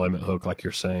a deployment hook, like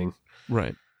you're saying.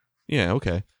 right. Yeah.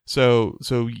 Okay. So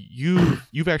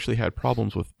you've actually had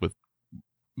problems with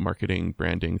marketing,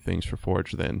 branding things for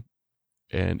Forge then,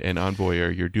 and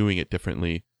Envoyer, you're doing it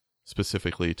differently,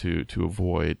 specifically to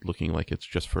avoid looking like it's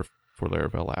just for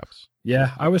Laravel apps.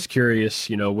 Yeah, I was curious.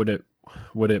 Would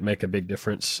it make a big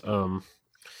difference?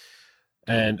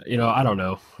 And I don't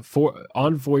know. For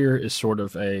Envoyer is sort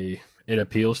of it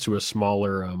appeals to a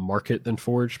smaller market than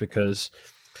Forge because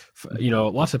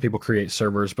lots of people create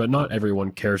servers, but not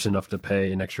everyone cares enough to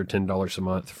pay an extra $10 a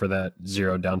month for that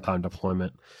zero downtime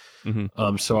deployment.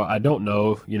 Mm-hmm. So I don't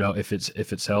know, if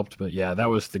it's helped, but yeah, that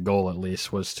was the goal at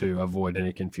least, was to avoid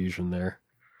any confusion there.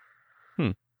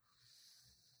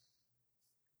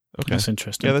 Okay. That's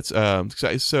interesting. Yeah, that's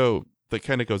so that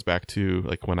kind of goes back to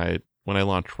like when I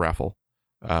launched Raffle,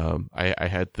 I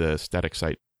had the static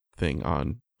site thing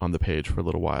on the page for a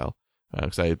little while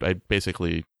because I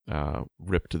basically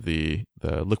ripped the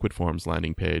Liquid Forms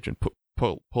landing page and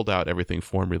pulled out everything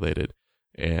form related,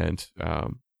 and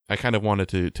I kind of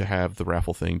wanted to have the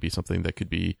Raffle thing be something that could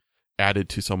be added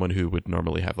to someone who would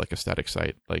normally have like a static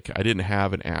site. Like I didn't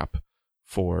have an app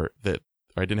for that.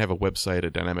 I didn't have a website, a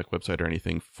dynamic website or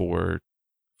anything for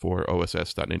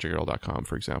oss.ninjagirl.com,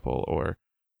 for example, or,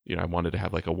 I wanted to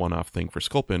have like a one-off thing for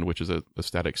Sculpin, which is a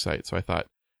static site. So I thought,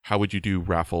 how would you do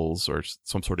raffles or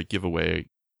some sort of giveaway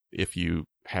if you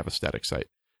have a static site?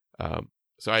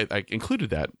 So I included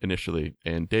that initially,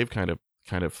 and Dave kind of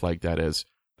flagged that as,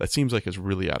 that seems like it's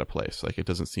really out of place. Like it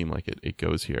doesn't seem like it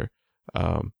goes here.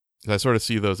 I sort of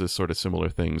see those as sort of similar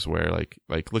things where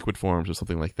like Liquid Forms or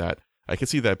something like that. I could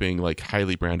see that being like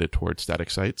highly branded towards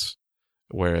static sites,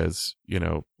 whereas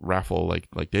Raffle,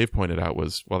 like Dave pointed out,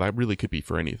 was, well, that really could be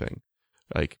for anything.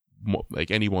 Like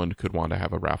anyone could want to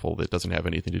have a raffle that doesn't have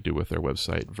anything to do with their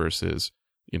website versus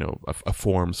a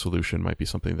form solution might be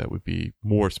something that would be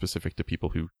more specific to people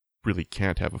who really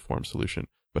can't have a form solution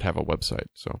but have a website.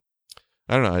 So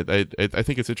I don't know. I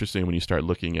think it's interesting when you start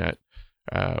looking at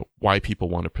why people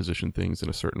want to position things in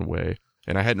a certain way.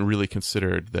 And I hadn't really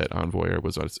considered that Envoyer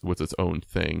was its own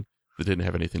thing that didn't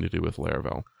have anything to do with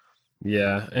Laravel.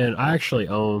 Yeah, and I actually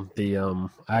own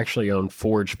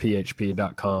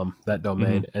forgephp.com, that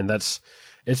domain, and it's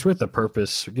with the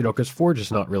purpose, because Forge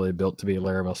is not really built to be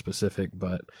Laravel specific,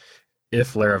 but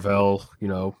if Laravel,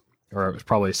 or it's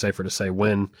probably safer to say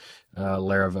when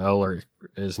Laravel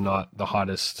is not the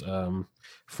hottest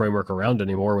framework around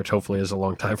anymore, which hopefully is a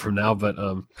long time from now. But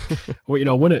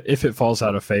if it falls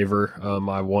out of favor,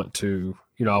 I want to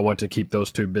keep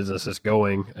those two businesses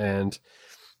going, and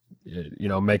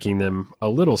making them a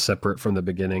little separate from the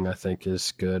beginning, I think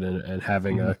is good, and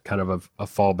having a kind of a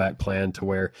fallback plan to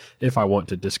where if I want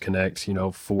to disconnect,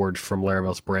 Forge from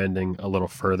Laravel's branding a little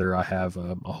further, I have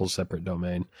a whole separate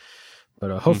domain.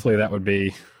 But hopefully that would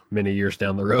be many years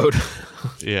down the road.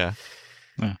 Yeah.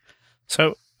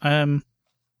 So,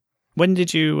 when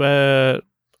did you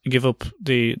give up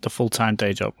the full-time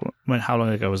day job? How long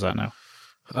ago was that now?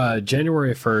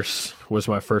 January 1st was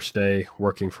my first day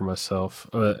working for myself.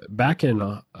 Back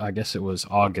in, I guess it was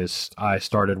August, I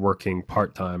started working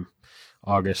part-time,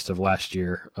 August of last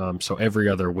year. So every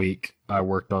other week I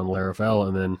worked on Laravel,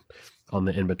 and then on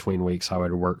the in-between weeks I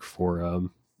would work for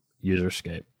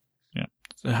Userscape. Yeah.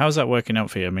 So how's that working out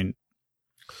for you? I mean,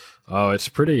 oh, it's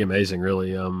pretty amazing,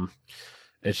 really.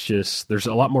 It's just, there's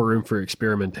a lot more room for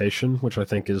experimentation, which I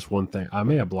think is one thing. I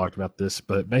may have blogged about this,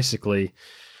 but basically,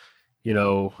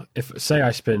 if say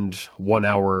I spend 1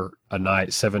 hour a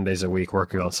night, 7 days a week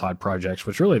working on side projects,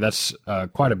 which really that's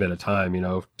quite a bit of time,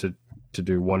 to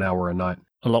do 1 hour a night.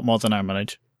 a lot more than I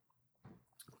manage.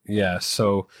 Yeah.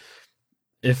 So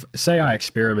if say I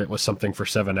experiment with something for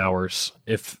 7 hours,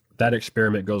 if that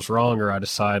experiment goes wrong, or I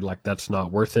decide like that's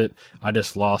not worth it, I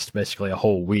just lost basically a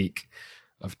whole week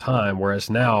of time. Whereas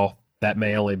now that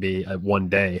may only be one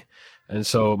day. And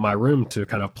so my room to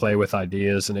kind of play with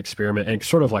ideas and experiment and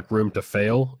sort of like room to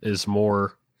fail is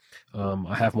more,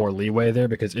 I have more leeway there,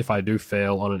 because if I do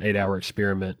fail on an 8-hour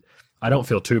experiment, I don't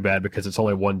feel too bad because it's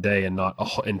only one day and not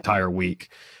an entire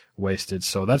week wasted.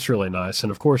 So that's really nice.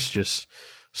 And of course, just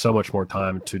so much more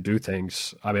time to do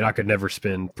things. I mean, I could never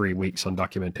spend 3 weeks on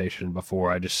documentation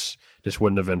before. I just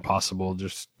wouldn't have been possible.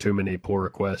 Just too many pull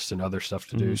requests and other stuff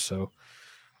to do. So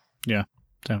yeah,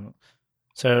 definitely.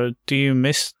 So do you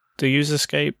miss the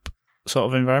Userscape sort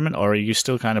of environment, or are you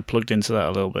still kind of plugged into that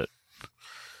a little bit?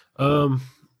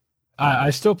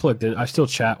 I still plugged in. I still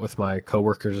chat with my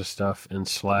coworkers and stuff in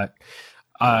Slack.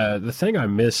 The thing I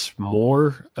miss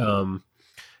more,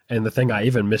 and the thing I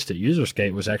even missed at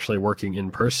Userscape, was actually working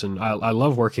in person. I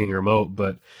love working remote,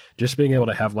 but just being able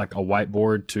to have like a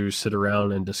whiteboard to sit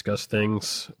around and discuss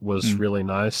things was really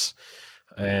nice.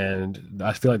 And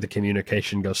I feel like the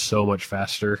communication goes so much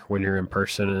faster when you're in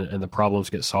person, and the problems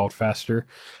get solved faster.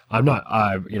 I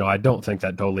don't think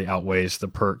that totally outweighs the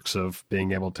perks of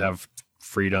being able to have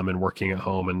freedom and working at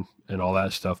home and all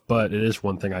that stuff. But it is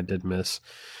one thing I did miss.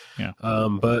 Yeah.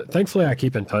 But thankfully I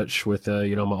keep in touch with,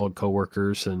 my old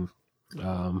coworkers, and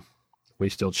we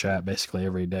still chat basically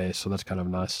every day. So that's kind of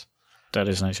nice. That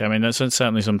is nice. I mean, that's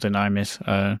certainly something I miss.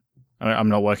 I'm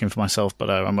not working for myself, but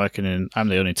I'm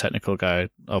the only technical guy,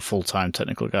 or full-time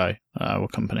technical guy at our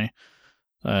company.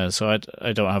 So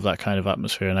I don't have that kind of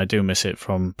atmosphere, and I do miss it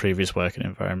from previous working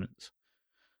environments.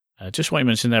 Just what you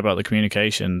mentioned there about the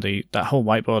communication, that whole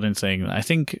whiteboarding thing. I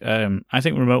think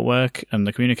remote work and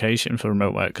the communication for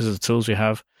remote work, because of the tools we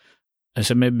have,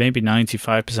 so maybe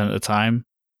 95% of the time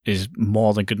is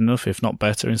more than good enough, if not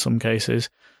better in some cases.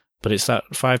 But it's that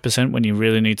 5% when you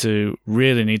really need to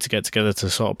get together to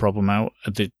sort a problem out.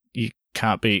 That you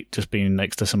can't beat just being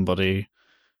next to somebody,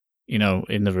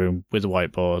 in the room with a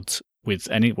whiteboard, with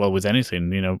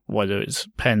anything, whether it's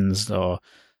pens or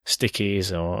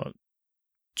stickies or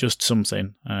just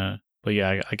something. But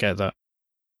yeah, I get that.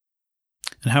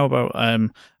 And how about, I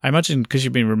imagine because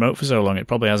you've been remote for so long, it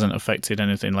probably hasn't affected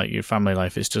anything like your family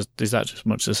life. Is that just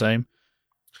much the same?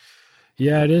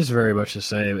 Yeah, it is very much the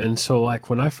same. And so like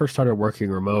when I first started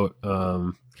working remote,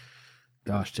 I'm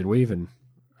trying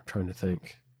to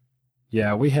think.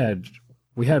 Yeah, we had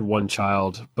one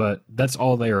child, but that's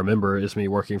all they remember is me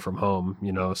working from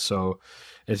home, so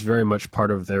it's very much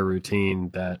part of their routine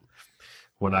that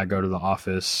when I go to the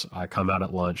office, I come out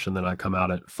at lunch, and then I come out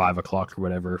at 5 o'clock or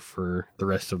whatever for the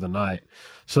rest of the night.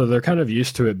 So they're kind of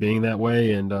used to it being that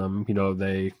way. And,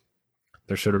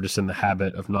 they're sort of just in the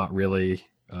habit of not really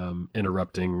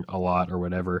interrupting a lot or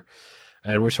whatever.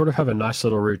 And we sort of have a nice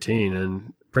little routine,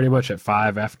 and pretty much at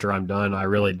 5 after I'm done, I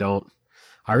really don't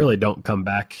come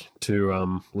back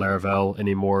to Laravel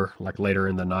anymore, like later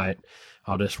in the night.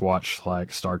 I'll just watch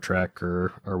like Star Trek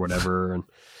or whatever and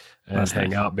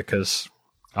hang out, because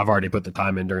I've already put the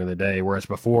time in during the day. Whereas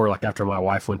before, like after my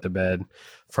wife went to bed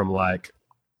from like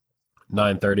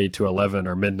 9:30 to 11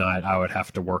 or midnight, I would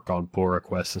have to work on pull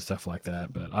requests and stuff like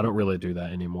that. But I don't really do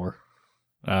that anymore.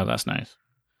 That's nice.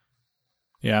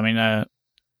 Yeah, I mean,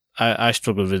 I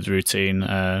struggle with routine.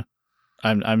 I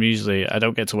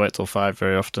don't get to work till 5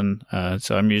 very often,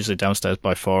 so I'm usually downstairs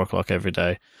by 4 o'clock every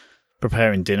day,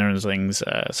 preparing dinner and things.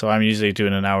 So I'm usually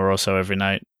doing an hour or so every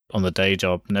night on the day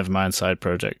job, never mind side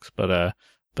projects. But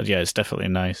yeah, it's definitely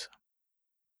nice.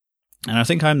 And I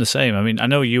think I'm the same. I mean, I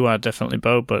know you are definitely,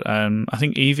 Bo, but I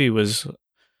think Evie was.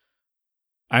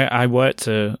 I worked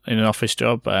in an office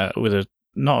job with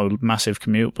not a massive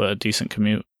commute, but a decent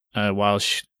commute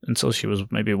until she was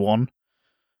maybe 1.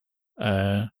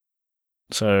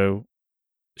 So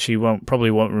she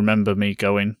probably won't remember me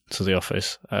going to the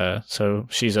office. So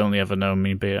she's only ever known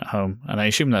me be at home, and I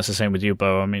assume that's the same with you,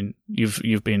 Bo. I mean,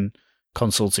 you've been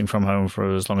consulting from home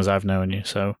for as long as I've known you.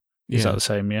 So is that the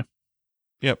same? Yeah.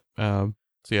 Yep. So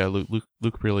yeah,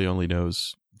 Luke really only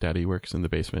knows Daddy works in the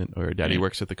basement, or Daddy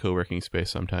works at the co-working space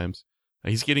sometimes.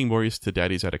 He's getting more used to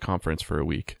Daddy's at a conference for a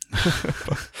week.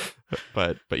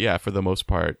 but yeah, for the most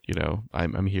part,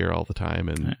 I'm here all the time,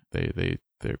 and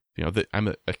they're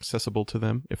I'm accessible to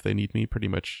them if they need me pretty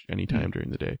much any time during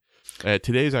the day.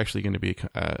 Today is actually going to be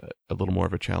a little more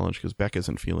of a challenge because Beck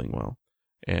isn't feeling well,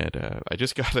 and I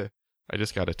just got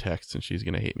a text, and she's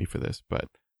going to hate me for this, but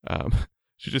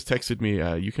she just texted me,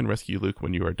 "You can rescue Luke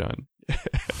when you are done."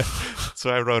 So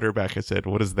I wrote her back. I said,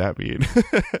 "What does that mean?"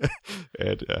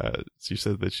 And she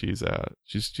said that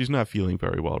she's not feeling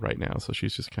very well right now, so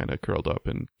she's just kind of curled up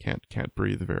and can't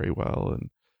breathe very well, and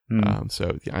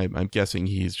So I'm guessing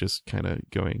he's just kind of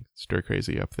going stir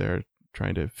crazy up there,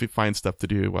 trying to find stuff to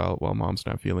do while mom's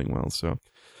not feeling well. So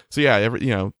yeah,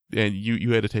 and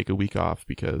you had to take a week off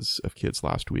because of kids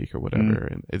last week or whatever,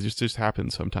 and it just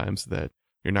happens sometimes that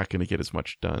you're not going to get as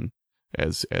much done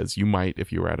as you might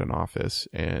if you were at an office.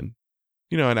 And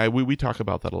and we talk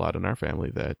about that a lot in our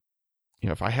family, that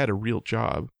if I had a real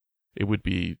job, it would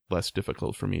be less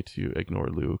difficult for me to ignore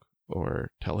Luke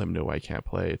or tell him no, I can't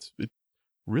play. It's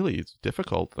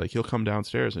difficult. Like, he'll come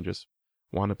downstairs and just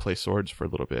want to play swords for a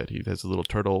little bit. He has a little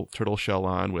turtle shell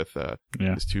on with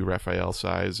his 2 Raphael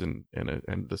size and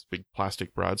this big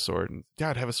plastic broadsword. And,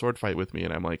 Dad, have a sword fight with me.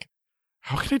 And I'm like,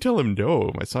 how can I tell him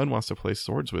no? My son wants to play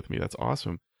swords with me. That's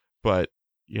awesome. But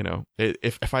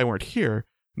if I weren't here,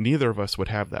 neither of us would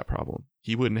have that problem.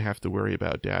 He wouldn't have to worry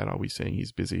about Dad always saying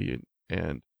he's busy,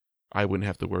 and I wouldn't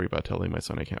have to worry about telling my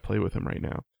son I can't play with him right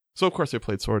now. So of course I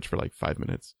played swords for like 5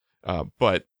 minutes.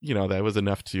 But that was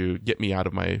enough to get me out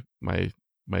of my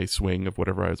swing of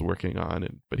whatever I was working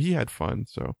on. But he had fun.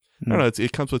 So I don't know.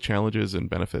 It comes with challenges and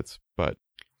benefits, but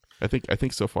I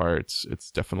think so far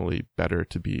it's definitely better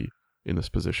to be in this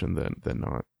position than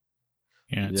not.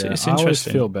 Yeah, it's interesting. I always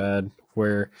feel bad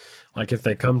where, like, if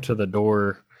they come to the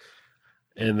door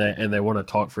and they want to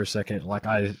talk for a second, like,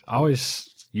 I always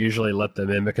usually let them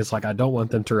in, because, like, I don't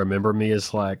want them to remember me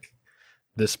as, like,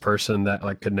 this person that,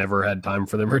 like, could never had time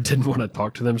for them or didn't want to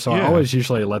talk to them. So I always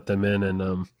usually let them in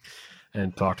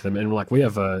and talk to them. And, like, we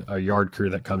have a yard crew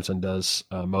that comes and does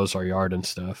mows our yard and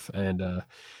stuff. And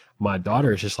my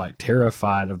daughter is just, like,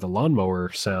 terrified of the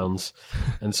lawnmower sounds.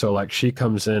 And so, like, she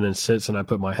comes in and sits, and I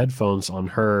put my headphones on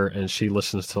her, and she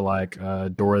listens to, like,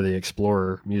 Dora the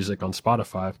Explorer music on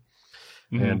Spotify.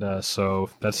 Mm-hmm. And so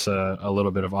that's a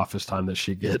little bit of office time that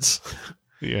she gets.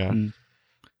 Yeah.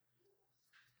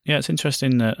 Yeah, it's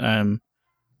interesting that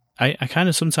I kind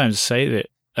of sometimes say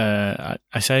that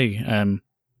I say when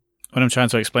I'm trying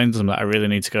to explain to them that I really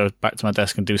need to go back to my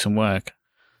desk and do some work,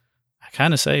 I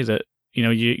kind of say that,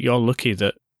 you're lucky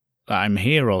that I'm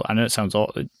here. I know it sounds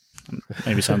awkward,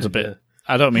 maybe sounds a bit,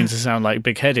 I don't mean to sound like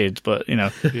big-headed, but,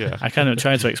 I kind of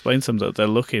try to explain to them that they're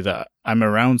lucky that I'm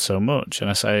around so much. And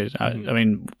I say, I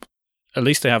mean, at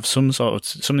least they have some sort of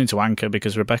something to anchor,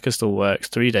 because Rebecca still works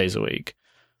 3 days a week.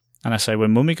 And I say,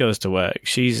 when Mummy goes to work,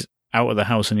 she's out of the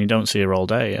house and you don't see her all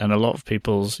day. And a lot of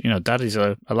people's, daddies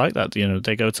are like that.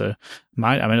 They go to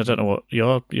I don't know what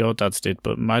your dads did,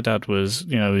 but my dad was,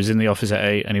 he was in the office at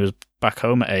 8 and he was back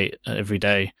home at 8 every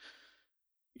day.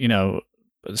 When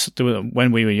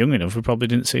we were young enough, we probably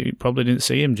didn't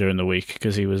see him during the week,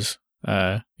 because he was,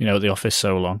 at the office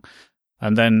so long.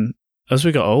 And then as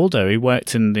we got older, he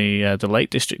worked in the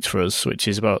Lake District for us, which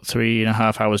is about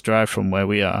 3.5 hours drive from where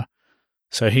we are.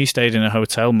 So he stayed in a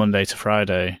hotel Monday to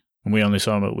Friday, and we only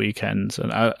saw him at weekends.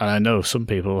 And I know some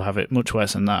people have it much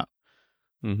worse than that.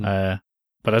 Mm-hmm.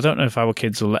 But I don't know if our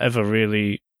kids will ever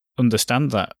really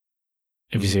understand that,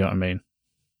 if you see what I mean.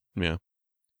 Yeah.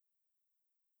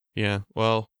 Yeah.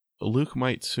 Well, Luke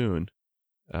might soon,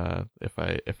 if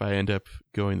I end up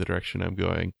going the direction I'm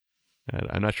going. And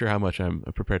I'm not sure how much I'm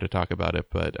prepared to talk about it,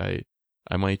 but I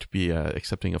might be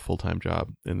accepting a full-time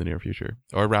job in the near future.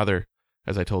 Or rather,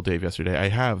 as I told Dave yesterday, I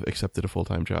have accepted a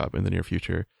full-time job in the near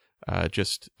future.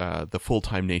 Just the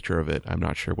full-time nature of it, I'm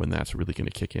not sure when that's really going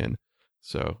to kick in.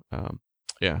 So,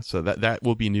 so that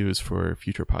will be news for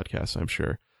future podcasts, I'm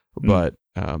sure. But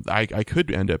I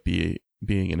could end up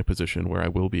being in a position where I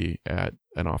will be at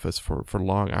an office for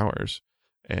long hours,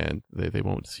 and they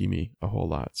won't see me a whole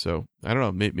lot. So I don't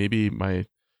know, maybe my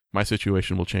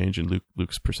situation will change, and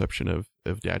Luke's perception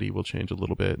of Daddy will change a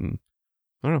little bit, and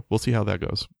I don't know, we'll see how that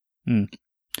goes.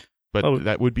 But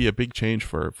that would be a big change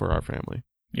for our family.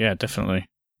 Yeah, definitely.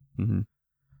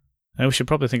 Mm-hmm. We should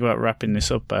probably think about wrapping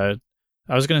this up. I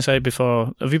was going to say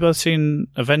before, have you both seen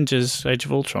Avengers: Age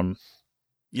of Ultron?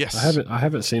 Yes. I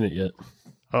haven't seen it yet.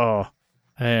 Oh,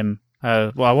 well,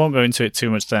 I won't go into it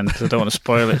too much then, because I don't want to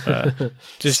spoil it. But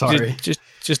Sorry.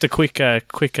 Just a quick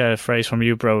phrase from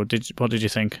you, bro. What did you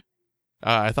think?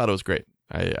 I thought it was great.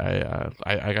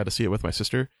 I got to see it with my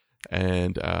sister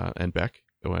and Beck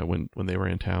when they were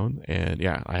in town, and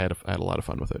yeah, I had a lot of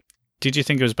fun with it. Did you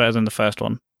think it was better than the first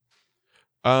one?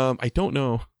 I don't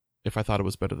know if I thought it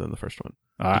was better than the first one.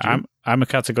 I'm a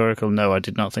categorical no. I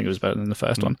did not think it was better than the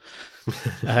first one.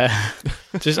 I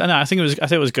think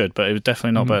it was good, but it was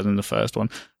definitely not better than the first one.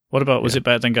 What about, was it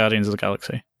better than Guardians of the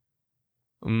Galaxy?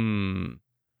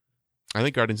 I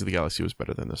think Guardians of the Galaxy was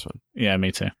better than this one. Yeah,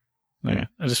 me too. Okay. Yeah.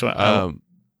 I just want.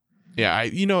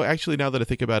 Actually, now that I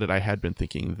think about it, I had been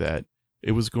thinking that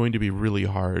it was going to be really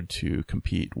hard to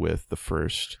compete with the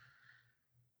first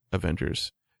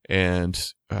Avengers.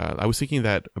 And I was thinking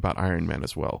that about Iron Man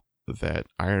as well. That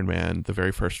Iron Man, the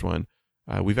very first one,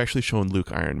 we've actually shown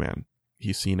Luke Iron Man.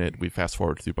 He's seen it. We fast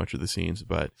forwarded through a bunch of the scenes,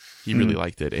 but he really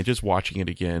liked it. And just watching it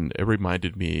again, it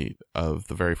reminded me of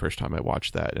the very first time I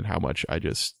watched that and how much I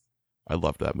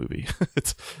loved that movie.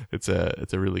 it's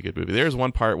a really good movie. There's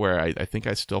one part where I think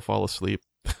I still fall asleep.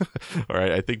 Or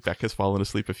I think Becca's fallen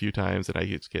asleep a few times, and I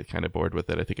just get kind of bored with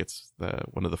it. I think it's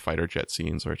one of the fighter jet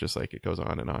scenes where it just like it goes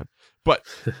on and on. But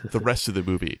the rest of the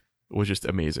movie was just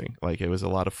amazing. Like, it was a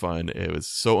lot of fun. It was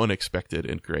so unexpected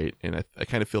and great, and I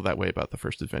kind of feel that way about the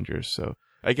first Avengers. So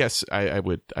I guess I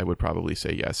would probably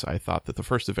say yes. I thought that the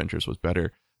first Avengers was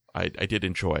better. I did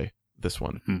enjoy this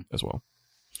one as well.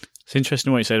 It's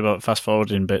interesting what you said about fast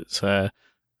forwarding bits.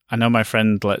 I know my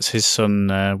friend lets his son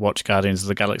watch Guardians of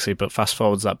the Galaxy, but fast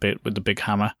forwards that bit with the big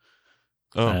hammer.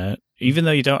 Oh, even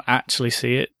though you don't actually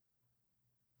see it.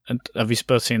 And have you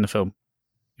both seen the film?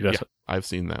 yeah, I've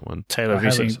seen that one. Taylor, have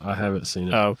you seen? I haven't seen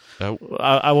it. Oh,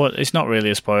 it's not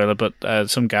really a spoiler, but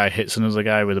some guy hits another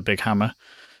guy with a big hammer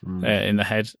in the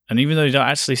head, and even though you don't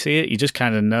actually see it, you just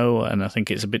kind of know. And I think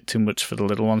it's a bit too much for the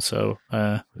little one. So,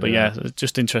 but yeah, it's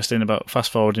just interesting about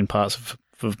fast forwarding parts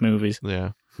of movies.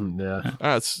 Yeah.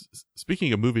 Yeah.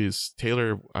 Speaking of movies,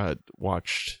 Taylor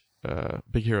watched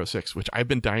Big Hero 6, which I've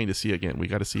been dying to see again. We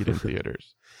got to see it in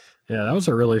theaters. Yeah, that was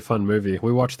a really fun movie.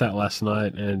 We watched that last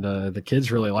night, and the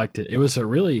kids really liked it. It was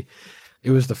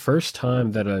the first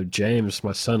time that James,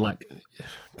 my son,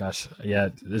 gosh, yeah,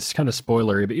 it's kind of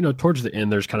spoilery, but towards the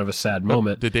end, there's kind of a sad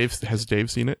moment. Has Dave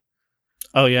seen it?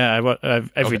 Oh yeah,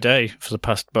 every day for the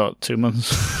past about 2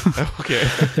 months. Okay.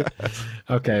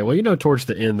 Okay, well, towards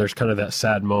the end, there's kind of that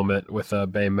sad moment with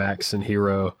Baymax and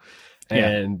Hero,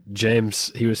 and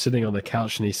James, he was sitting on the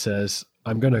couch and he says,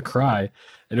 "I'm gonna cry,"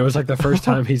 and it was like the first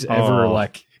time he's ever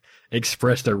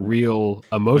expressed a real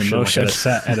emotion. Like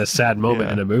at a sad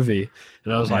moment in a movie,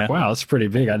 and I was like, "Wow, that's pretty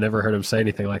big." I never heard him say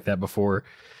anything like that before,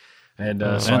 and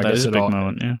so I guess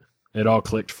it all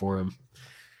clicked for him.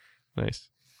 Nice.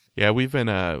 Yeah, we've been.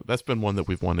 That's been one that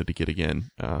we've wanted to get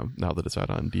again. Now that it's out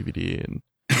on DVD, and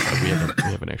we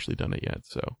haven't actually done it yet.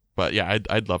 So, but yeah,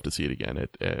 I'd love to see it again.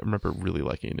 I remember really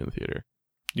liking it in the theater.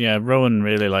 Yeah, Rowan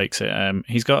really likes it.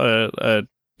 He's got a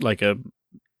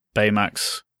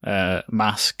Baymax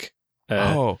mask.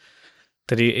 That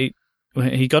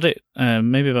he got it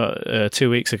maybe about 2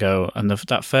 weeks ago, and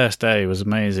that first day was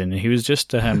amazing. He was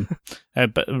just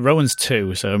but Rowan's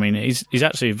 2, so I mean he's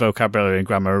actually vocabulary and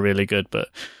grammar are really good, but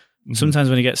sometimes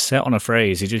when he gets set on a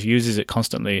phrase, he just uses it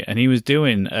constantly. And he was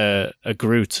doing a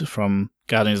Groot from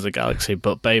Guardians of the Galaxy,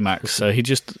 but Baymax. So he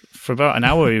just, for about an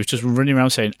hour, he was just running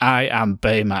around saying, "I am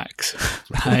Baymax.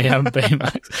 I am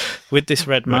Baymax," with this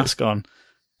red mask on.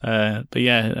 But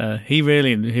yeah, he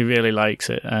really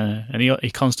likes it. And he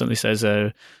constantly says,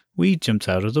 "We jumped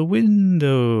out of the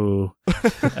window."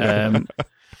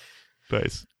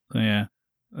 Nice. Yeah.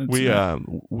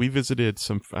 We visited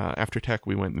some after tech.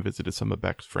 We went and visited some of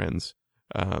Beck's friends,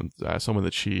 someone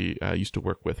that she used to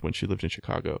work with when she lived in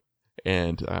Chicago.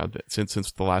 And since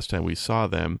the last time we saw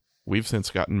them, we've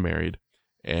since gotten married,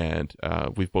 and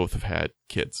we've both have had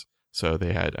kids. So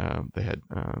they had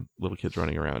little kids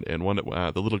running around, and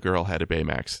the little girl had a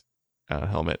Baymax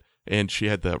helmet, and she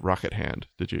had the rocket hand.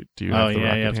 Do you have the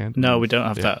rocket hand? No, we don't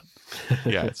have that.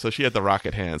 Yeah, so she had the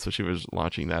rocket hand, so she was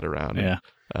launching that around. Yeah.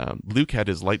 Luke had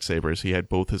his lightsabers. He had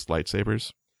both his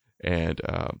lightsabers, and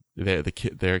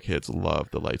their kids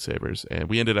loved the lightsabers. And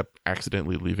we ended up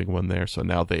accidentally leaving one there, so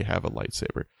now they have a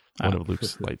lightsaber, one of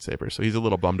Luke's lightsabers. So he's a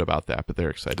little bummed about that, but they're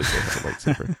excited they have a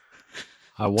lightsaber.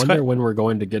 I wonder when we're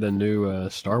going to get a new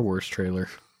Star Wars trailer.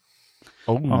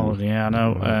 Oh yeah, I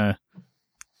know.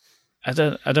 I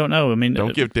don't know. I mean,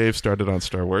 don't give Dave started on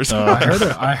Star Wars.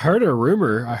 I heard a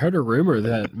rumor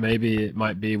that maybe it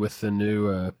might be with the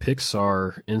new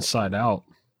Pixar Inside Out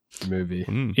movie.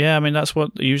 Yeah, I mean that's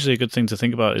usually a good thing to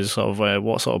think about is sort of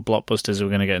what sort of blockbusters we're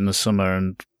going to get in the summer,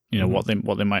 and what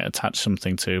they might attach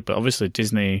something to. But obviously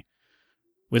Disney,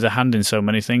 with a hand in so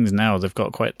many things now, they've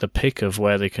got quite the pick of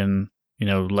where they can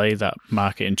lay that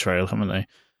marketing trail, haven't they?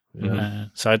 Yeah.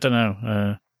 So I don't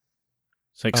know.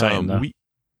 It's exciting though.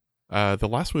 The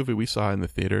last movie we saw in the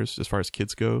theaters, as far as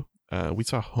kids go, we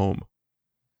saw Home.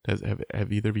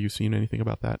 Have either of you seen anything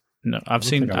about that? No, I've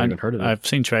heard of it. I've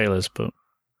seen trailers, but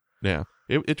yeah,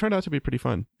 it turned out to be pretty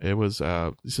fun. It was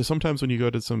so sometimes when you go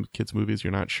to some kids movies,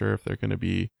 you're not sure if they're going to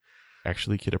be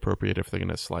actually kid appropriate, if they're going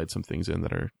to slide some things in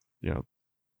that are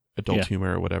adult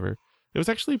humor or whatever. It was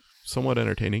actually somewhat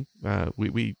entertaining.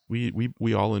 We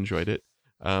all enjoyed it.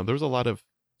 There was a lot of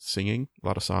singing, a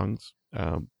lot of songs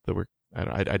that were.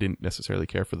 I didn't necessarily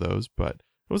care for those, but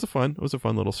was a fun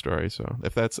little story. So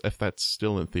if that's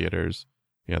still in theaters,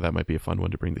 yeah, that might be a fun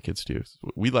one to bring the kids to.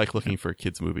 We like looking for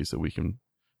kids movies that we can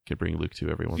bring Luke to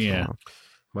every once in a while.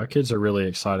 My kids are really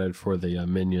excited for the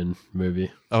Minion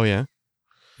movie. Oh yeah,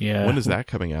 Yeah. When is that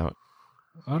coming out?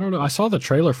 I don't know. I saw the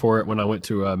trailer for it when I went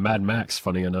to Mad Max.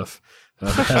 Funny enough,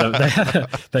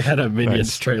 they had a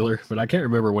Minions trailer, but I can't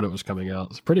remember when it was coming out.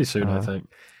 It's pretty soon, I think.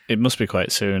 It must be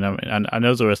quite soon. I mean, and I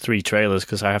know there are 3 trailers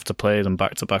because I have to play them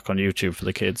back to back on YouTube for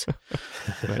the kids.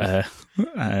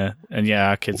 And yeah,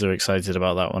 our kids are excited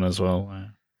about that one as well.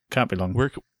 Can't be long.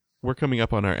 We're coming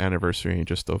up on our anniversary in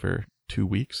just over 2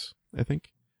 weeks, I think,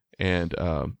 and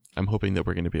I'm hoping that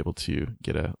we're going to be able to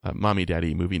get a mommy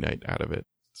daddy movie night out of it.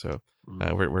 So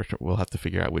we'll have to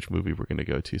figure out which movie we're going to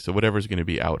go to. So whatever's going to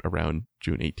be out around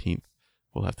June 18th,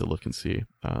 we'll have to look and see.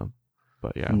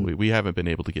 But yeah, we haven't been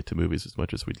able to get to movies as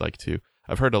much as we'd like to.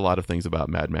 I've heard a lot of things about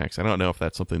Mad Max. I don't know if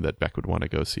that's something that Beck would want to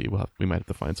go see. We might have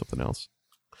to find something else.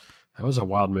 That was a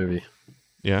wild movie.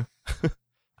 Yeah. It's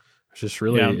just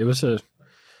really, it was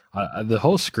the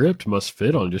whole script must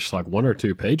fit on just like 1 or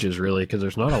 2 pages, really, because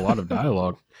there's not a lot of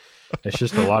dialogue. It's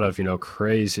just a lot of,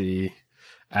 crazy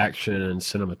action and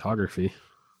cinematography.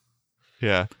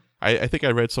 Yeah. I think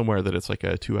I read somewhere that it's like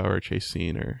a 2-hour chase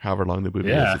scene or however long the movie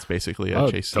is. It's basically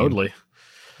a chase scene. Totally.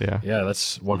 Yeah. Yeah,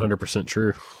 that's 100%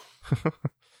 true.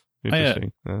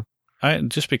 Interesting.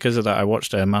 Just because of that, I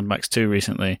watched Mad Max 2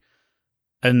 recently,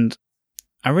 and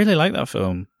I really like that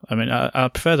film. I mean, I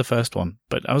prefer the first one,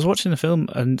 but I was watching the film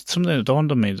and something that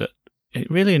dawned on me that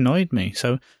it really annoyed me.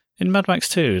 So in Mad Max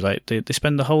 2, like they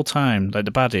spend the whole time, like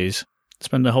the baddies,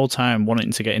 spend the whole time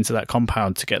wanting to get into that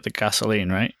compound to get the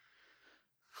gasoline, right?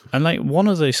 And like one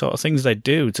of the sort of things they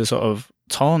do to sort of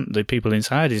taunt the people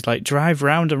inside is like drive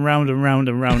round and round and round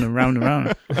and round and round and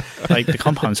round like the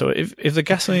compound. So if the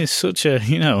gasoline is such a,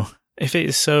 if it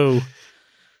is so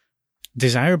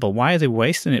desirable, why are they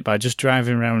wasting it by just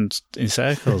driving around in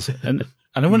circles? And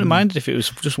I wouldn't mind it if it was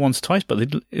just once or twice, but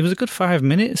it was a good 5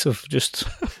 minutes of just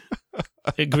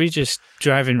egregious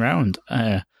driving around.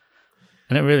 And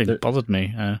it really bothered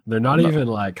me. They're not even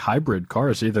like hybrid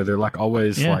cars either. They're like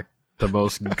always like the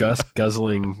most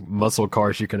guzzling muscle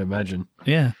cars you can imagine.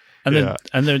 Yeah. And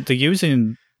they're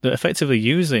effectively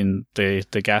using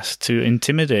the gas to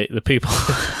intimidate the people.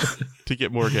 To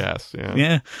get more gas,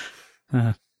 yeah.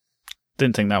 Yeah.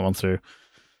 Didn't think that one through.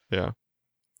 Yeah.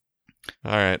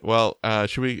 All right. Well,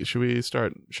 should we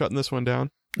start shutting this one down?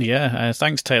 Yeah.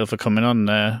 Thanks, Taylor, for coming on.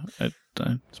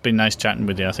 It's been nice chatting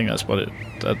with you. I think that's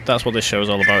what this show is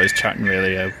all about, is chatting,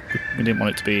 really. We didn't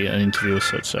want it to be an interview as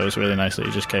such, so it was really nice that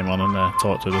you just came on and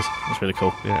talked with us. It's really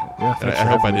cool. Yeah. I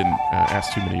hope I didn't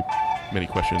ask too many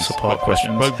questions. Support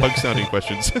questions. Bug-sounding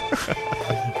questions.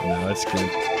 No, that's good.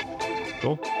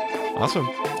 Cool. Awesome.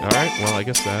 All right. Well, I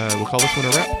guess we'll call this one a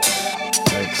wrap.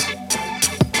 Thanks.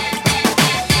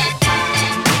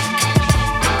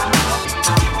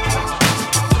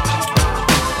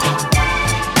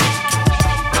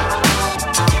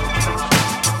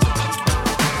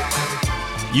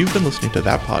 You've been listening to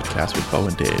That Podcast with Bo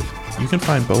and Dave. You can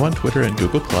find Bo on Twitter and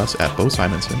Google Plus at Bo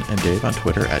Simonson and Dave on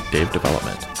Twitter at Dave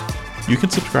Development. You can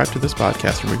subscribe to this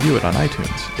podcast and review it on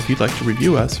iTunes. If you'd like to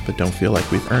review us but don't feel like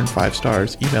we've earned 5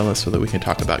 stars, email us so that we can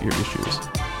talk about your issues.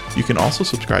 You can also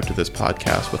subscribe to this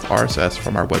podcast with RSS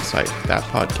from our website,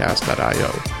 thatpodcast.io.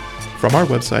 From our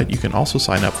website, you can also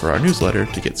sign up for our newsletter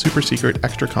to get super secret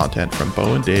extra content from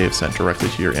Bo and Dave sent directly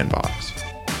to your inbox.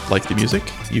 Like the music?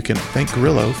 You can thank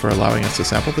Grillo for allowing us to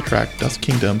sample the track Dust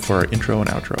Kingdom for our intro and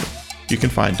outro. You can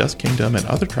find Dust Kingdom and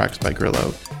other tracks by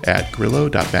Grillo at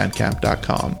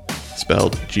grillo.bandcamp.com,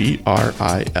 spelled Grillo.